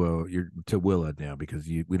to your to Willa now because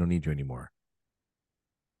we don't need you anymore.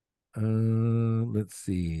 Let's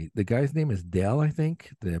see. The guy's name is Dell, I think,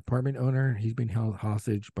 the apartment owner. He's been held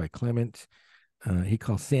hostage by Clement. He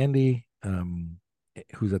calls Sandy,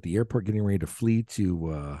 who's at the airport getting ready to flee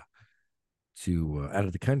to out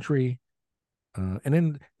of the country. And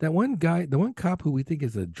then that one guy, the one cop who we think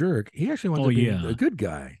is a jerk, he actually winds Oh up being a yeah. good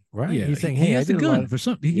guy, right? Yeah, He's saying, he "Hey, I has the did a lot gun of for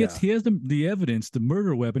some. yeah, He has the evidence, the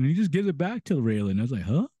murder weapon, and he just gives it back to Raylan. I was like,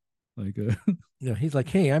 huh? Like, He's like,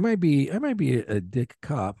 "Hey, I might be a dick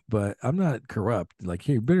cop, but I'm not corrupt. Like,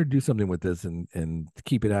 here, you better do something with this and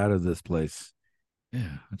keep it out of this place."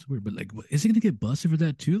 yeah, that's weird. But like, is he gonna get busted for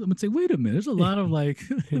that too? I'm gonna say, wait a minute. There's a lot of like,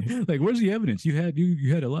 like, where's the evidence? You had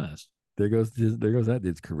it last. There goes that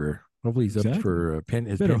dude's career. Hopefully, he's up Exactly. for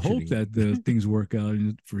his Better hope pensioning. that things work out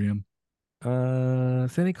for him.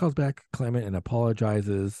 Sandy calls back Clement and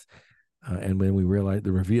apologizes, and when we realize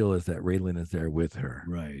the reveal is that Raylan is there with her.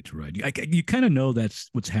 Right, right. You kind of know that's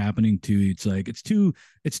what's happening too. It's like it's too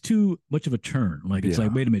much of a turn. Like it's like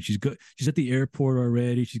Yeah, wait a minute, she's at the airport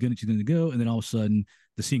already. She's gonna go, and then all of a sudden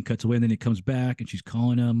the scene cuts away, and then it comes back, and she's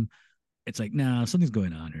calling him. It's like nah, something's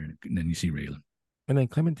going on here. And then you see Raylan. and then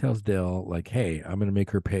Clement tells Dell like, "Hey, I'm gonna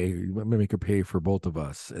make her pay. I'm gonna make her pay for both of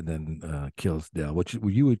us," and then kills Dell, which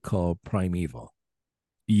you would call prime evil.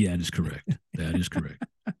 Yeah, that is correct. That is correct.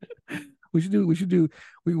 We should do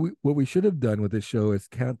what we should have done with this show is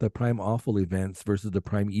count the prime awful events versus the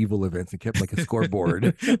prime evil events and kept like a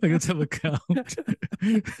scoreboard. Like let's have a count.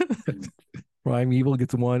 Prime evil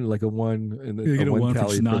gets one, like a one, and You a get a one one for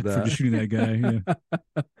tally for snot for that. just shooting that guy.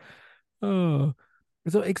 Yeah. Oh,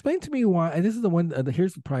 so explain to me why. And this is the one.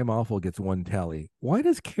 Here's the prime awful gets one tally. Why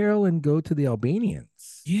does Carolyn go to the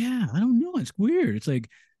Albanians? Yeah, I don't know. It's weird. It's like,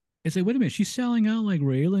 wait a minute, she's selling out like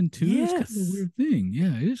Raylan too. It's kind of a Yes, weird thing.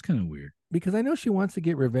 Yeah, it is kind of weird. because I know she wants to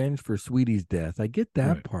get revenge for Sweetie's death. I get that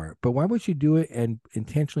Right. part, but why would she do it and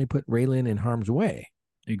intentionally put Raylan in harm's way?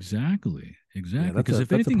 Exactly. Yeah, Exactly. Because if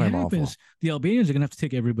that's a anything prime awful. happens, the Albanians are gonna have to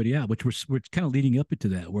take everybody out, which we're kind of leading up into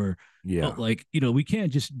that. Where, oh, Yeah, like we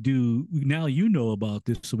can't just do now. You know about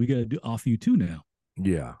this, so we got to do off you too now.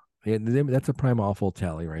 yeah, yeah. That's a prime awful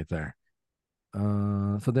tally right there.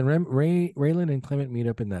 So then Raylan and Clement meet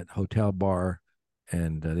up in that hotel bar,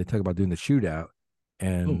 and they talk about doing the shootout. Oh,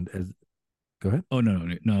 And as go ahead. oh no.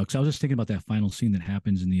 Because I was just thinking about that final scene that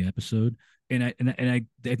happens in the episode, I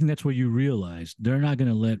think that's where you realize they're not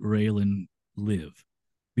gonna let Raylan live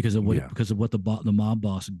Yeah. because of what the mob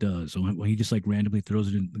boss does. So when he just like randomly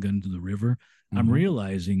throws the gun into the river, I'm Hmm.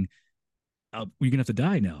 realizing you're gonna have to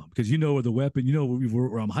die now because you know where the weapon, you know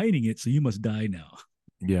where I'm hiding it, so you must die now.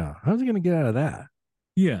 Yeah. How's he gonna get out of that?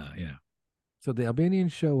 Yeah, yeah, So the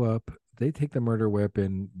Albanians show up. They take the murder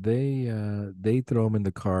weapon. They throw him in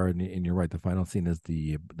the car, and you're right. The final scene is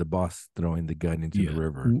the boss throwing the gun into the yeah.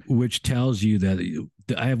 river. Which tells you that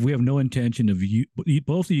we have no intention of you.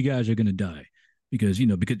 Both of you guys are gonna die because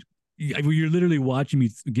you're literally watching me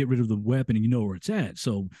get rid of the weapon and you know where it's at.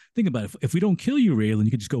 So think about it. If we don't kill you, Raylan,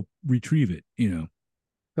 you can just go retrieve it.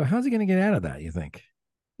 So how's he gonna get out of that? You think?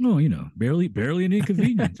 No, barely an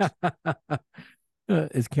inconvenience.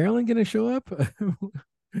 Is Carolyn gonna show up?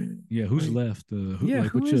 Yeah, who's left? Yeah,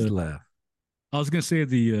 who Which? is left? I was gonna say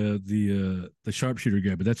the sharpshooter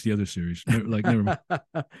guy, but that's the other series. Never mind.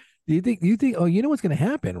 Do you think? Oh, you know what's going to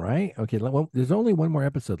happen, right? Okay, well, there's only one more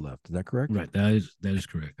episode left. Is that correct? Right, that is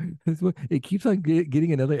correct. It keeps on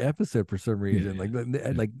getting another episode for some Yeah, reason.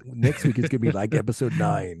 yeah. Like next week it's going to be like episode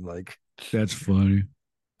 9. Like, That's funny.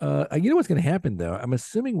 you know what's going to happen though? I'm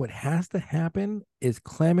assuming what has to happen is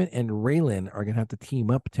Clement and Raylan are going to have to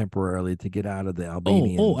team up temporarily to get out of the Oh,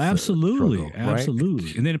 Albanians absolutely, struggle, right?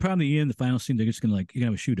 absolutely. And then probably in the end, the final scene, they're just gonna you're gonna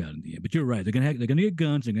have a shootout in the end. But you're right, they're gonna get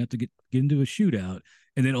guns. They're gonna have to get into a shootout,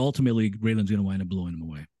 and then ultimately, Raylan's gonna wind up blowing them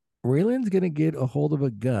away. Raylan's gonna get a hold of a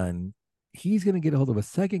gun. He's gonna get a hold of a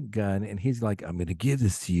second gun, and he's like, "I'm gonna give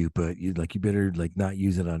this to you, but you better like not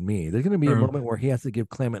use it on me." There's gonna be a Or moment where he has to give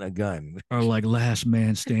Clement a gun. or like last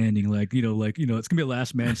man standing, it's gonna be a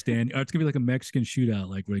last man standing, or it's gonna be like a Mexican shootout,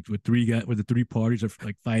 like with three guys, where the three parties are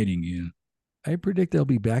like fighting. I predict they'll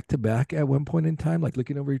be back to back at one point in time, like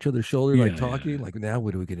looking over each other's shoulder, like Yeah, yeah, talking. Like, now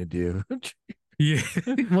what are we gonna do? yeah.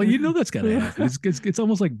 Well, that's gotta happen. It's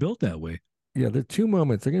almost like built that way. Yeah, the two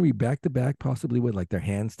moments they're gonna be back to back, possibly with like their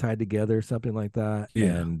hands tied together, or something like that.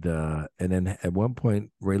 Yeah, And then at one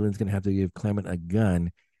point, Raylan's gonna have to give Clement a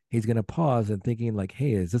gun. He's gonna pause and thinking like,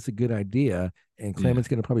 "Hey, is this a good idea?" And yeah. Clement's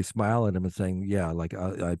gonna probably smile at him and saying, "Yeah, like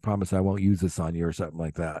I promise I won't use this on you," or something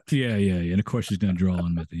like that. Yeah, yeah, yeah. And of course, she's gonna draw on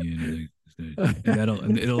him at the end, and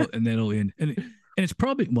that'll end. And it's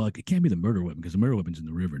probably, well, it can't be the murder weapon because the murder weapon's in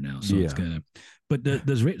the river now. So it's Yeah. gonna. But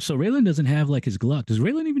so Raylan doesn't have like his Glock. Does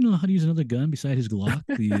Raylan even know how to use another gun beside his Glock?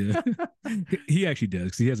 He actually does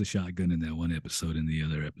because he has a shotgun in that one episode in the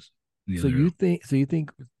other episode. In the So other. you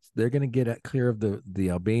think they're gonna get clear of the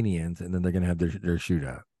Albanians, and then they're gonna have their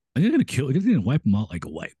shootout? I think they're gonna kill. They're gonna wipe them out. Like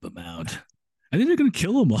wipe them out. I think they're gonna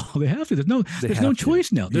kill them all. They have to. They There's no have to.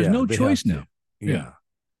 choice now. There's Yeah, no they have choice to. now. Yeah. Yeah.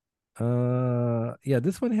 Yeah,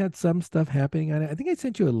 this one had some stuff happening on it. I think I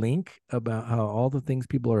sent you a link about how all the things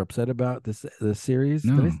people are upset about this series.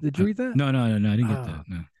 No. Did you read that? No, no, no, no. I didn't get Ah, that.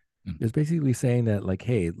 No. No. it's basically saying that like,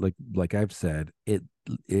 hey, like I've said, it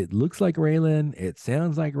looks like Raylan, it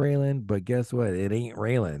sounds like Raylan, but guess what? It ain't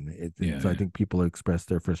Raylan. Yeah, So I yeah. think people expressed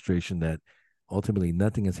their frustration that ultimately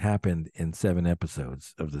nothing has happened in 7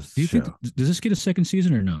 episodes of this Do you think show. does this get a second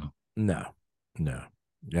season or no? No, no,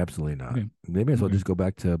 absolutely not. Okay. They may as well Okay. just go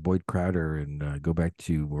back to Boyd Crowder and go back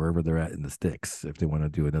to wherever they're at in the sticks if they want to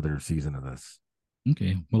do another season of this.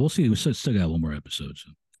 Okay. Well, we'll see. We still got one more episode.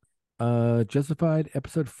 So. Justified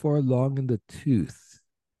episode 4, Long in the Tooth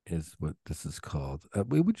is what this is called.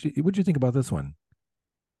 What'd you think about this one?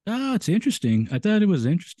 It's interesting. I thought it was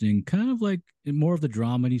interesting. Kind of like more of the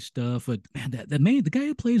dramedy stuff. But man, the guy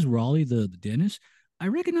who plays Raleigh, the dentist, I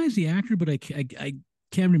recognize the actor, but I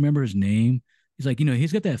can't remember his name. He's like,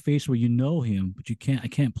 he's got that face where you know him, but I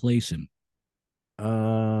can't place him.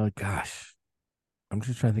 Gosh, I'm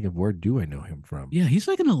just trying to think of where do I know him from? Yeah, he's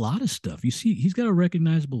like in a lot of stuff. You see, he's got a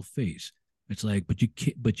recognizable face. It's like, but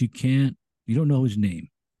you can't, you don't know his name.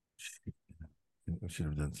 I should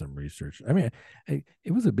have done some research. I mean,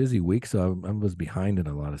 it was a busy week, so I was behind in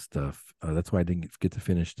a lot of stuff. That's why I didn't get to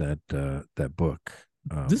finish that book.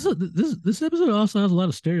 This episode also has a lot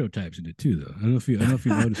of stereotypes in it too, though. I don't know if you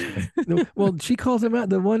noticed that. No, well, she calls him out.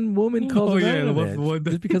 The one woman calls Oh him yeah, out of it. the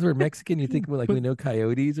Just because we're Mexican, you think like but we know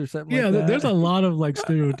coyotes or something like yeah, there's a that. lot of like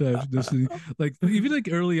stereotypes. Like even like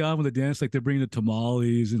early on with the dance, like they're bringing the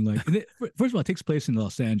tamales first of all, it takes place in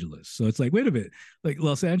Los Angeles, so it's like wait a minute, like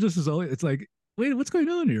Los Angeles is always it's like wait, what's going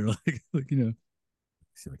on here?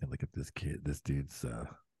 See if I can look at this dude's.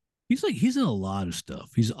 He's in a lot of stuff.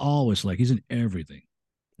 He's always like he's in everything.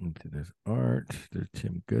 There's Art. There's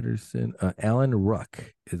Tim Gooderson. Alan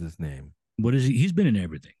Ruck is his name. What is he? He's been in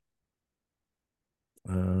everything.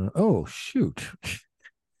 Oh shoot.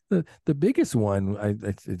 The biggest one,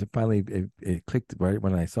 it finally it clicked right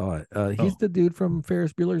when I saw it. He's Oh, the dude from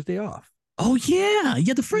Ferris Bueller's Day Off. oh yeah,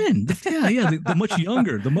 yeah, the friend. Yeah, yeah, the much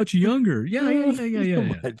younger, the much younger. Yeah, yeah, yeah, yeah, yeah, So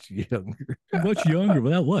yeah. much younger. Much younger.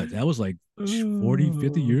 But that was like 40,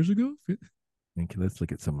 50 Oh. years ago. Okay, let's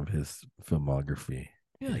look at some of his filmography.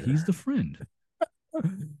 Yeah, he's here. the friend.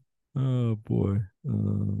 Oh boy.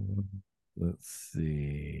 Let's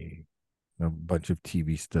see. A bunch of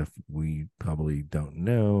TV stuff we probably don't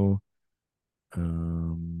know.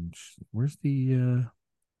 Where's the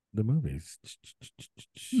movies?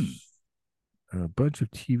 Hmm. A bunch of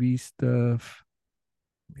TV stuff.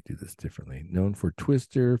 Let me do this differently. Known for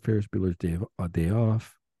Twister, Ferris Bueller's Day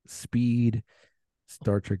Off, Speed,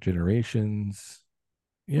 Star Trek Generations.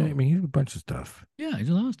 Yeah, I Oh, mean he's a bunch of stuff. yeah, he's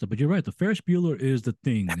a lot of stuff. But you're right. The Ferris Bueller is the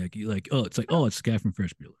thing. Oh, it's the guy from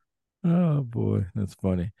Ferris Bueller. Oh boy, that's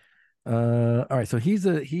funny. All right, so he's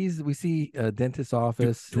we see a dentist's Do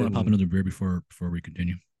office you want to pop and another beer before we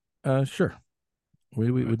continue? sure. We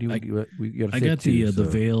All right. we do we got to I save got two, the so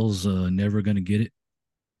Veils. Never gonna get it.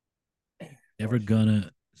 oh, Never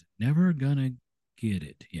gonna. Never gonna get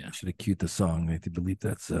it. Yeah. I should have queued the song. I believe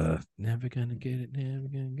that's never gonna get it, never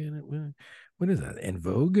gonna get it. What is that? En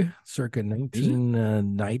Vogue, circa Is it?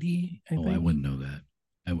 1990, I Oh, I think. wouldn't know that.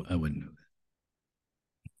 I wouldn't know that.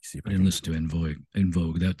 See if I I didn't can. listen to En Vogue. En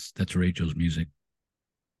Vogue. That's Rachel's music.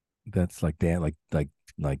 That's like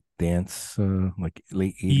like dance, like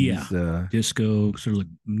late Yeah. 80s. Disco, sort of like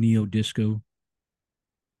neo disco.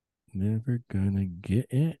 Never gonna get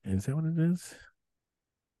it. Is that what it is?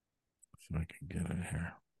 See if I can get it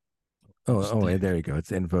here. There you go.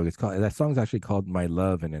 It's En Vogue. It's called that song's actually called My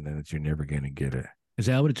Love, and then it's You're Never Gonna Get It. Is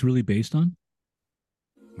that what it's really based on?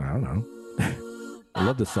 I don't know. I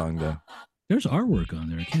love the song though. There's artwork on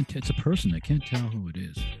there. I can't. It's a person. I can't tell who it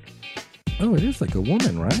is. Oh, it is like a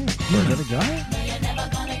woman, right? Or is Yeah. that a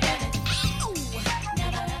guy?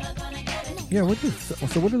 Yeah.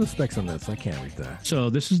 So what are the specs on this? I can't read that. So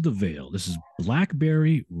this is the Veil. This is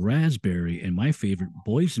blackberry, raspberry, and my favorite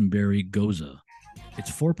boysenberry goza.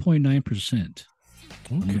 It's 4.9%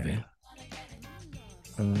 on the Okay.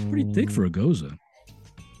 Veil. Pretty thick for a goza.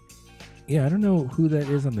 Yeah, I don't know who that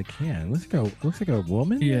is on the can. Looks like a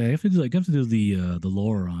woman. Yeah, you have to do the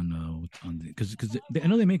lore on the because I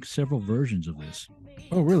know they make several versions of this.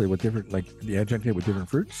 Oh, really? With different like the adjunctive with different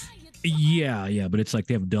fruits? Yeah, but it's like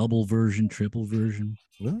they have double version, triple version.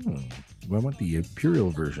 Oh, well, I want the imperial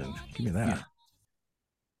version. Give me Yeah. that.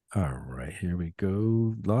 All right, here we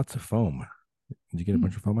go. Lots of foam. Did you get a Hmm.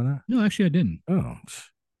 bunch of foam on that? No, actually, I didn't. Oh,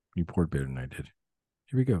 you poured better than I did.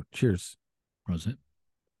 Here we go. Cheers. How's it?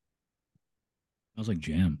 I was like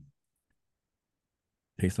jam.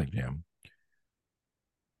 Tastes like jam.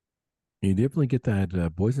 You definitely get that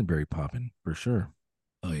boysenberry popping for sure.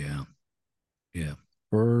 Oh yeah, yeah.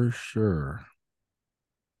 For sure.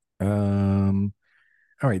 Um.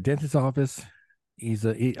 All right, dentist office.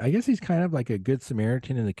 I guess he's kind of like a good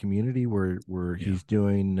Samaritan in the community where Yeah. he's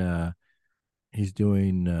doing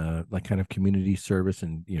like kind of community service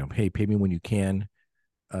and hey, pay me when you can.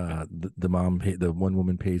 Yeah. The one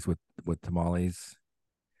woman pays with tamales.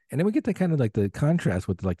 And then we get the kind of like the contrast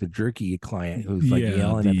with like the jerky client who's like Yeah,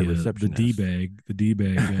 yelling at the the receptionist. D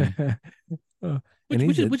bag guy, Uh, and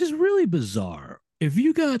which he's a which is really bizarre. If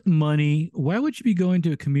you got money, why would you be going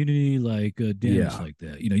to a community like Dennis yeah, like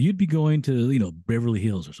that? You'd be going to Beverly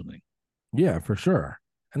Hills or something. yeah, for sure.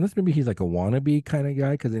 Unless maybe he's like a wannabe kind of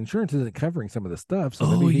guy because insurance isn't covering some of the stuff. So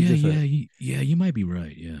Oh maybe he's yeah, just yeah, a yeah. You might be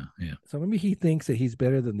right. Yeah, yeah. so maybe he thinks that he's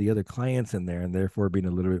better than the other clients in there and therefore being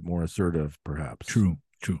a little bit more assertive, perhaps. True,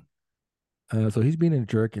 true. So he's being a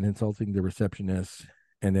jerk and insulting the receptionist.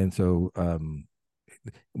 And then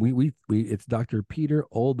we it's Dr. Peter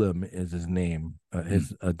Oldham is his name, Mm.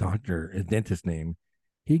 his his dentist name.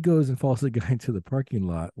 He goes and follows the guy into the parking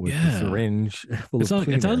lot with the Yeah, syringe full it's of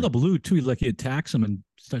not. It's out of cleaner. the blue too. Like he attacks him and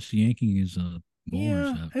starts yanking his molars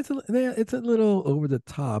Yeah, out. it's a little over the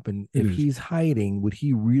top. And It if is. he's hiding, would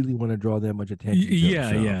he really want to draw that much attention to Yeah,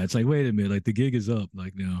 yeah. himself? It's like, wait a minute, like the gig is up.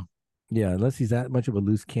 Like, no, Yeah, unless he's that much of a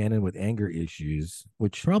loose cannon with anger issues,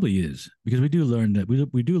 which probably is because we do learn that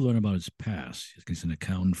we do learn about his past. He's an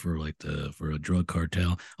accountant for for a drug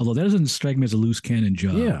cartel. Although that doesn't strike me as a loose cannon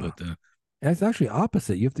job, yeah, but that's actually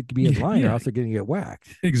opposite. You have to be in yeah, line or yeah, else you're going to get whacked.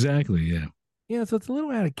 exactly, yeah, Yeah, so it's a little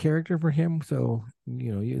out of character for him. So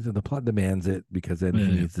the plot demands it because then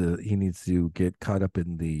yeah, he needs to get caught up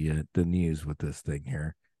in the news with this thing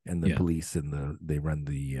here, and the yeah. police and they run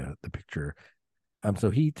the picture. So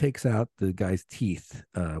he takes out the guy's teeth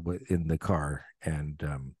in the car, and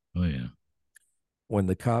Oh yeah, when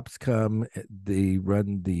the cops come, they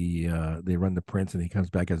run the prints, and he comes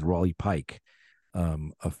back as Raleigh Pike,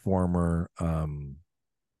 um, a former um,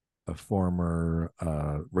 a former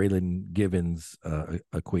Raylan Givens of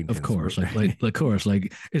acquaintance. course. Of course.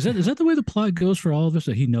 Like, is that the way the plot goes for all of us?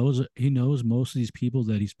 That he knows most of these people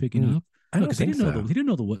that he's picking Mm, up. I No, don't because he think didn't know so. he didn't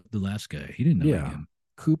know the last guy. He didn't know Yeah, him.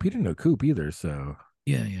 Coop. He didn't know Coop either. So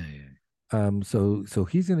Yeah, yeah, yeah. So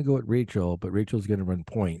he's gonna go at Rachel, but Rachel's gonna run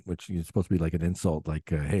point, which is supposed to be like an insult, like,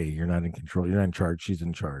 hey, you're not in control, you're not in charge, she's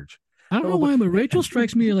in charge. I don't Oh, know but why, but Rachel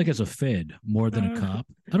strikes me like as a Fed more than a uh, cop.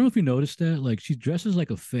 I don't know if you noticed that. Like she dresses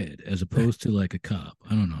like a Fed as opposed to like a cop.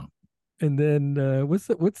 I don't know. and then what's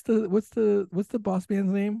the boss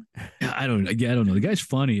man's name? Yeah, I don't. Yeah, I don't know. The guy's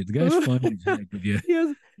funny. The guy's funny as heck. But yeah. He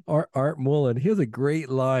has Art Mullen. He has a great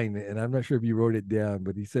line, and I'm not sure if you wrote it down,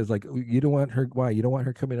 but he says like, "You don't want her. Why? You don't want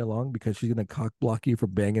her coming along because she's gonna cock block you for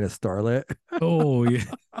banging a starlet." Oh yeah.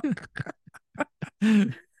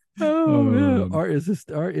 Oh man, um, Art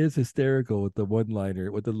is hysterical with the one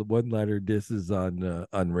liner. With the one liner disses on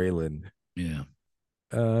Raylan. yeah.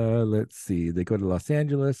 Let's see. They go to Los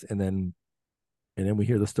Angeles, and then we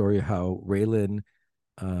hear the story of how Raylan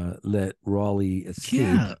let Raleigh escape.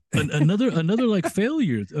 Yeah, another like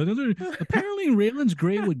failure. Another apparently Raylan's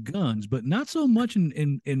great with guns, but not so much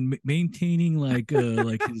in maintaining like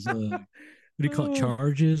his what do you call it, Oh,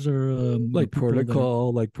 charges or people that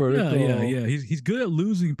are like yeah, yeah, protocol. yeah. He's good at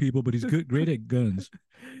losing people, but he's great at guns.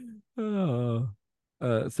 Oh,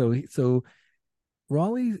 so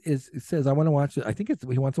Raleigh says, I want to watch it. I think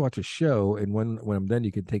he wants to watch a show, and when I'm done,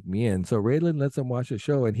 you can take me in. So Raylan lets him watch a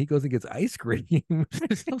show, and he goes and gets ice cream.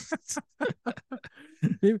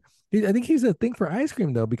 Maybe- I think he's a thing for ice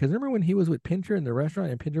cream though, because remember when he was with Pinter in the restaurant,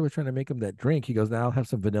 and Pinter was trying to make him that drink. He goes, "Now I'll have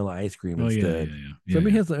some vanilla ice cream Oh yeah, instead." yeah, yeah, So yeah,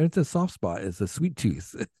 maybe yeah. it's a soft spot. It's a sweet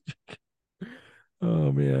tooth.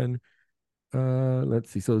 Oh man.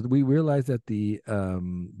 Let's see. So we realize that the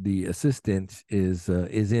assistant is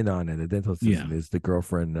in on it. The dental Yeah, assistant is the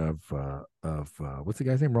girlfriend of what's the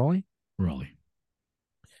guy's name? Raleigh. Raleigh.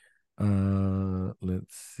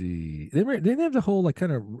 Let's see. They have the whole like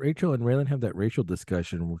kind of Rachel and Raylan have that racial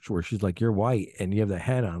discussion where she's like, "You're white and you have that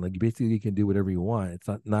hat on. Like basically you can do whatever you want. It's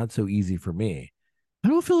not so easy for me." I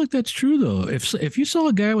don't feel like that's true though. If you saw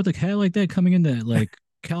a guy with a hat like that coming into like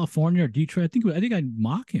California or Detroit, I think I'd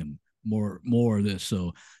mock him more of this.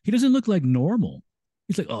 So he doesn't look like normal.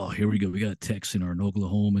 He's like, oh, here we go. We got a Texan or an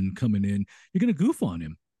Oklahoman coming in. You're gonna goof on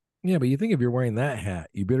him. Yeah, but you think if you're wearing that hat,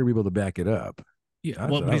 you better be able to back it up. Yeah,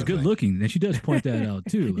 That's well, what but I he's would good think. looking, and she does point that out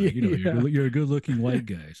too. Like, Yeah. you're a good looking white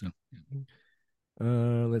guy. So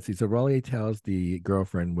Let's see. So Raleigh tells the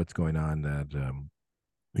girlfriend what's going on, that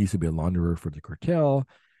he used to be a launderer for the cartel.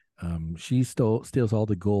 She steals all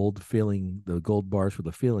the gold bars for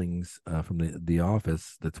the fillings from the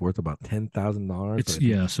office. That's worth about $10,000. But it's I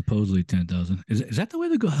think, yeah, supposedly 10,000. Is that the way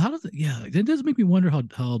they go? How does it? Yeah, that does make me wonder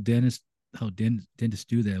how dentists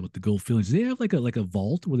do that with the gold fillings. Do they have like a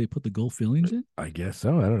vault where they put the gold fillings in? I guess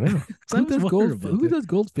so. I don't know. 'Cause I always wonder about Who that. does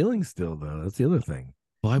gold fillings still though? That's the other thing.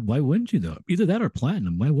 Why wouldn't you though? Either that or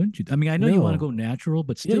platinum. Why wouldn't you? I mean, I know you want to No. go natural,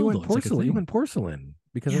 but Yeah, you still want though, it's like a porcelain. You thing. want porcelain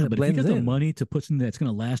because then Yeah, it but if you blends got the in. money to put something that's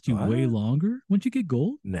going to last you way What? longer, wouldn't you get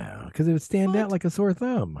gold? No, because it would stand out What? like a sore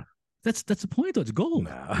thumb. That's the point though. It's gold.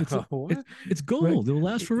 It's No. it's What? it's But gold. It will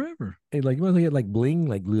last forever. like you want to get like bling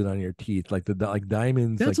like glued on your teeth, like like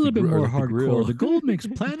diamonds, That's like a little bit or more like the hardcore. grill. The gold makes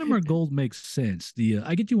platinum or gold makes sense.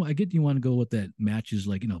 I get you want to go with that matches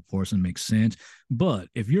like porcelain makes sense. But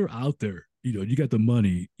if you're out there, you got the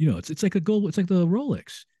money, it's like a gold, it's like the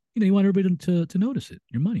Rolex. You want everybody to notice it.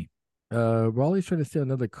 Your money. Raleigh's trying to steal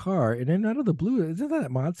another car, and then out of the blue, isn't that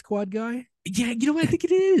Mod Squad guy? Yeah, you know what I think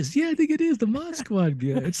it is. Yeah, I think it is the Mod Squad guy.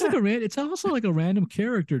 It's like it's also like a random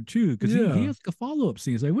character too, because he Yeah, has like a follow up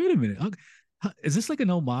scene. It's like, wait a minute, is this like an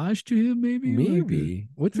homage to him? Maybe like, maybe.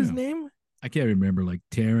 What's his yeah. name? I can't remember like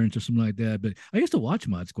Terrence or something like that. But I used to watch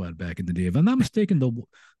Mod Squad back in the day. If I'm not mistaken,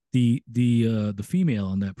 the female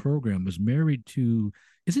on that program was married to.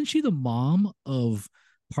 Isn't she the mom of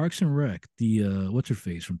Parks and Rec? The what's her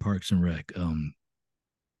face from Parks and Rec?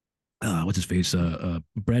 What's his face?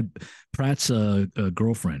 Brad Pratt's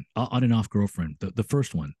girlfriend, on and off girlfriend, the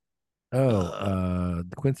first one. Oh, Uh,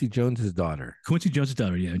 Quincy Jones's daughter. Quincy Jones'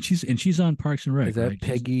 daughter, yeah, and she's on Parks and Is Rec, that right?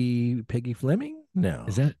 Peggy Fleming? Is No,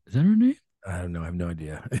 that her name? I don't know. I have no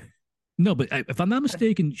idea. No, but if I'm not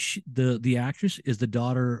mistaken, the actress is the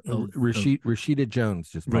daughter of Rashida Jones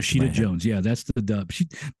just popped in my Rashida head. Jones. Yeah, that's the dub.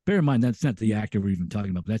 Bear in mind that's not the actor we're even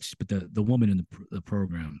talking about. But the woman in the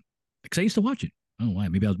program. Because I used to watch it. I don't know why.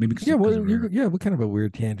 Maybe Yeah, because well, of her. yeah. What kind of a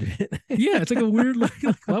weird tangent? Yeah, it's like a weird like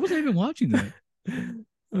why was I even watching that?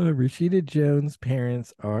 Rashida Jones'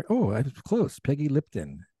 parents are, I was close. Peggy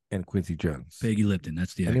Lipton and Quincy Jones. Peggy Lipton.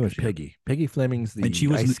 That's the I knew it was actress. Yeah, Peggy. Peggy Fleming's and she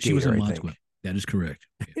the was ice she was in skater, I Mod think. Squad. That is correct.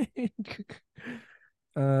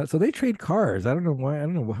 Yeah. So they trade cars. I don't know why. I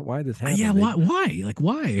don't know why this Yeah. happened. They Why? Why? Like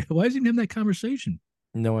why? Why is he having that conversation?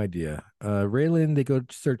 no idea. Raylan, they go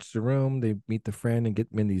search the room. They meet the friend and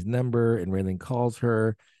get Mindy's number, and Raylan calls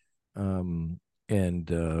her. Um,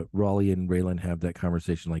 and Raleigh and Raylan have that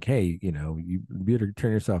conversation like, hey, you better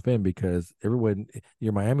turn yourself in because everyone,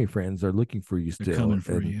 your Miami friends, are looking for you They're still. coming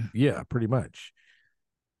for And you. yeah, pretty much.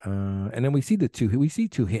 And then we see two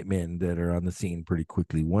hitmen that are on the scene pretty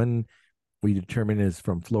quickly. One we determine is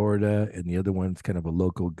from Florida, and the other one's kind of a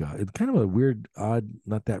local guy. It's kind of a weird, odd,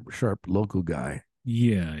 not that sharp local guy.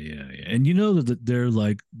 Yeah, yeah, yeah. And you know that they're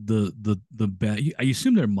like the bad. I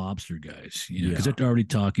assume they're mobster guys, because Yeah. they're already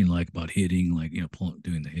talking like about hitting, like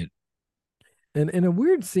doing the hit. And in a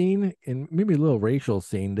weird scene, and maybe a little racial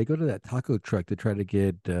scene, they go to that taco truck to try to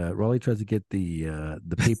get Raleigh tries to get the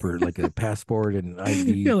paper, like a passport and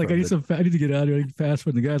ID Yeah, like from the I need to get out of here like, fast.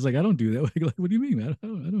 But the guy's like, I don't do that. Like, what do you mean, man? I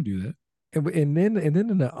don't do that. and then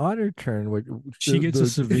in the honor turn, which She the gets a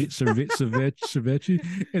the ceviche,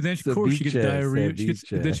 and then of course she gets ceviche, diarrhea.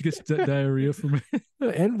 ceviche, She gets diarrhea from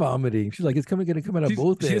and vomiting. She's like, it's gonna come out of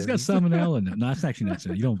both she's got ends. salmonella. No, it's actually not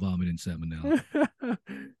salmonella. You don't vomit in salmonella.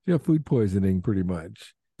 She got food poisoning, pretty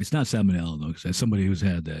much. It's not salmonella though, because as somebody who's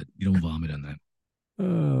had that, you don't vomit on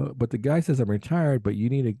that. But the guy says, I'm retired, but you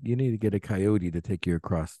need to get a coyote to take you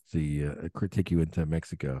across take you into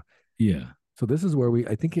Mexico. Yeah, So this is where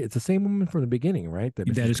I think it's the same woman from the beginning, right? That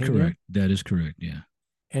that Mrs. is Pena. correct. That is correct. Yeah,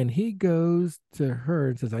 And he goes to her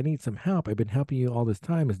and says, I need some help. I've been helping you all this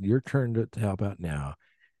time. It's your turn to help out now.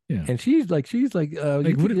 yeah. And she's like, you Like what?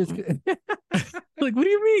 can just Like what do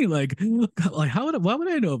you mean? Like why would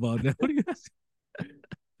I know about that? What do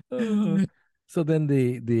Uh, you? so then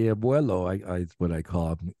the abuelo, I is what I call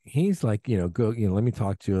him. He's like, go, let me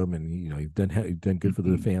talk to him, and you've done good for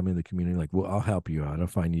the family and the community. Like, well, I'll help you out. I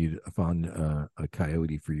found a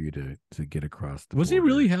coyote for you to get across the Was he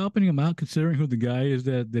really border. helping him out, considering who the guy is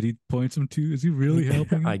that he points him to? Is he really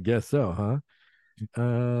helping I him? guess so, huh?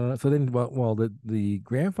 So then, while the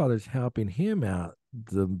grandfather's helping him out,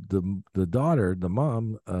 the daughter, the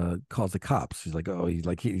mom, calls the cops. She's like, oh,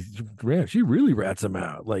 she really rats him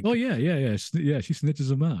out. Oh Like, yeah, yeah, yeah, yeah. She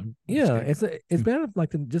snitches him out. This yeah, guy. it's bad enough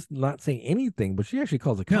like to just not say anything, but she actually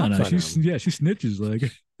calls the No, cops no, on him. she snitches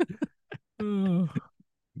like. Uh,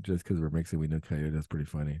 just because we're mixing, we know coyote. That's pretty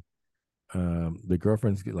funny. The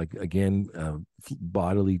girlfriend's like again,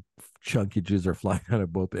 bodily chunkages are flying out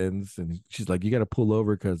of both ends, and she's like, "You got to pull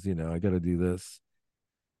over because I got to do this."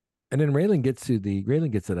 And then Raylan gets to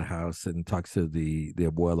the house and talks to the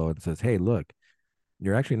abuelo and says, "Hey, look,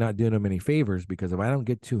 you're actually not doing him any favors because if I don't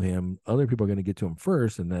get to him, other people are going to get to him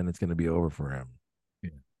first, and then it's going to be over for him."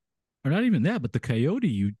 Yeah. Or not even that, but the coyote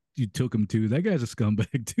you took him to, that guy's a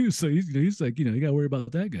scumbag too. So he's like, you got to worry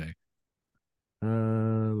about that guy.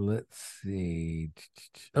 Let's see.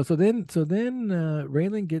 Oh, so then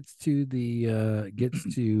Raylan gets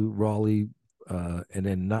to Raleigh, and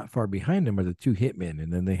then not far behind him are the two hitmen,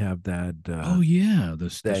 and then they have Oh yeah, the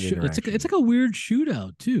that it's interaction. like a weird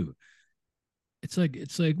shootout too. It's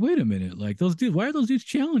like wait a minute, like those dudes. Why are those dudes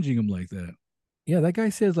challenging him like that? Yeah, that guy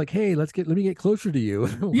says like, "Hey, let me get closer to you."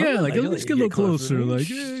 Yeah, What? like Like, let you me let just you get a little get closer to closer. me? Like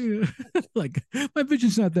yeah, yeah. Like my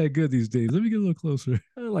vision's not that good these days. Let me get a little closer.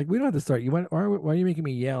 Like, we don't have to start. Why are you making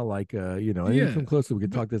me yell? Like, I need to Yeah. come closer. We can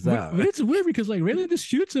talk this But out. it's weird because like Raylan just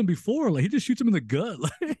shoots him before, like he just shoots him in the gut.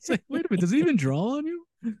 Like it's like, wait a minute, does he even draw on you?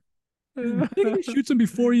 I think he just shoots him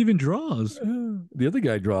before he even draws. The other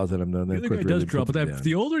guy draws at him though, and then The of other course guy does Raylan draw, puts but him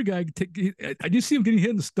the down. older guy, I just see him getting hit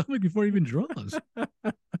in the stomach before he even draws.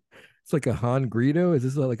 It's like a Han Greedo. Is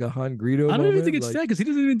this like a Han Greedo I don't even think moment? it's that Like, because he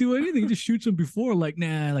doesn't even do anything. He just shoots him before, like,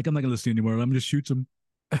 nah, like I'm not gonna listen anymore. I'm just shoots him.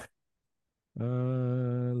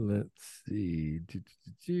 let's see.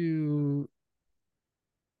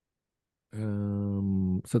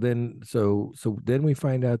 So then we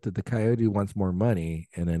find out that the coyote wants more money,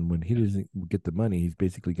 and then when he Yeah. doesn't get the money, he's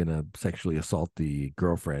basically gonna sexually assault the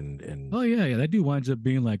girlfriend. And Oh yeah, yeah. That dude winds up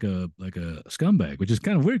being like a scumbag, which is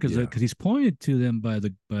kind of weird yeah, because he's pointed to them by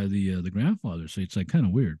the grandfather, so it's like kind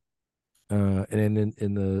of weird. and then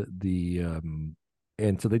in the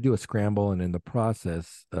and so they do a scramble, and in the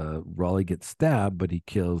process, Raleigh gets stabbed, but he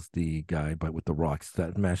kills the guy, but with the rocks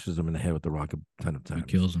that mashes him in the head with the rock a ton of He times.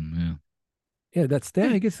 kills him. Yeah, that stab,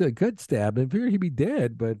 Yeah. he gets a good stab. I figured he'd be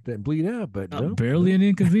dead, but bleed out. But nope, Barely nope. an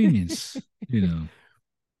inconvenience. You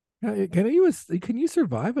know, Can you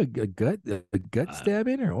survive a gut I,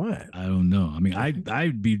 stabbing or what? I don't know. I mean,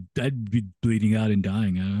 I'd be bleeding out and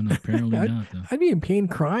dying. I don't know. Apparently I'd, not though. I'd be in pain,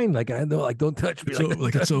 crying like I know, like don't touch me, It's like over. don't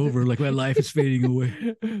Like it's touch over. Like my life is fading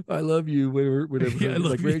away. me. I love you, whatever Yeah, her I name,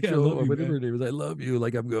 like love you. Yeah, I Rachel love or you, whatever man. her name is. I love you,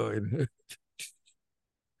 like I'm going.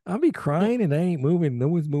 I'll be Well, crying and I ain't moving. No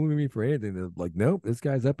one's moving me for anything. They're like, nope, this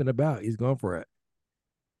guy's up and about. He's going for it.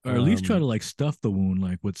 or at least try to Um, like stuff the wound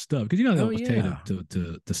like with stuff because you know oh they'll tell you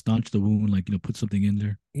yeah, to staunch the wound, like put something in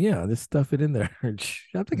there. yeah, just stuff it in there. I'm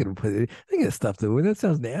thinking of put it. I think it's stuff that that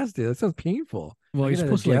sounds nasty. That sounds painful. Well, I you're get a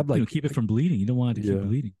supposed to like jab like, keep it from bleeding. You don't want it to keep yeah.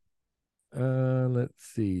 bleeding. Let's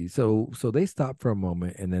see. So they stop for a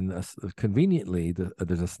moment, and then conveniently,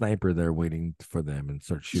 there's a sniper there waiting for them and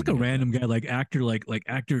starts Just like a shooting at them. random guy, like actor, like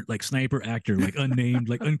actor, like sniper actor, like unnamed,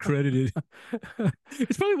 like uncredited.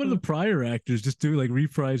 It's probably one of the prior actors just doing like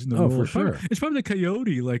reprising the Oh, role. for sure. It's probably the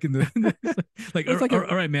coyote, like like It's like a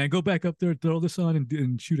all right, man, go back up there, throw this on,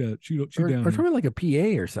 and shoot down or here. probably like a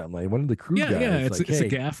PA or something, like one of the crew Yeah, guys. Like, it's a hey.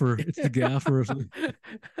 gaffer, it's the gaffer or something.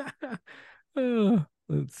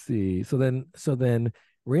 Let's see. So then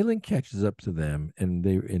Raylan catches up to them, and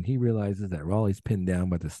he realizes that Raleigh's pinned down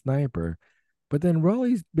by the sniper. But then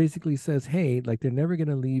Raleigh basically says, "Hey, like they're never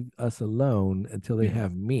gonna leave us alone until they Yeah,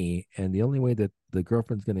 have me, and the only way that the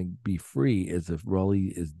girlfriend's gonna be free is if Raleigh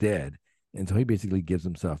is dead." And so he basically gives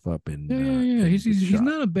himself up yeah. and gets He's shot.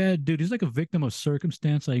 not a bad dude. He's like a victim of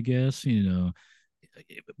circumstance, I guess.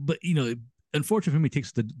 But unfortunately for him, he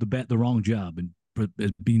takes the wrong job and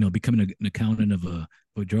becoming an accountant of a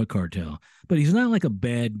drug cartel. But he's not like a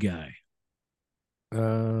bad guy.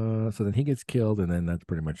 So then he gets killed, and then that's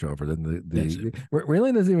pretty much over. Then That's it.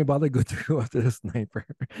 Raylan doesn't even bother to go after the sniper.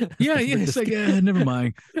 The Yeah, sniper yeah. It's just like, never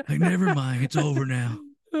mind. Like, never mind. It's over now.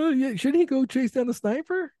 yeah, shouldn't he go chase down the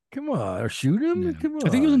sniper? Come on, or shoot him? Yeah, Come I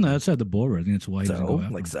think he was on the on. outside the border. I think that's why he doesn't go So,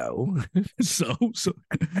 after like him. so. So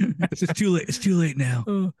it's just too late. It's too late now.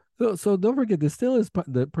 So don't forget, this still is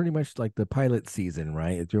the pretty much like the pilot season,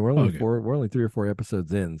 right? Okay. We're only 3 or 4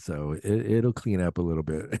 episodes in, so it'll clean up a little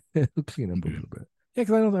bit. It'll clean up a Okay. little bit. Yeah,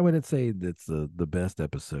 because I wouldn't say that's the best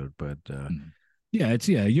episode, but Mm. Yeah.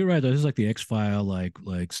 You're right. Though. This is like the X File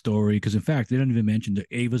like story because in fact they don't even mention that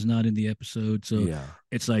Ava's not in the episode, so yeah.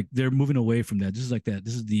 it's like they're moving away from that. This is like that.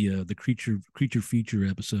 This is the creature feature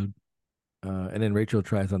episode. And then Rachel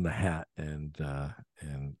tries on the hat, and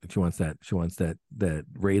she wants that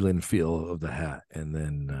Raylan feel of the hat, and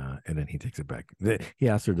then he takes it back. He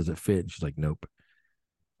asks her, "Does it fit?" And she's like, "Nope."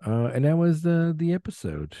 And that was the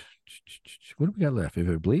episode. What do we got left? If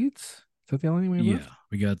it bleeds, is that the only thing we have Yeah, left?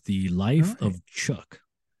 we got the All life right. of Chuck.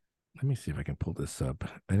 Let me see if I can pull this up.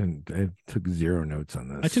 I didn't. I took zero notes on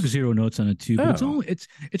I took this. zero notes on it too, but Oh, it's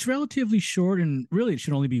relatively short, and really it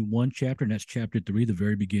should only be one chapter, and that's chapter three, the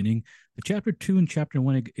very beginning. The chapter two and chapter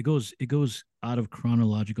one, it goes out of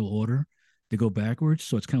chronological order. They go backwards,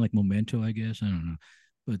 so it's kind of like Memento, I guess. I don't know,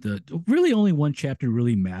 but really only one chapter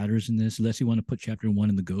really matters in this, unless you want to put chapter one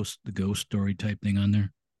in the ghost story type thing on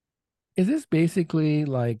there. is this basically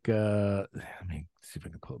like? Let me see if I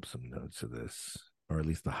can pull up some notes of this, or at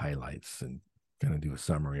least the highlights, and kind of do a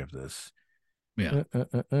summary of this. Yeah, Uh,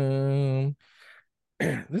 uh, uh, um,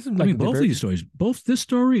 this is I like mean the both of very. these stories, both this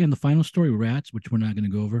story and the final story, Rats, which we're not going to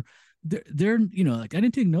go over. They're like I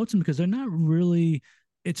didn't take notes on because they're not really.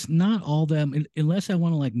 It's not all them unless I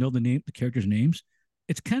want to like know the characters' names.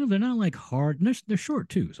 It's kind of they're not like hard. They're short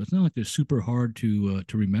too, so it's not like they're super hard to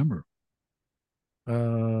remember.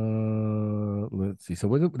 Let's see. So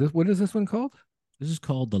what is this one called? This is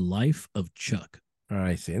called The Life of Chuck. Oh,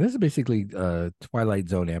 I see. And this is basically a Twilight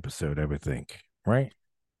Zone episode, I would think, right?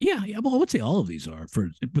 Yeah. Well, I would say all of these are, for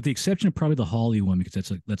with the exception of probably the Holly one because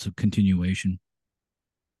that's a continuation.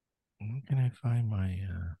 Where can I find my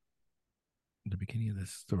the beginning of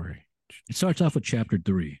this story? It starts off with chapter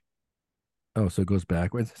three. Oh, so it goes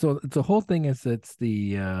backwards. So it's the whole thing is it's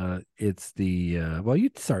the well, you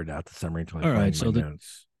started out the summary until I All right, find my so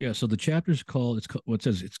notes. the chapter's called well, it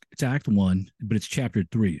says it's Act One, but it's chapter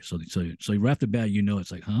three. So right off the bat,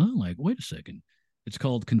 it's like, huh? Like, wait a second. It's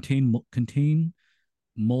called Contain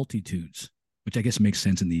Multitudes, which I guess makes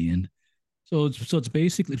sense in the end. So it's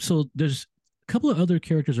basically there's a couple of other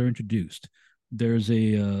characters are introduced. There's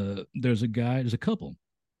a guy, there's a couple.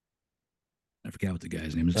 I forgot what the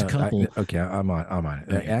guy's name is. It's a couple. Okay, I'm on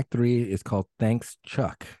it. Okay. Act 3 is called Thanks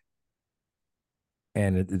Chuck.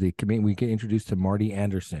 And we get introduced to Marty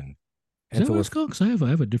Anderson. Is And that so what it's called? Because I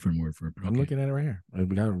have a different word for it. But I'm okay. looking at it right here.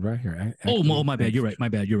 We got it right here. Oh, Act 3, my bad. Thanks You're right. Chuck. My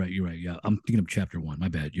bad. You're right. You're right. Yeah, I'm thinking of chapter one. My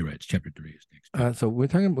bad. You're right. It's chapter three. So we're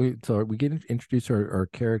talking. So we get introduced to our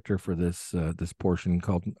character for this portion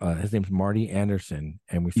called his name's Marty Anderson,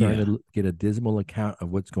 and we're starting Yeah. to get a dismal account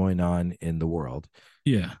of what's going on in the world.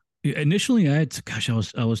 Yeah. Initially, I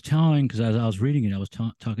was telling because as I was reading it, I was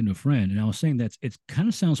talking to a friend, and I was saying that it kind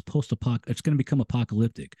of sounds post-apoc. It's going to become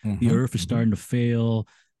apocalyptic. The Mm-hmm, Earth is mm-hmm, starting to fail.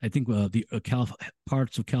 I think the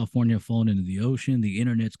parts of California have fallen into the ocean. The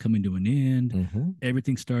internet's coming to an end. mm-hmm.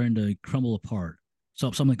 Everything's starting to crumble apart.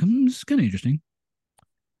 So I'm like, this is kind of interesting.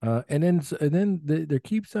 There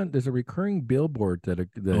keeps on. There's a recurring billboard that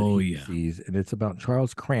Oh he yeah. sees, and it's about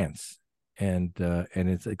Charles Krantz, and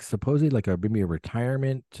it's like supposedly like a maybe a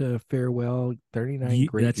retirement farewell. 39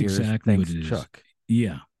 great That's years, exactly what thanks, it is. Chuck.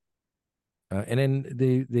 Yeah. And then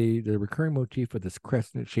the recurring motif of this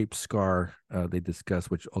crescent shaped scar they discuss,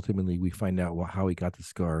 which ultimately we find out how he got the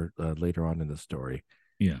scar later on in the story.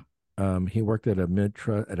 Yeah. He worked at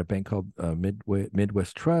at a bank called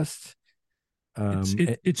Midwest Trust.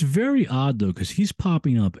 It's very odd though because he's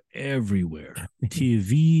popping up everywhere.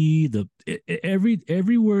 TV,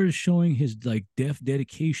 everywhere is showing his like deaf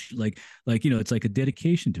dedication, like it's like a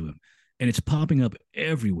dedication to him, and it's popping up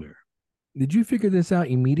everywhere. Did you figure this out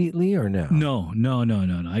immediately or no? No, no, no,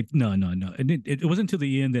 no, no. No. And it wasn't until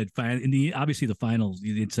the end that in the obviously the finals,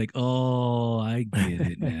 it's like, oh, I get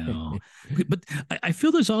it now. But I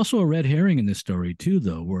feel there's also a red herring in this story too,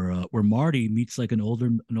 though, where Marty meets like an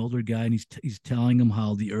older guy, and he's telling him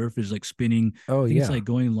how the Earth is like spinning. Oh I think it's yeah, like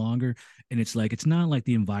going longer, and it's like it's not like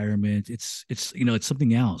the environment. It's it's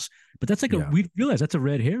something else. But that's like a yeah. we realize that's a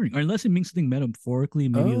red herring, or unless it means something metaphorically,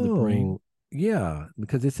 maybe of the brain. Oh yeah,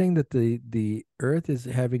 because it's saying that the Earth is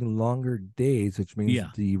having longer days, which means Yeah,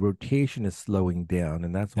 the rotation is slowing down,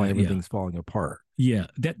 and that's why yeah. everything's falling apart. Yeah,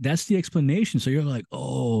 that's the explanation. So you're like,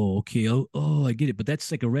 oh, okay, oh, I get it. But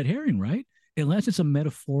that's like a red herring, right? Unless it's a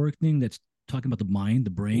metaphoric thing that's talking about the mind, the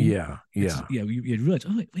brain. Yeah, It's yeah. yeah, you realize,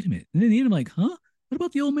 oh, wait a minute. And then in the end, I'm like, huh? What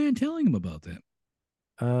about the old man telling him about that?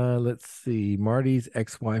 Let's see. Marty's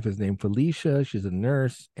ex-wife is named Felicia. She's a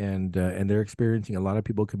nurse, and they're experiencing a lot of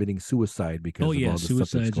people committing suicide Oh because of yeah, all the stuff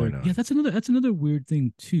that's suicides are going yeah. on. That's another weird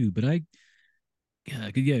thing too. But yeah,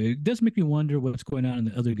 it does make me wonder what's going on in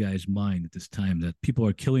the other guy's mind at this time that people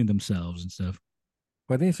are killing themselves and stuff.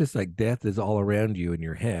 But I think it's just like death is all around you in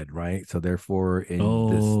your head, right? So therefore, in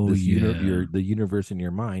Oh your yeah. the universe in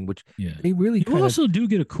your mind, which Yeah. they really You kind of also do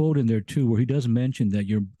get a quote in there too where he does mention that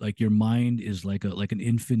your mind is like an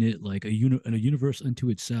infinite like a universe unto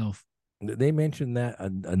itself. they mentioned that a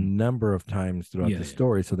Mm. number of times throughout Yeah, the yeah.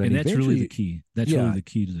 story. So then And that's really the eventually, key. That's really yeah, the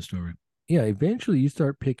key to the story. yeah, eventually you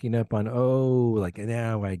start picking up on, oh, like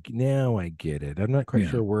now I get it. I'm not quite Yeah.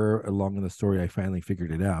 sure where along in the story I finally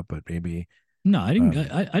figured it out, but maybe No, I didn't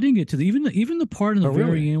um I didn't get to the even the part in the oh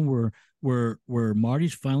really? very end where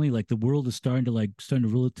Marty's finally like the world is starting to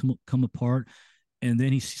really come apart, and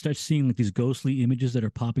then he starts seeing like these ghostly images that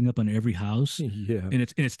are popping up on every house, Yeah. and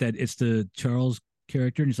it's the Charles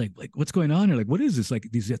character, and he's like what's going on? Or like what is this? Like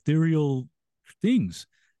these ethereal things,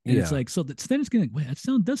 and it's Yeah. like so then it's getting like wait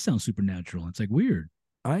that does sound supernatural. It's like weird.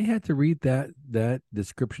 I had to read that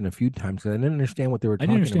description a few times because I didn't understand what they were I didn't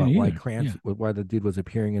talking understand about. it Why either. Krantz, Yeah, why the dude was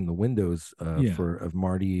appearing in the windows yeah. for of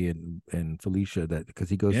Marty and Felicia, that because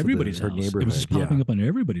he goes to the Everybody's her house. It was neighborhood. just Yeah, popping I up on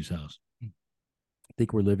everybody's house.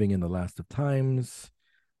 think we're living in the last of times.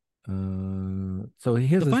 So he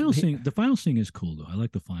has this. The final scene is cool though. I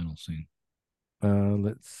like the final scene.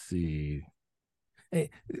 Let's see. Hey,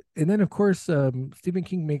 and then of course, Stephen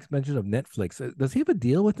King makes mention of Netflix. Does he have a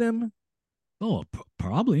deal with them? Oh,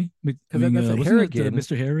 probably. I Because that's a wasn't that Harrigan.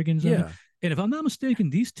 Mr. Harrigan's on it? Yeah, And if I'm not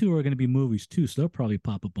mistaken, these two are going to be movies too, so they'll probably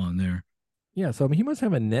pop up on there. yeah. So I mean, he must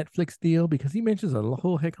have a Netflix deal because he mentions a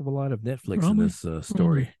whole heck of a lot of Netflix in Probably, this probably.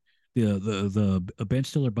 story. Yeah, the Ben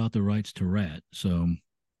Stiller bought the rights to Rat, so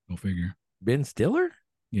go figure. Ben Stiller?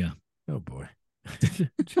 Yeah. Oh boy.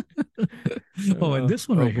 Oh, and this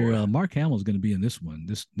one Oh right here, boy. Mark Hamill's going to be in this one.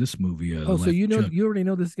 This movie, The Oh, so Life of Chuck. you already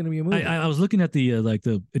know this is going to be a movie. I was looking at the like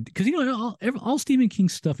the because all Stephen King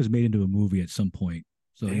stuff is made into a movie at some point.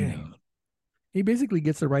 So Dang. He basically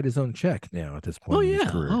gets to write his own check now at this Oh point in his yeah.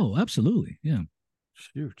 career. Oh, absolutely. Yeah.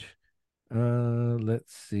 Shoot.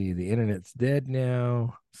 Let's see. The internet's dead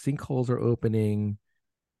now. Sinkholes are opening.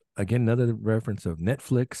 Again, another reference of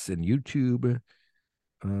Netflix and YouTube.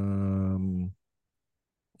 Um,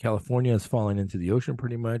 California is falling into the ocean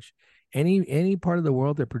pretty much. Any part of the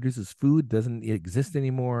world that produces food doesn't exist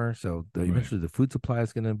anymore. So Right. eventually the food supply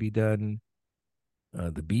is going to be done.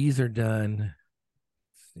 The bees are done.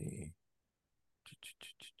 Let's see.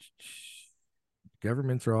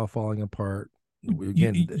 Governments are all falling apart.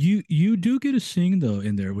 Again, You do get a scene though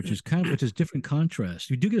in there, which is different contrast.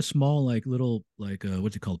 You do get a small like little like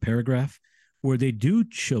what's it called paragraph where they do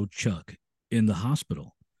show Chuck in the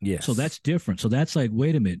hospital. So yes. that's different. So that's like,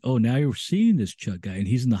 wait a minute. Oh, now you're seeing this Chuck guy, and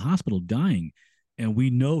he's in the hospital dying, and we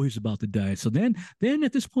know he's about to die. So then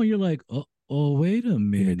at this point, you're like, oh, wait a You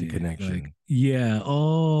made the minute. Like, connection. yeah.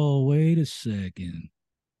 Oh, wait a second.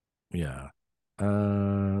 Yeah.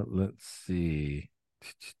 Let's see.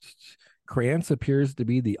 Krantz appears to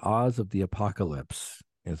be the Oz of the apocalypse,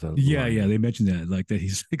 is a Yeah, yeah. line. They mentioned that, like that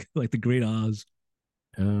he's like the Great Oz.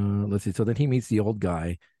 Let's see. So then he meets the old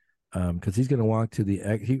guy. because he's going to walk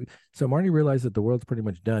to so Marty realized that the world's pretty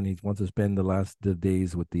much done. He wants to spend the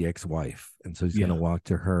days with the ex-wife, and so he's going to Yeah, walk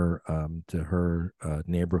to her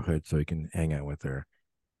neighborhood so he can hang out with her.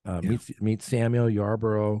 yeah. Meet Samuel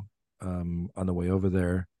Yarborough on the way over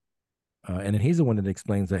there, and then he's the one that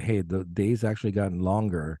explains that, hey, the days actually gotten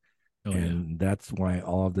longer, Oh yeah. and that's why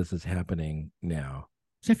all of this is happening now.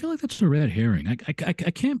 So I feel like that's a red herring. I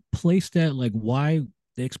can't place that, like why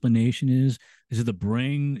the explanation is it the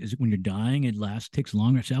brain? Is it when you're dying it lasts takes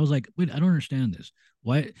longer? So I was like, wait, I don't understand this.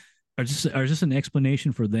 Why are this an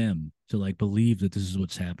explanation for them to like believe that this is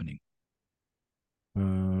what's happening?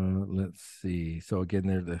 Let's see. So again,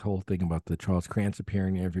 there's the whole thing about the Charles Krantz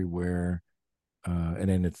appearing everywhere. And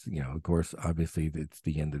then it's, of course, obviously it's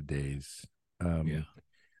the end of days. Yeah. Um,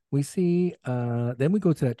 we see, then we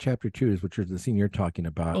go to that chapter two, which is the scene you're talking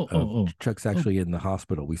about Oh, oh, of oh, Chuck's oh. actually in the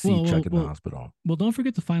hospital. We see Well, Chuck well, in the well, hospital. well. Don't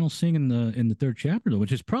forget the final scene in the third chapter though,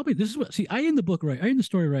 which is probably this is what see I end the book right. I end the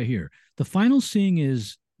story right here. The final scene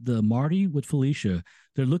is the Marty with Felicia.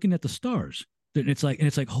 They're looking at the stars. And it's like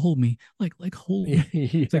hold me, like hold me.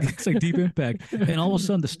 Yeah. It's like Deep Impact, and all of a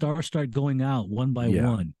sudden the stars start going out one by Yeah.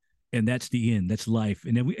 one, and that's the end. That's life.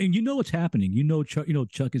 And then you know what's happening.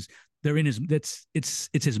 Chuck is they're in his it's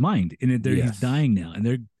his mind, and he's Yes. dying now,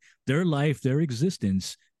 and their life, their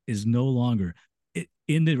existence is no longer it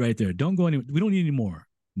ended right there. Don't go anywhere. We don't need any more.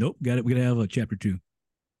 Nope. Got it. We gotta have a chapter two.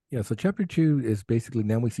 Yeah. So chapter two is basically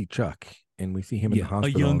now we see Chuck and we see him in the Yeah,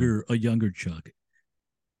 hospital. a younger Chuck.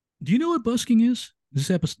 Do you know what busking is? This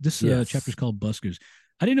chapter is Yes. called Buskers.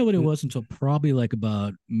 I didn't know what it N- was until probably like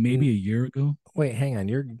about maybe n- a year ago. Wait, hang on.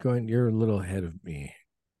 You're a little ahead of me.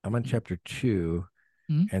 I'm on chapter two,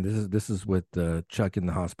 Mm-hmm. and this is with Chuck in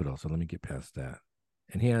the hospital. So let me get past that.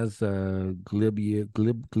 And he has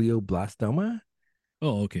glioblastoma.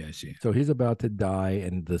 Oh, okay, I see. So he's about to die,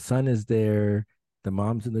 and the son is there. The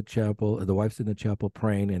mom's in the chapel. The wife's in the chapel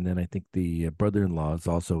praying, and then I think the brother-in-law is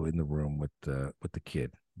also in the room with the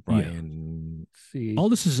kid. Yeah. Brian, see, All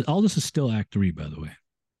this is still Act 3, by the way.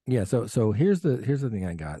 yeah. So here's the thing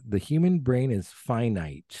I got. The human brain is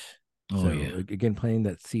finite. Oh So yeah, again, planting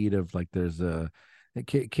that seed of like there's a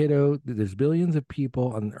kiddo. There's billions of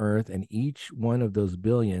people on Earth, and each one of those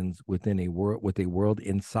billions within a world with a world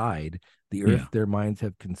inside the Earth, yeah, their minds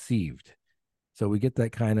have conceived. So we get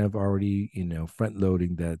that kind of already, front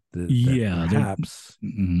loading yeah. They're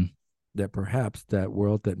mhm. that perhaps that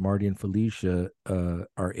world that Marty and Felicia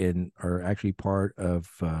are in are actually part of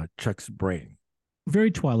Chuck's brain.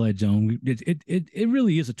 Very Twilight Zone. It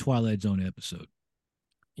really is a Twilight Zone episode.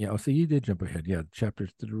 Yeah. Oh, so you did jump ahead. Yeah. Chapter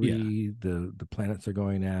Yeah, three, the planets are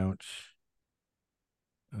going out.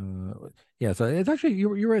 Yeah. So it's actually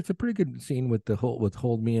you're right. It's a pretty good scene with the whole with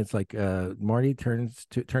hold me. It's like Marty turn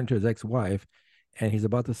to his ex wife, and he's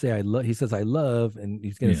about to say I love. He says I love, and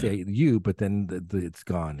he's gonna yeah. say you, but then it's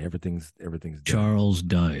gone. Everything's done. Charles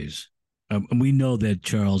dies. And we know that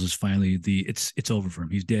Charles is finally it's over for him.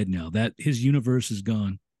 He's dead now. That his universe is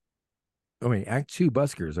gone. Oh wait, Act two,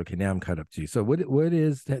 buskers. Okay, now I'm caught up to you. So what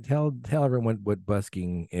is that? Tell everyone what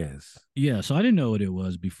busking is. Yeah, so I didn't know what it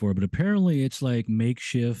was before, but apparently it's like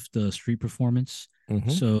makeshift street performance. Mm-hmm.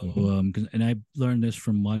 So, Mm-hmm. and I learned this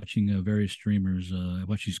from watching various streamers. I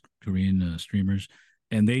watch these Korean streamers,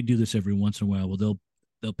 and they do this every once in a while. Well,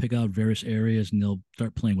 they'll pick out various areas and they'll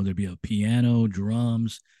start playing, whether it be a piano,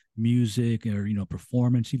 drums, music, or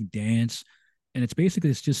performance, even dance. And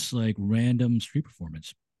it's just like random street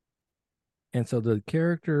performance. And so the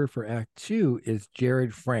character for Act two is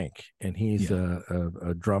Jared Frank, and he's Yeah.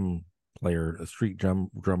 a drum player, a street drum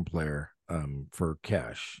player for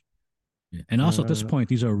Cash. Yeah. And also at this Uh, point,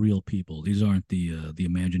 these are real people. These aren't the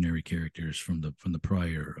imaginary characters from the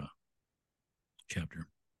prior chapter.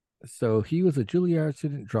 so he was a Juilliard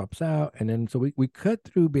student, drops out, and then so we cut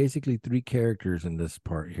through basically three characters in this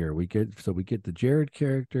part here. We get the Jared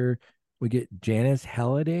character, we get Janice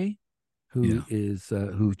Halliday, who Yeah. is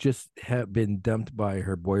who just have been dumped by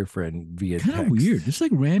her boyfriend via Kind of weird. text. It's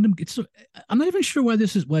like random. I'm not even sure why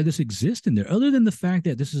this exists in there, other than the fact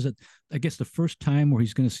that this is I guess the first time where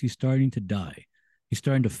he's starting to die. He's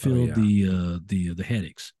starting to Oh feel yeah, the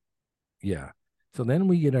headaches. yeah. So then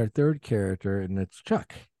we get our third character, and it's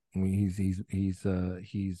Chuck. I mean,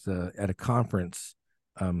 he's at a conference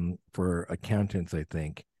for accountants, I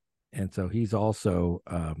think, and so he's also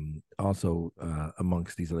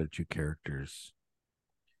amongst these other two characters.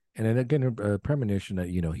 And then again, a premonition that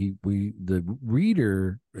the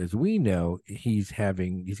reader, as we know, he's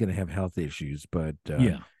going to have health issues, but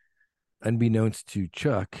Yeah. unbeknownst to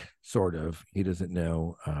Chuck, sort of, he doesn't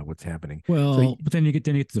know what's happening. So Well, but then you get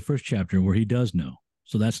to the first chapter where he does know.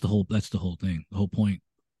 So that's the whole thing, the whole point.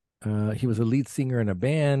 He was a lead singer in a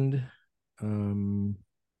band. Um,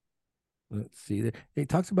 let's see. It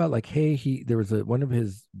talks about like, hey, he there was a one of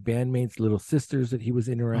his bandmates' little sisters that he was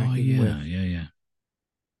Oh interacting with. yeah, yeah, yeah.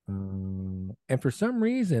 And for some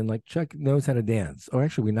reason, like Chuck knows how to dance. Oh,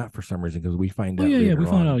 actually, we not for some reason because we find Oh out yeah, yeah. We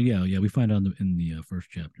later find on. out. Yeah, yeah. We find out in the first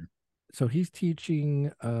chapter. So he's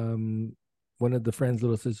teaching one of the friend's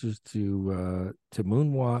little sisters to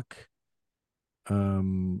moonwalk.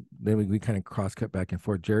 Then we kind of cross cut back and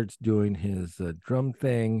forth. Jared's doing his drum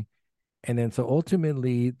thing. And then so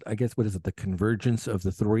ultimately, I guess what is it? The convergence of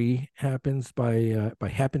the three happens by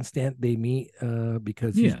happenstance. They meet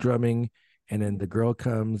because he's Yeah. drumming, and then the girl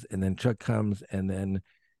comes, and then Chuck comes, and then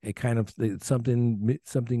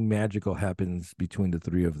something magical happens between the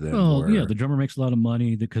three of them. Well, yeah. The Where drummer makes a lot of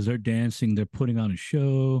money because they're dancing. They're putting on a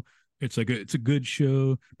show. It's a good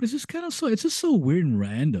show, but it's just kind of it's just so weird and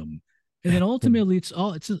random. And then ultimately,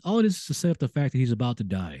 all it is to set up the fact that he's about to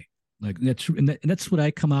die. Like and that's what I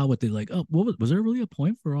come out with. It like, oh, was there really a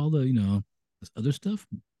point for all the this other stuff?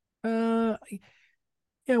 uh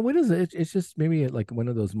yeah, what is it? It's just maybe like one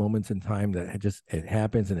of those moments in time that it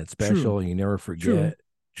happens and it's True, special and you never true, forget,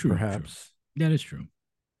 true. perhaps. That is true.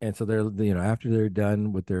 And so they're after they're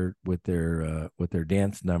done with their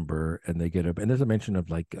dance number and they get up and there's a mention of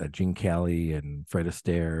like Gene Kelly and Fred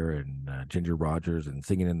Astaire and Ginger Rogers and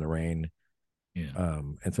Singing in the Rain. Yeah.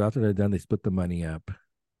 And so after they're done they split the money up,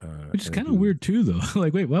 Which is and they kind of do. weird too, though.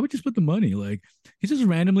 Like, wait, why would you split the money? Like, he's just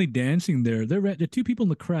randomly dancing there. They're two people in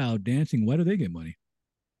the crowd dancing. Why do they get money?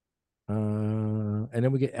 And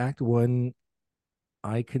then we get Act One.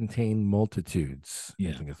 I Contain Multitudes, I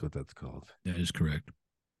Yeah, think that's what that's called. that is correct.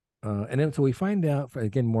 And then so we find out,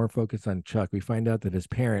 again, more focus on Chuck. We find out that his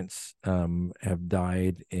parents have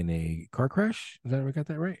died in a car crash. Is that we got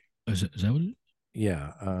that right? Is that what it is?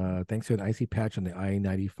 Yeah. Thanks to an icy patch on the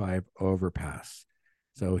I-95 overpass.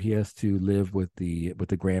 So he has to live with the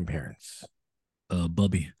grandparents.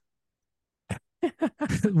 Bubby.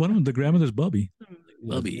 One of them, the grandmother's Bubby. Yes,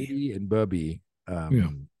 Bubby. Biddy and Bubby, Yeah.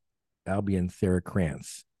 Albie and Sarah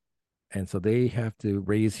Krantz. And so they have to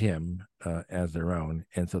raise him as their own.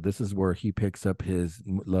 And so this is where he picks up his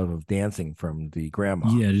love of dancing from the grandma.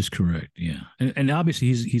 Yeah, it is correct. Yeah, and obviously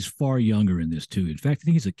he's far younger in this too. In fact, I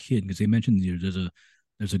think he's a kid because they mentioned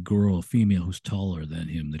there's a girl, a female who's taller than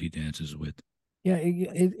him that he dances with. Yeah,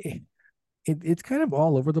 it's kind of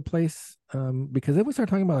all over the place, because then we start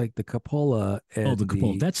talking about like the cupola Oh, the and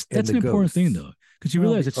couple. the That's an important thing ghosts. though, because you Well,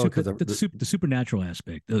 realize it's super. because of That's super, the supernatural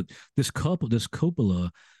aspect. This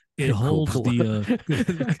cupola, it holds Coppola.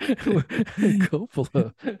 the.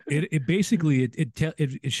 Coppola. it basically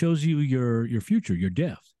it shows you your future, your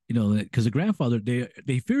death. You know, because the grandfather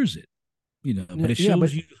they fears it. You know, but it Yeah, shows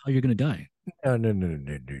but you how you're gonna die. no, no, no, no,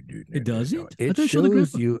 no, no, no, It no, no. doesn't. I It thought it showed the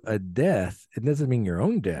shows grandpa. you a death. It doesn't mean your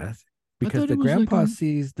own death I because thought the it was like grandpa a.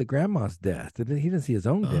 sees the grandma's death. And he doesn't see his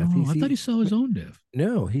own death. He Oh, I thought sees he saw his own death.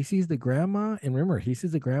 no, he sees the grandma, and remember, he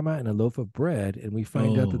sees the grandma and a loaf of bread, and we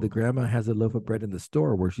find out that the Oh, grandma has a loaf of bread in the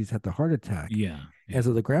store where she's had the heart attack. yeah, And yeah.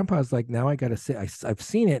 so the grandpa's like, now I gotta say, I've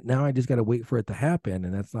seen it. Now I just gotta wait for it to happen,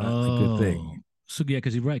 and that's not a good thing. Oh, so yeah,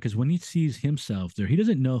 because he's right. Because when he sees himself there, he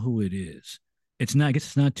doesn't know who it is. It's not. I guess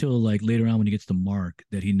it's not till like later on when he gets the mark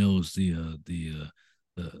that he knows the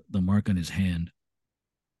mark on his hand.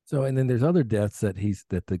 So, and then there's other deaths that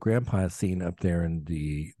the grandpa has seen up there in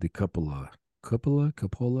the cupola. I don't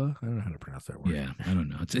know how to pronounce that word. Yeah, I don't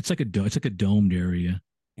know. It's like a domed area.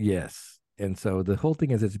 Yes, and so the whole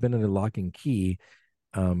thing is it's been under lock and key,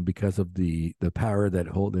 because of the power that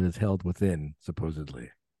is held within, supposedly.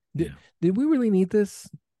 Did Yeah. did we really need this?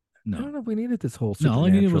 I No, don't know if we needed this whole no. All I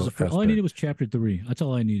needed was supernatural all I needed aspect. was chapter 3. That's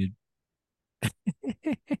all I needed.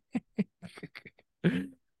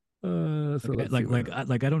 So let's see what else.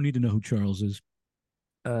 I don't need to know who Charles is.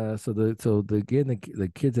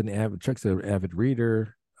 The kid's an avid Chuck's an avid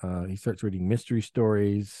reader. He starts reading mystery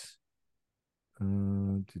stories. What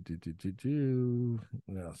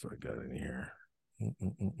else do I got in here?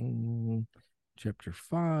 Chapter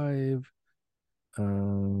 5.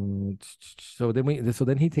 So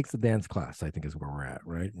then he takes the dance class, I think is where we're at,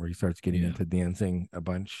 right? Where he starts getting Yeah, into dancing a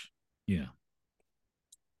bunch. yeah.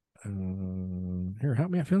 Here,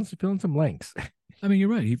 help me. I'm feeling some blanks. I mean, you're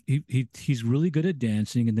right. He's really good at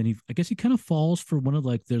dancing, and then I guess he kind of falls for one of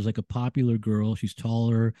like there's like a popular girl. She's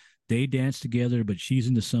taller. They dance together, but she's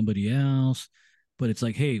into somebody else. But it's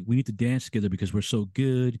like, hey, we need to dance together because we're so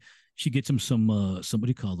good. She gets him some what do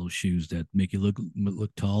you call those shoes that make you look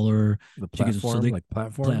taller? The She gets so platform, they like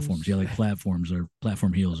platforms, yeah, platforms. like platforms or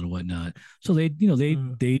platform heels or whatnot. So they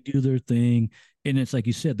Uh, they do their thing, and it's like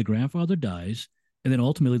you said, the grandfather dies, and then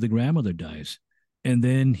ultimately the grandmother dies, and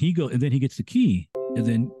then he gets the key, and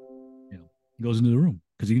then Goes into the room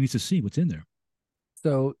because he needs to see what's in there.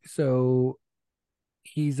 So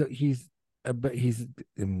but he's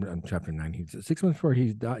in chapter 9. He's 6 months before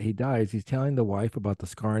he dies. He's telling the wife about the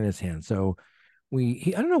scar in his hand. So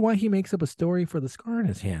I don't know why he makes up a story for the scar in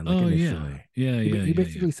his hand. Like Oh yeah, initially, yeah, yeah, he yeah, yeah.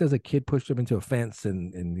 basically says a kid pushed him into a fence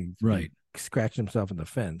and he Right. scratched himself in the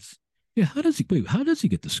fence. Yeah. How does he wait? How does he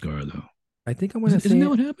get the scar though? I think I'm gonna Isn't that say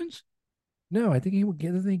what happens? no. I think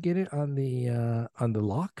doesn't he get it on the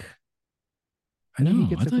lock? I think he No, I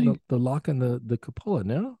gets it thought from he the lock on the cupola.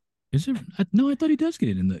 No. is it. No, I thought he does get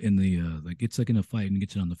it in the like it's like in a fight and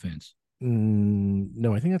gets it on the fence.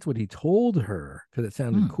 No, I think that's what he told her because it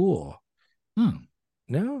sounded Oh, cool. oh.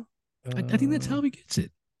 No, I think that's how he gets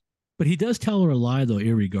it. But he does tell her a lie though,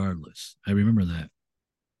 irregardless. I remember that.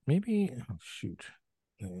 maybe. Oh, shoot,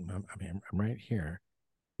 I'm right here.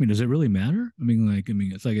 I mean, does it really matter? I mean, like, I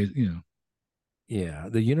mean, it's like Yeah,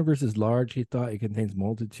 the universe is large. He thought it contains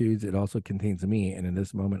multitudes. It also contains me, and in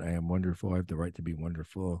this moment, I am wonderful. I have the right to be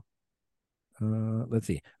wonderful. Let's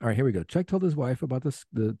see. All right, here we go. Chuck told his wife about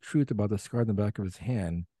the truth about the scar on the back of his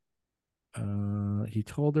hand. He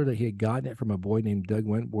told her that he had gotten it from a boy named Doug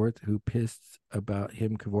Wentworth who pissed about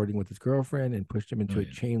him cavorting with his girlfriend and pushed him oh into a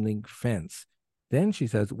yeah, chain link fence. Then she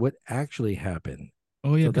says, "What actually happened?"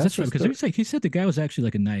 oh yeah, So because that's that's the right. Because story. he's like he said the guy was actually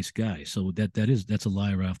like a nice guy, so that's a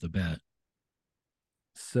lie right off the bat.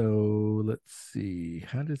 So let's see.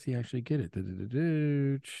 How does he actually get it?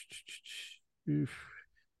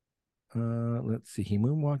 Let's see. He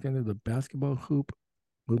moonwalked under the basketball hoop,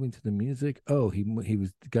 moving to the music. Oh, he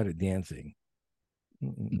was got it dancing.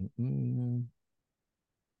 Mm-mm-mm.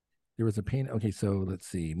 There was a pain. Okay, so let's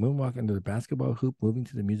see. Moonwalk under the basketball hoop, moving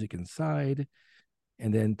to the music inside,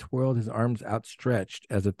 and then twirled his arms outstretched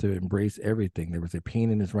as if to embrace everything. There was a pain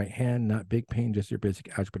in his right hand, not big pain, just your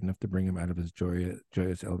basic ouch, but enough to bring him out of his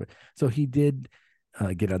joyous element. So he did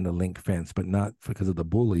get on the link fence, but not because of the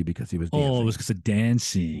bully, because he was Oh, it was dancing. because of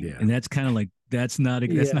dancing, Yeah. and that's kind of like that's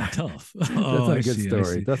Yeah. not tough. That's Oh, not I a good see, I story.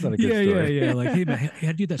 see. That's not a good Yeah, yeah, story. yeah. Like, hey man,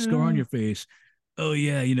 how'd you get that scar on Uh, your face? Oh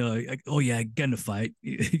yeah, oh yeah, I got in a fight.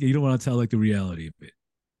 You don't want to tell like the reality of it.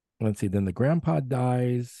 Let's see. Then the grandpa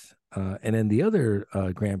dies, and then the other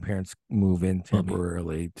grandparents move in Bubby.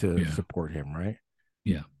 temporarily to Yeah, support him, right?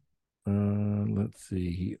 yeah. Let's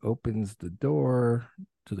see. He opens the door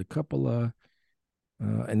to the cupola,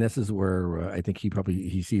 and this is where I think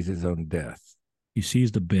he sees his own death. He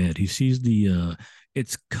sees the bed. He sees the.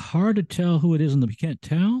 It's hard to tell who it is, and he can't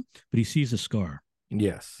tell, but he sees the scar.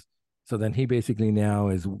 Yes. So then he basically now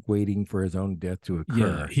is waiting for his own death to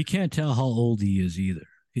Yeah, occur. he can't tell how old he is either.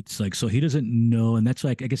 It's like so he doesn't know, and that's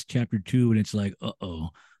like I guess chapter 2, and it's like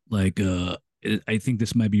like I think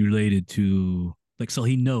this might be related to like so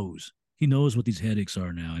he knows what these headaches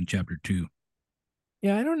are now in chapter 2.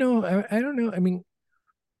 Yeah, I don't know. I don't know. I mean,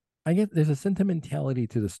 I get there's a sentimentality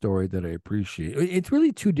to the story that I appreciate. It's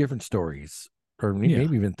really two different stories, or Yeah,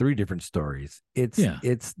 maybe even three different stories. yeah.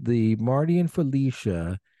 It's the Marty and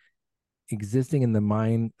Felicia existing in the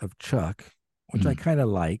mind of Chuck, which I Mhm. kind of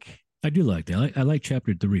like. I do like that. I like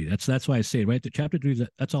chapter 3. That's why I say it, right. The chapter 3.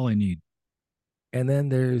 That's all I need. And then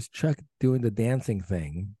there's Chuck doing the dancing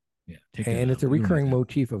thing. Yeah, take that And out. it's a Eliminate recurring that.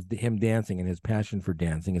 motif of him dancing and his passion for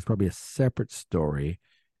dancing. It's probably a separate story.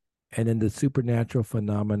 And then the supernatural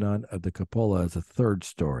phenomenon of the cupola is a third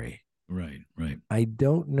story. Right, right. I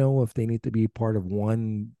don't know if they need to be part of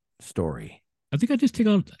one story. I think I just take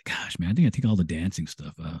out. Gosh, man, I think I take all the dancing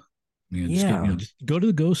stuff out. Just get Yeah, just go to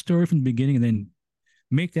the ghost story from the beginning, and then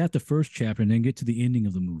make that the first chapter, and then get to the ending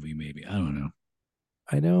of the movie. Maybe I don't know.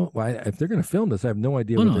 I know. Well, if they're going to film this, I have no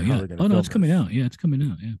idea Oh what no, the hell yeah. they're going Oh to no, film it's coming this. out. Yeah, it's coming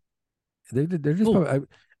out. Yeah. They're just Oh, probably.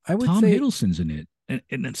 I would Tom say Hiddleston's in it, and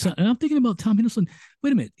I'm thinking about Tom Hiddleston.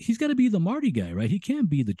 Wait a minute, he's got to be the Marty guy, right? He can't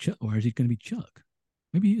be the Chuck, or is he going to be Chuck?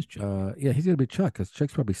 Maybe he is Chuck. yeah, he's going to be Chuck because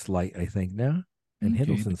Chuck's probably slight, I think now, and Okay,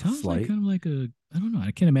 but Hiddleston's Tom's like slight. kind of like a. I don't know.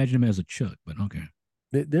 I can't imagine him as a Chuck, but okay.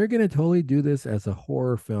 They're going to totally do this as a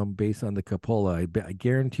horror film based on the cupola. I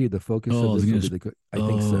guarantee you the focus of Oh, they're this will gonna. be the. I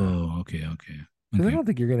think so. Oh, okay, okay, Because I okay. don't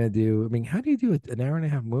think you're gonna do. I mean, how do you do an hour and a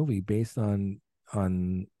half movie based on?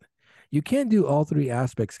 You can't do all three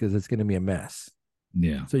aspects because it's going to be a mess.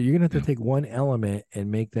 Yeah, So you're gonna have to yeah. take one element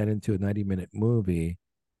and make that into a 90-minute movie.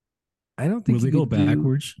 I don't Will think they you go could do.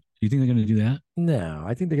 backwards? Do you think they're gonna do that? No,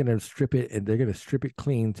 I think they're gonna strip it and they're gonna strip it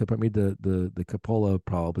clean to put me the Coppola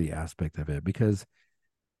probably aspect of it because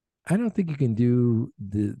I don't think you can do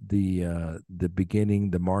the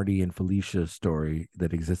beginning, the Marty and Felicia story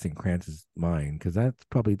that exists in Krantz's mind because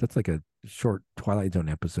that's like a short Twilight Zone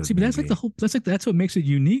episode See, but that's like the maybe. whole. That's what makes it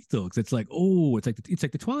unique, though. Because it's like, oh, it's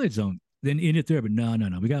like the Twilight Zone. Then in it there, but no, no,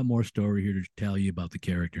 no. We got more story here to tell you about the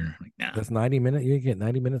character. Like, nah, That's 90 minutes. You get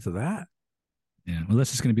 90 minutes of that. Yeah,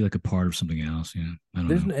 unless it's going to be like a part of something else. Yeah, I don't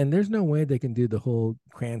There's know. there's no way they can do the whole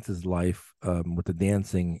Krantz's life with the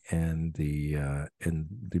dancing and the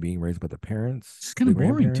being raised by the parents, It's kind the of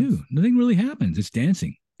boring too. grandparents. Nothing really happens. It's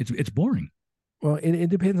dancing. It's boring. Well, it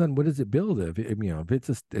depends on what does it build. If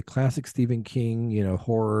it's a classic Stephen King,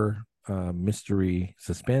 horror, mystery,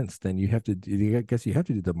 suspense, then I guess you have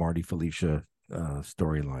to do the Marty Felicia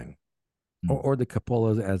storyline, Mm. or the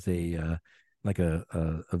Capullos as like a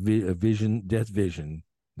vision, death vision.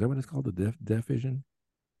 Is that what it's called? The death vision.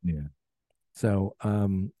 Yeah, So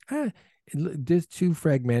this too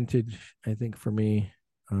fragmented, I think, for me.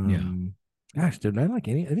 yeah, Gosh, did I like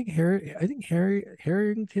any? I think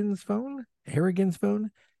Harrigan's phone,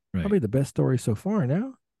 right. probably the best story so far.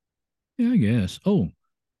 Now, Yeah, I guess. Oh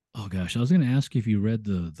gosh, I was going to ask if you read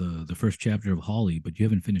the first chapter of Holly, but you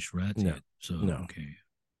haven't finished Rats no, yet. So no, okay,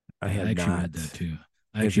 I I have actually read not. that too.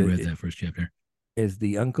 I Is actually read it that first chapter. is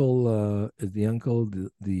the uncle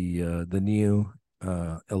the new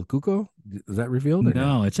El Cuco? Is that revealed or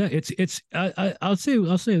no? No, it's I'll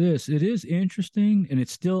say this. It is interesting and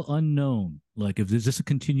it's still unknown. Like if is this a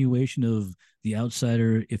continuation of The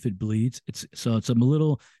Outsider if it bleeds? It's a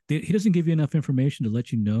little he doesn't give you enough information to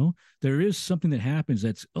let you know. There is something that happens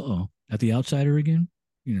that's at The Outsider again.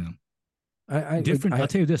 You know, different I'll I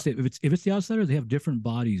tell you this, if it's The Outsider, they have different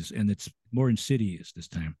bodies and it's more insidious this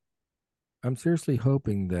time. I'm seriously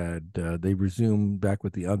hoping that they resume back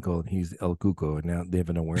with the uncle and he's El Cuco, and now they have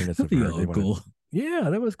an awareness of The her. They want to. uncle. Yeah,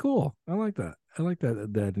 that was cool. I like that. I like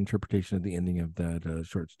that interpretation of the ending of that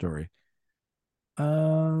short story.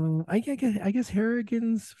 I guess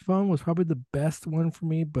Harrigan's phone was probably the best one for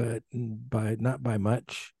me, but by not by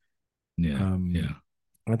much. Yeah, Um, yeah,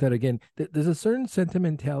 I thought again, there's a certain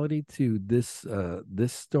sentimentality to this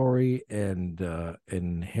story and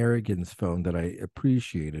Harrigan's phone that I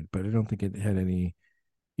appreciated, but I don't think it had any.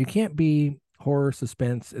 You can't be horror,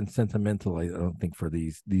 suspense, and sentimental. I don't think for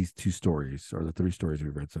these two stories or the three stories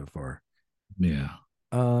we've read so far. yeah.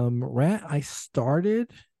 Rat, I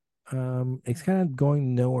started. It's kind of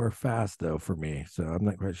going nowhere fast though for me, so I'm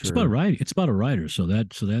not quite It's about a sure. writer. It's about a writer. So that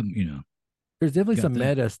There's definitely got some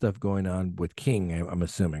that. meta stuff going on with King. I'm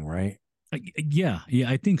assuming, right? Yeah,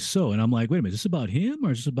 I think so. And I'm like, wait a minute, is this about him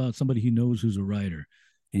or is this about somebody he knows who's a writer?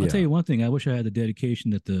 I'll tell Yeah. you one thing. I wish I had the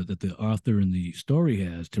dedication that the author and the story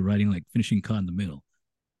has to writing like finishing caught in the middle.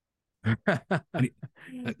 And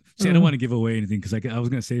see, I don't want to give away anything because I was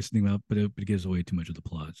going to say something about, but it gives away too much of the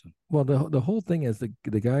plot. So Well, the whole thing is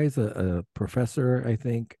the guy's a professor, I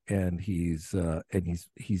think, and he's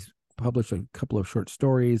published a couple of short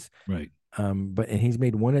stories. right, But he's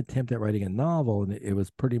made one attempt at writing a novel, and it was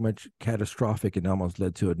pretty much catastrophic and almost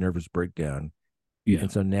led to a nervous breakdown. yeah,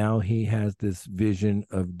 And so now he has this vision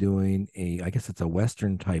of doing I guess it's a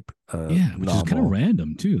Western type yeah, which is kind of novel.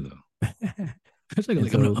 random too, though. It's like, And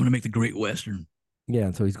like I'm gonna, so I'm gonna make the Great Western. yeah,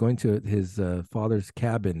 and so he's going to his father's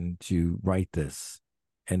cabin to write this,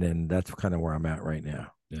 and then that's kind of where I'm at right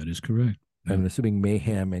now. That is correct. Yeah, I'm assuming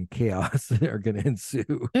mayhem and chaos are going to ensue.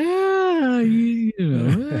 you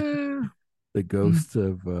know, The ghost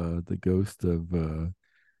of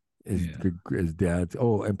his yeah. his dad's.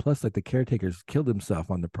 Oh, and plus, like the caretakers killed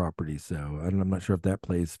himself on the property, so I'm not sure if that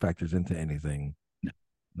plays factors into anything. No,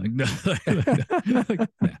 like no, like,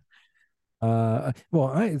 nah.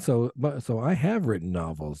 Well, so I have written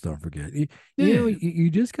novels. Don't forget, Yeah, you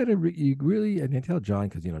just gotta you really, and I tell John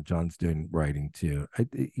because John's doing writing too.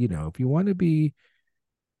 If you want to be,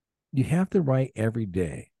 you have to write every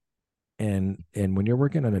day, and when you're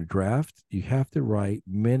working on a draft, you have to write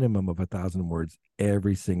minimum of 1,000 words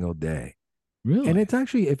every single day. And really. it's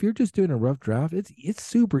actually, if you're just doing a rough draft, it's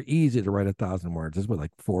super easy to write 1,000 words. It's what,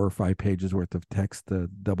 like 4 or 5 pages worth of text,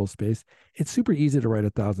 double space. It's super easy to write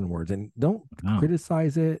 1,000 words, and don't Wow.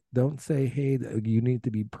 criticize it. Don't say, hey, you need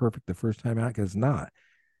to be perfect the first time out, because it's not.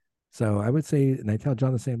 So I would say, and I tell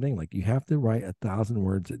John the same thing, like you have to write 1,000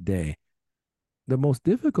 words a day. The most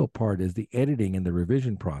difficult part is the editing and the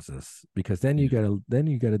revision process, because Yeah. then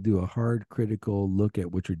you gotta do a hard critical look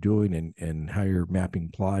at what you're doing and how you're mapping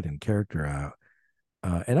plot and character out.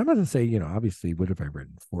 And I'm not gonna say, obviously, what have I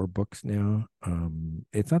written? 4 books now.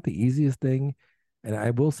 It's not the easiest thing. And I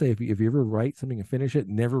will say, if you ever write something and finish it,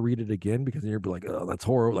 never read it again, because then you're like, oh, that's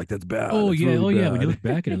horrible. Like, that's bad. Oh That's yeah, really oh yeah. When you bad. look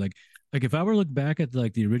back at it, like if I were to look back at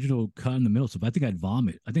like the original Caught in the Middle stuff, I think I'd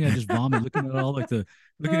vomit. I think I'd just vomit looking at all like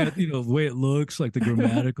looking at the way it looks, like the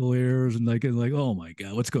grammatical errors and like oh my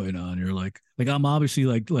god, what's going on here? Like I'm obviously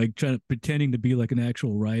like trying to pretending to be like an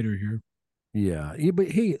actual writer here. Yeah.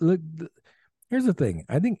 But hey, look, here's the thing.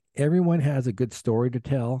 I think everyone has a good story to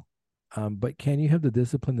tell. But can you have the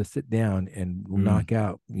discipline to sit down and True. knock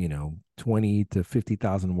out, 20 to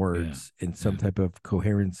 50,000 Yeah. words in some Yeah. type of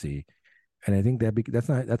coherency? And I think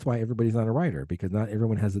that's why everybody's not a writer, because not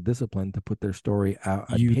everyone has the discipline to put their story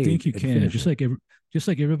out on You think page you and can, finish it. just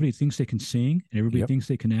like everybody thinks they can sing and everybody Yep. thinks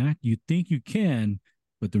they can act. You think you can,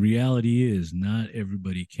 but the reality is not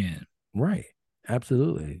everybody can. Right.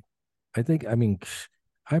 Absolutely. I mean,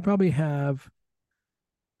 I probably have,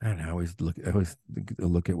 I don't know, I always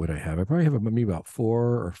look at what I have. I probably have maybe about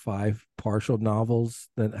 4 or 5 partial novels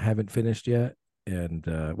that I haven't finished yet, and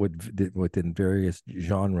within various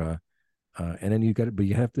genre. And then you got to, but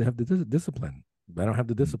you have to have the discipline. I don't have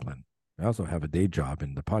the discipline. I also have a day job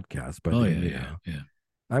in the podcast, but Oh then, yeah, yeah, yeah.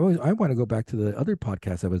 I want to go back to the other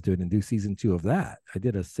podcast I was doing and do season 2 of that. I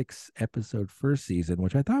did a 6 episode first season,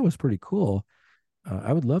 which I thought was pretty cool.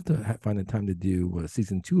 I would love to find the time to do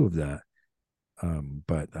season 2 of that.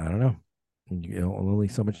 But I don't know. Only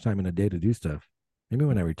so much time in a day to do stuff. Maybe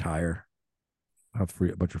when I retire, I'll have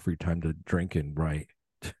a bunch of free time to drink and write.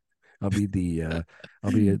 I'll be the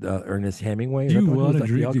I'll be Ernest Hemingway. Is Do that you the one who want was to like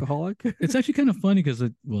the drink? alcoholic? It's actually kind of funny because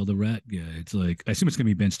the rat guy. It's like I assume it's gonna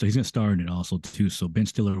be Ben Stiller. He's gonna star in it also too. So Ben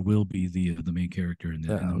Stiller will be the main character in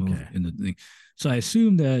the movie Okay. in the thing. So I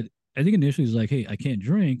assume that I think initially he's like, hey, I can't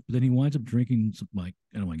drink, but then he winds up drinking some, like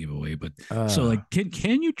I don't want to give away, but so Uh like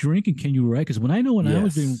can you drink and can you write? Because when I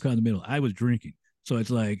was doing yes. kind of the middle, I was drinking. So it's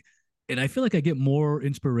like and I feel like I get more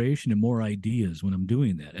inspiration and more ideas when I'm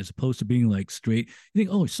doing that, as opposed to being like straight. You think,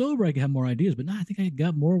 oh, sober, I can have more ideas, but no, I think I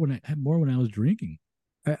got more when I had more when I was drinking.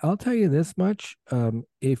 I'll tell you this much.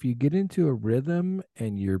 If you get into a rhythm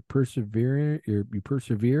and you persevere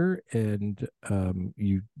and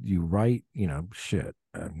you write, shit.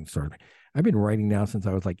 I'm sorry. I've been writing now since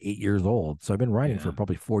I was like 8 years old. So I've been writing for Yeah,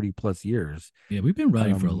 probably 40 plus years. yeah, we've been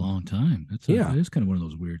writing for a Um, long time. That yeah. is kind of one of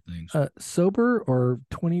those weird things. Sober or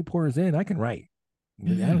 20 pours in, I can write.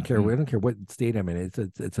 I Yeah, don't care. yeah. I don't care what state I'm in.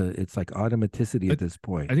 It's like automaticity I, at this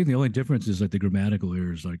point. I think the only difference is like the grammatical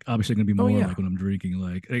errors. Like obviously going to be Oh more yeah. like when I'm drinking.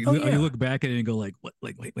 Like Oh you yeah. look back at it and go like, what?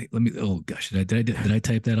 Like wait. Let me. Oh gosh, did I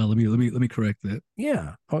type that out? Let me correct that.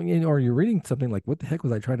 Yeah. Oh, or you're reading something like, "What the heck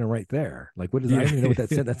was I trying to write there? Like, what is? I Yeah. don't even know what that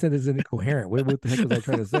said. That sentence isn't coherent. What the heck was I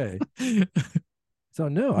trying to say?" So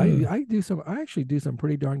no, Uh, I actually do some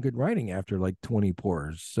pretty darn good writing after like 20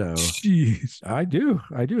 pours. So Jeez. I do.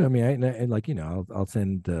 I mean, and like I'll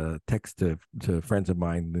send text to friends of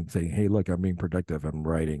mine and say, "Hey, look, I'm being productive. I'm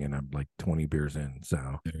writing, and I'm like 20 beers in." So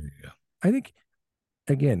There you go. I think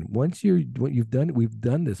again, once you're what you've done, we've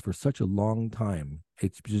done this for such a long time.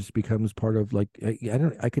 It just becomes part of like I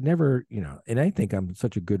don't. I could never, and I think I'm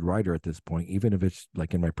such a good writer at this point, even if it's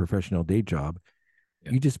like in my professional day job.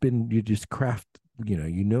 Yeah, You just craft. You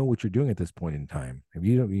know what you're doing at this point in time. If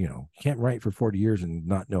you don't, you can't write for 40 years and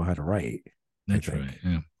not know how to write. I that's right. think.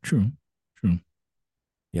 Yeah, true. True.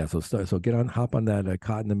 Yeah. So hop on that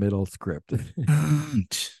caught in the middle script.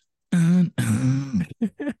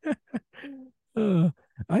 Uh,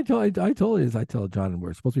 I tell John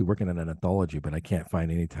we're supposed to be working on an anthology, but I can't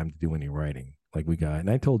find any time to do any writing like we got. And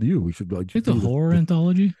I told you we should It's a do horror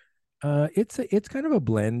anthology. it's kind of a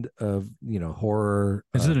blend of horror,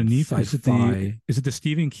 Is it a neat? sci-fi, Is it the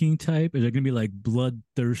Stephen King type? Is it going to be like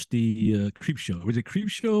bloodthirsty creep show? Is it creep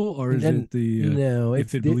show or is and it the no,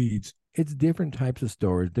 if it bleeds? it's different types of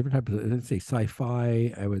stories, different types of I'd say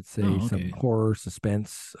sci-fi. I would say Oh, some okay. horror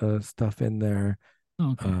suspense stuff in there.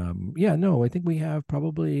 Oh, okay. Yeah, no, I think we have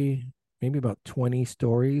probably maybe about 20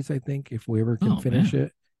 stories, I think, if we ever can Oh finish man,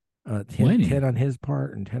 it. 10 20. on his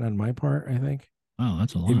part and 10 on my part, I think. Wow,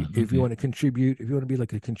 that's a lot. If you Okay. want to contribute, if you want to be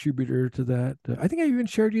like a contributor to that, I think I even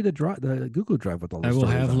shared you the Google Drive with all the I will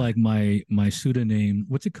stories have on it. like my pseudonym.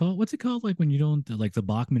 What's it called? What's it called? Like when you don't like the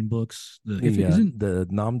Bachman books. The if it isn't The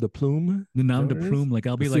nom de plume. the Is that nom de what it is? plume, like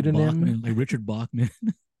I'll The be like pseudonym. Bachman, like Richard Bachman.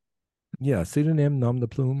 Yeah, pseudonym nom de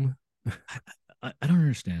plume. I don't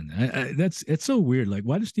understand that. That's it's so weird. Like,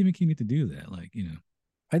 why does Stephen King need to do that? Like,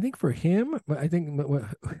 I think for him, I think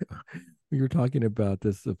we were talking about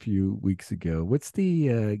this a few weeks ago. What's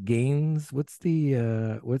the Gaines? What's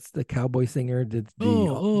the cowboy singer? Did yeah, yeah, yeah,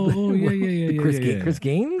 the yeah, yeah, yeah, yeah. Chris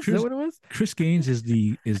Gaines? Is that Chris what it was? Chris Gaines is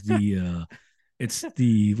the it's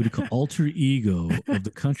the what do you call alter ego of the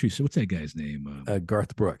country. So what's that guy's name?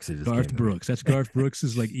 Garth Brooks. It just Garth came to me. Brooks. That's Garth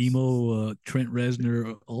Brooks's like emo Trent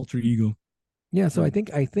Reznor alter ego. Yeah, so Um,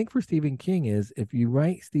 I think for Stephen King is if you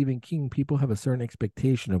write Stephen King, people have a certain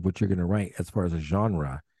expectation of what you're going to write as far as a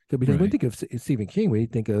genre. Because when we right. think of Stephen King, we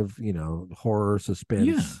think of horror, Yeah.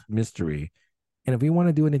 suspense, mystery, and if we want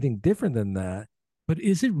to do anything different than that, But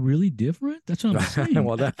is it really different? That's what I'm saying.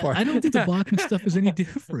 Well, that part. I don't think the Bakken stuff is any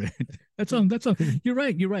different. That's all. You're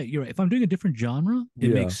right. You're right. You're right. If I'm doing a different genre, it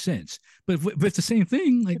Yeah. makes sense. But it's the same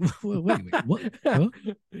thing. Like, wait, what? Huh?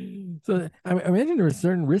 So I imagine there was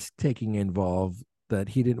certain risk taking involved that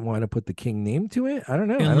he didn't want to put the king name to it. I don't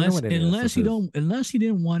know. I don't know Unless what any of that unless stuff you is. don't unless you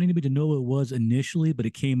didn't want anybody to know what it was initially, but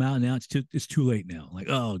it came out now it's too late now. Like,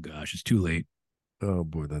 oh gosh, it's too late. Oh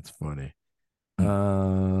boy, that's funny.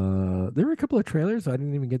 Hmm. There were a couple of trailers. I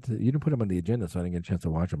didn't even get to. You didn't put them on the agenda, so I didn't get a chance to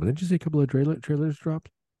watch them. But didn't you see a couple of trailers dropped?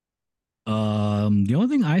 The only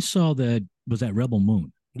thing I saw that was that Rebel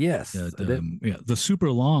Moon. Yes, I did. Yeah, the super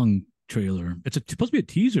long trailer. Supposed to be a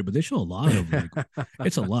teaser, but they show a lot of like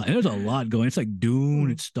it's a lot. And there's a lot going. It's like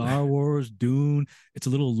Dune, it's Star Wars, Dune. It's a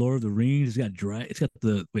little Lord of the Rings. It's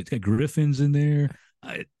got griffins in there.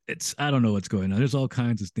 I don't know what's going on. There's all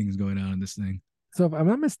kinds of things going on in this thing. So if I'm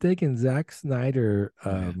not mistaken, Zack Snyder Oh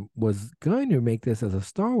yeah. was going to make this as a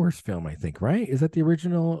Star Wars film. I think, right? Is that the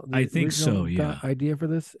original I think so, yeah. idea for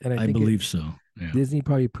this? And I I think it believe so. Yeah. Disney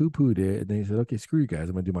probably poo pooed it, and then he said, "Okay, screw you guys.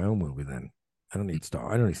 I'm gonna do my own movie then. I don't need Star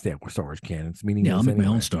Wars canon. It's Yeah, I'll meaningless make my own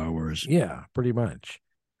anyway." Star Wars. Yeah, pretty much.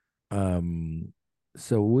 Um,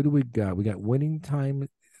 so what do we got? We got Winning Time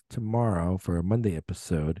tomorrow for a Monday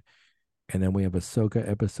episode, and then we have Ahsoka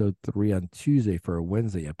episode 3 on Tuesday for a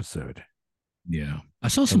Wednesday episode. Yeah. I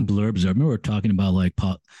saw some And blurbs. I remember we were talking about like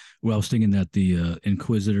well, I was thinking that the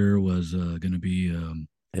Inquisitor was gonna be what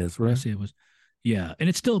did I Ezra. say it was? Yeah, and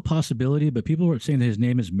it's still a possibility, but people were saying that his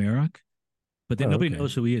name is Merrick, but then Oh, nobody okay.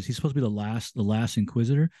 knows who he is. He's supposed to be the last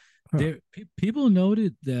Inquisitor. Huh. People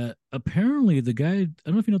noted that apparently the guy, I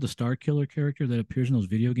don't know if you know the Star Killer character that appears in those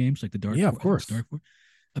video games, like the Yeah, of I think it's course. Dark Force.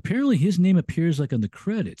 Apparently his name appears like on the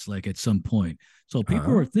credits, like at some point. So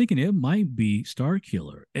people are Huh? thinking it might be Star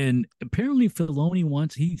Killer. And apparently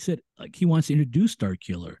Filoni he said like he wants to introduce Star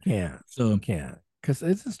Killer. Can't. So Can't. Because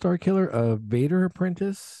isn't Star Killer a Vader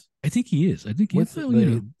apprentice? I think he is. I think he What's well, you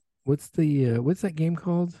know, what's that game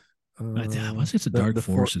called? I want to say it's the The Dark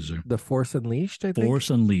Forces or the Force Unleashed, I think. Force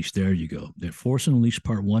Unleashed. There you go. The Force Unleashed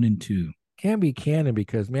Part 1 and 2. Can be canon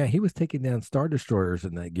because man, he was taking down Star Destroyers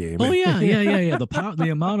in that game. Oh yeah, yeah, yeah, yeah. The power, the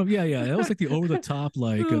amount of yeah. That was like the over the top,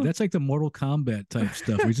 like Oh, that's like the Mortal Kombat type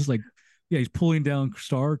stuff. Where he's just like, yeah, he's pulling down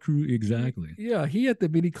Star Crew exactly. yeah, he had the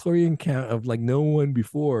midi chlorian count of like no one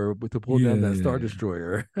before, but to pull Yeah, down that yeah, Star yeah.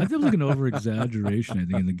 Destroyer. I think it was like an over exaggeration. I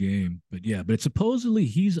think in the game, but yeah, but supposedly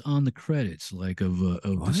he's on the credits like of this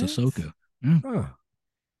What? Ahsoka. Yeah, Huh. so,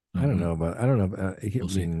 I don't know. I we'll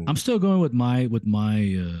see. I'm mean, still going with my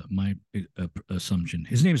assumption.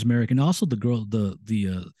 His name is Merrick, and also the girl, the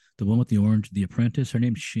one with the orange, the apprentice. Her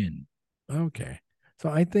name's Shin. okay. So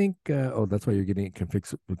I think oh, that's why you're getting it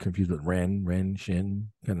confused with Ren Shin,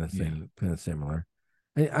 kind of Yeah. same, kind of similar.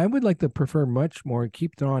 I would like to prefer much more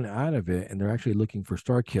keep Thrawn out of it, and they're actually looking for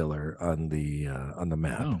Star Killer on the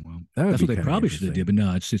map. Oh well, That would that's be what they kind of probably should have did.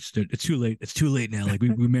 interesting. But no, it's too late. It's too late now. Like we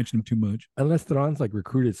mentioned him too much. Unless Thrawn's like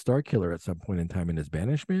recruited Star Killer at some point in time in his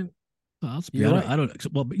banishment. Well, I'll be, You're right. I don't.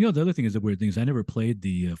 Well, but the other thing is the weird thing is I never played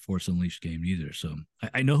the Force Unleashed game either, so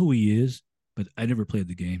I know who he is, but I never played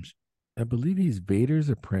the games. I believe he's Vader's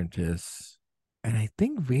apprentice, and I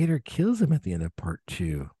think Vader kills him at the end of part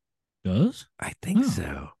two. Does? I think Oh,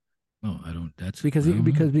 so oh, I don't. That's because I don't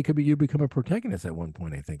know. you become a protagonist at one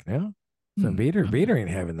point. I think now. So Okay. Vader ain't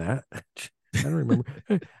having that. I don't remember.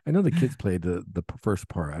 I know the kids played the first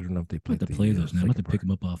part. I don't know if they I'm played about to play the those now. I'm about to second pick part.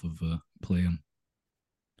 them up off of play them.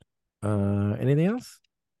 Anything else?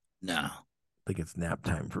 No. I think it's nap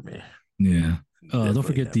time for me. Yeah. Don't Definitely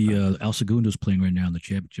forget nap the time. Al Segundo's playing right now in the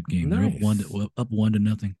championship game. They're Nice. up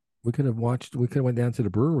 1-0. We could have watched. We could have went down to the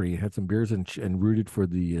brewery, had some beers, and rooted for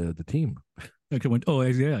the team. I could went. Oh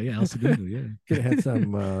yeah, yeah. Al Segundo. Yeah. Could have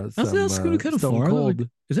had How's Al Segundo kind of Stone far though? Like, Cold.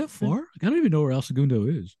 is that far? Like, I don't even know where Al Segundo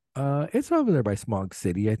is. It's over there by Smog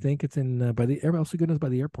City. I think it's in by the El Segundo is by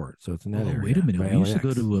the airport, so it's in that Oh wait a area minute. by We used to go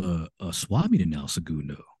LAX. to a swap meet in Al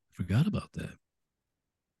Segundo. Forgot about that.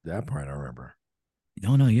 That part I remember.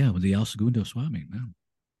 No, no, yeah, with the Al Segundo swap meet. No.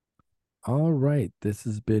 All right, this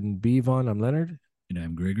has been Bvon. I'm Leonard, And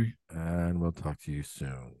I'm Gregory. and we'll talk to you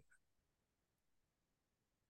soon.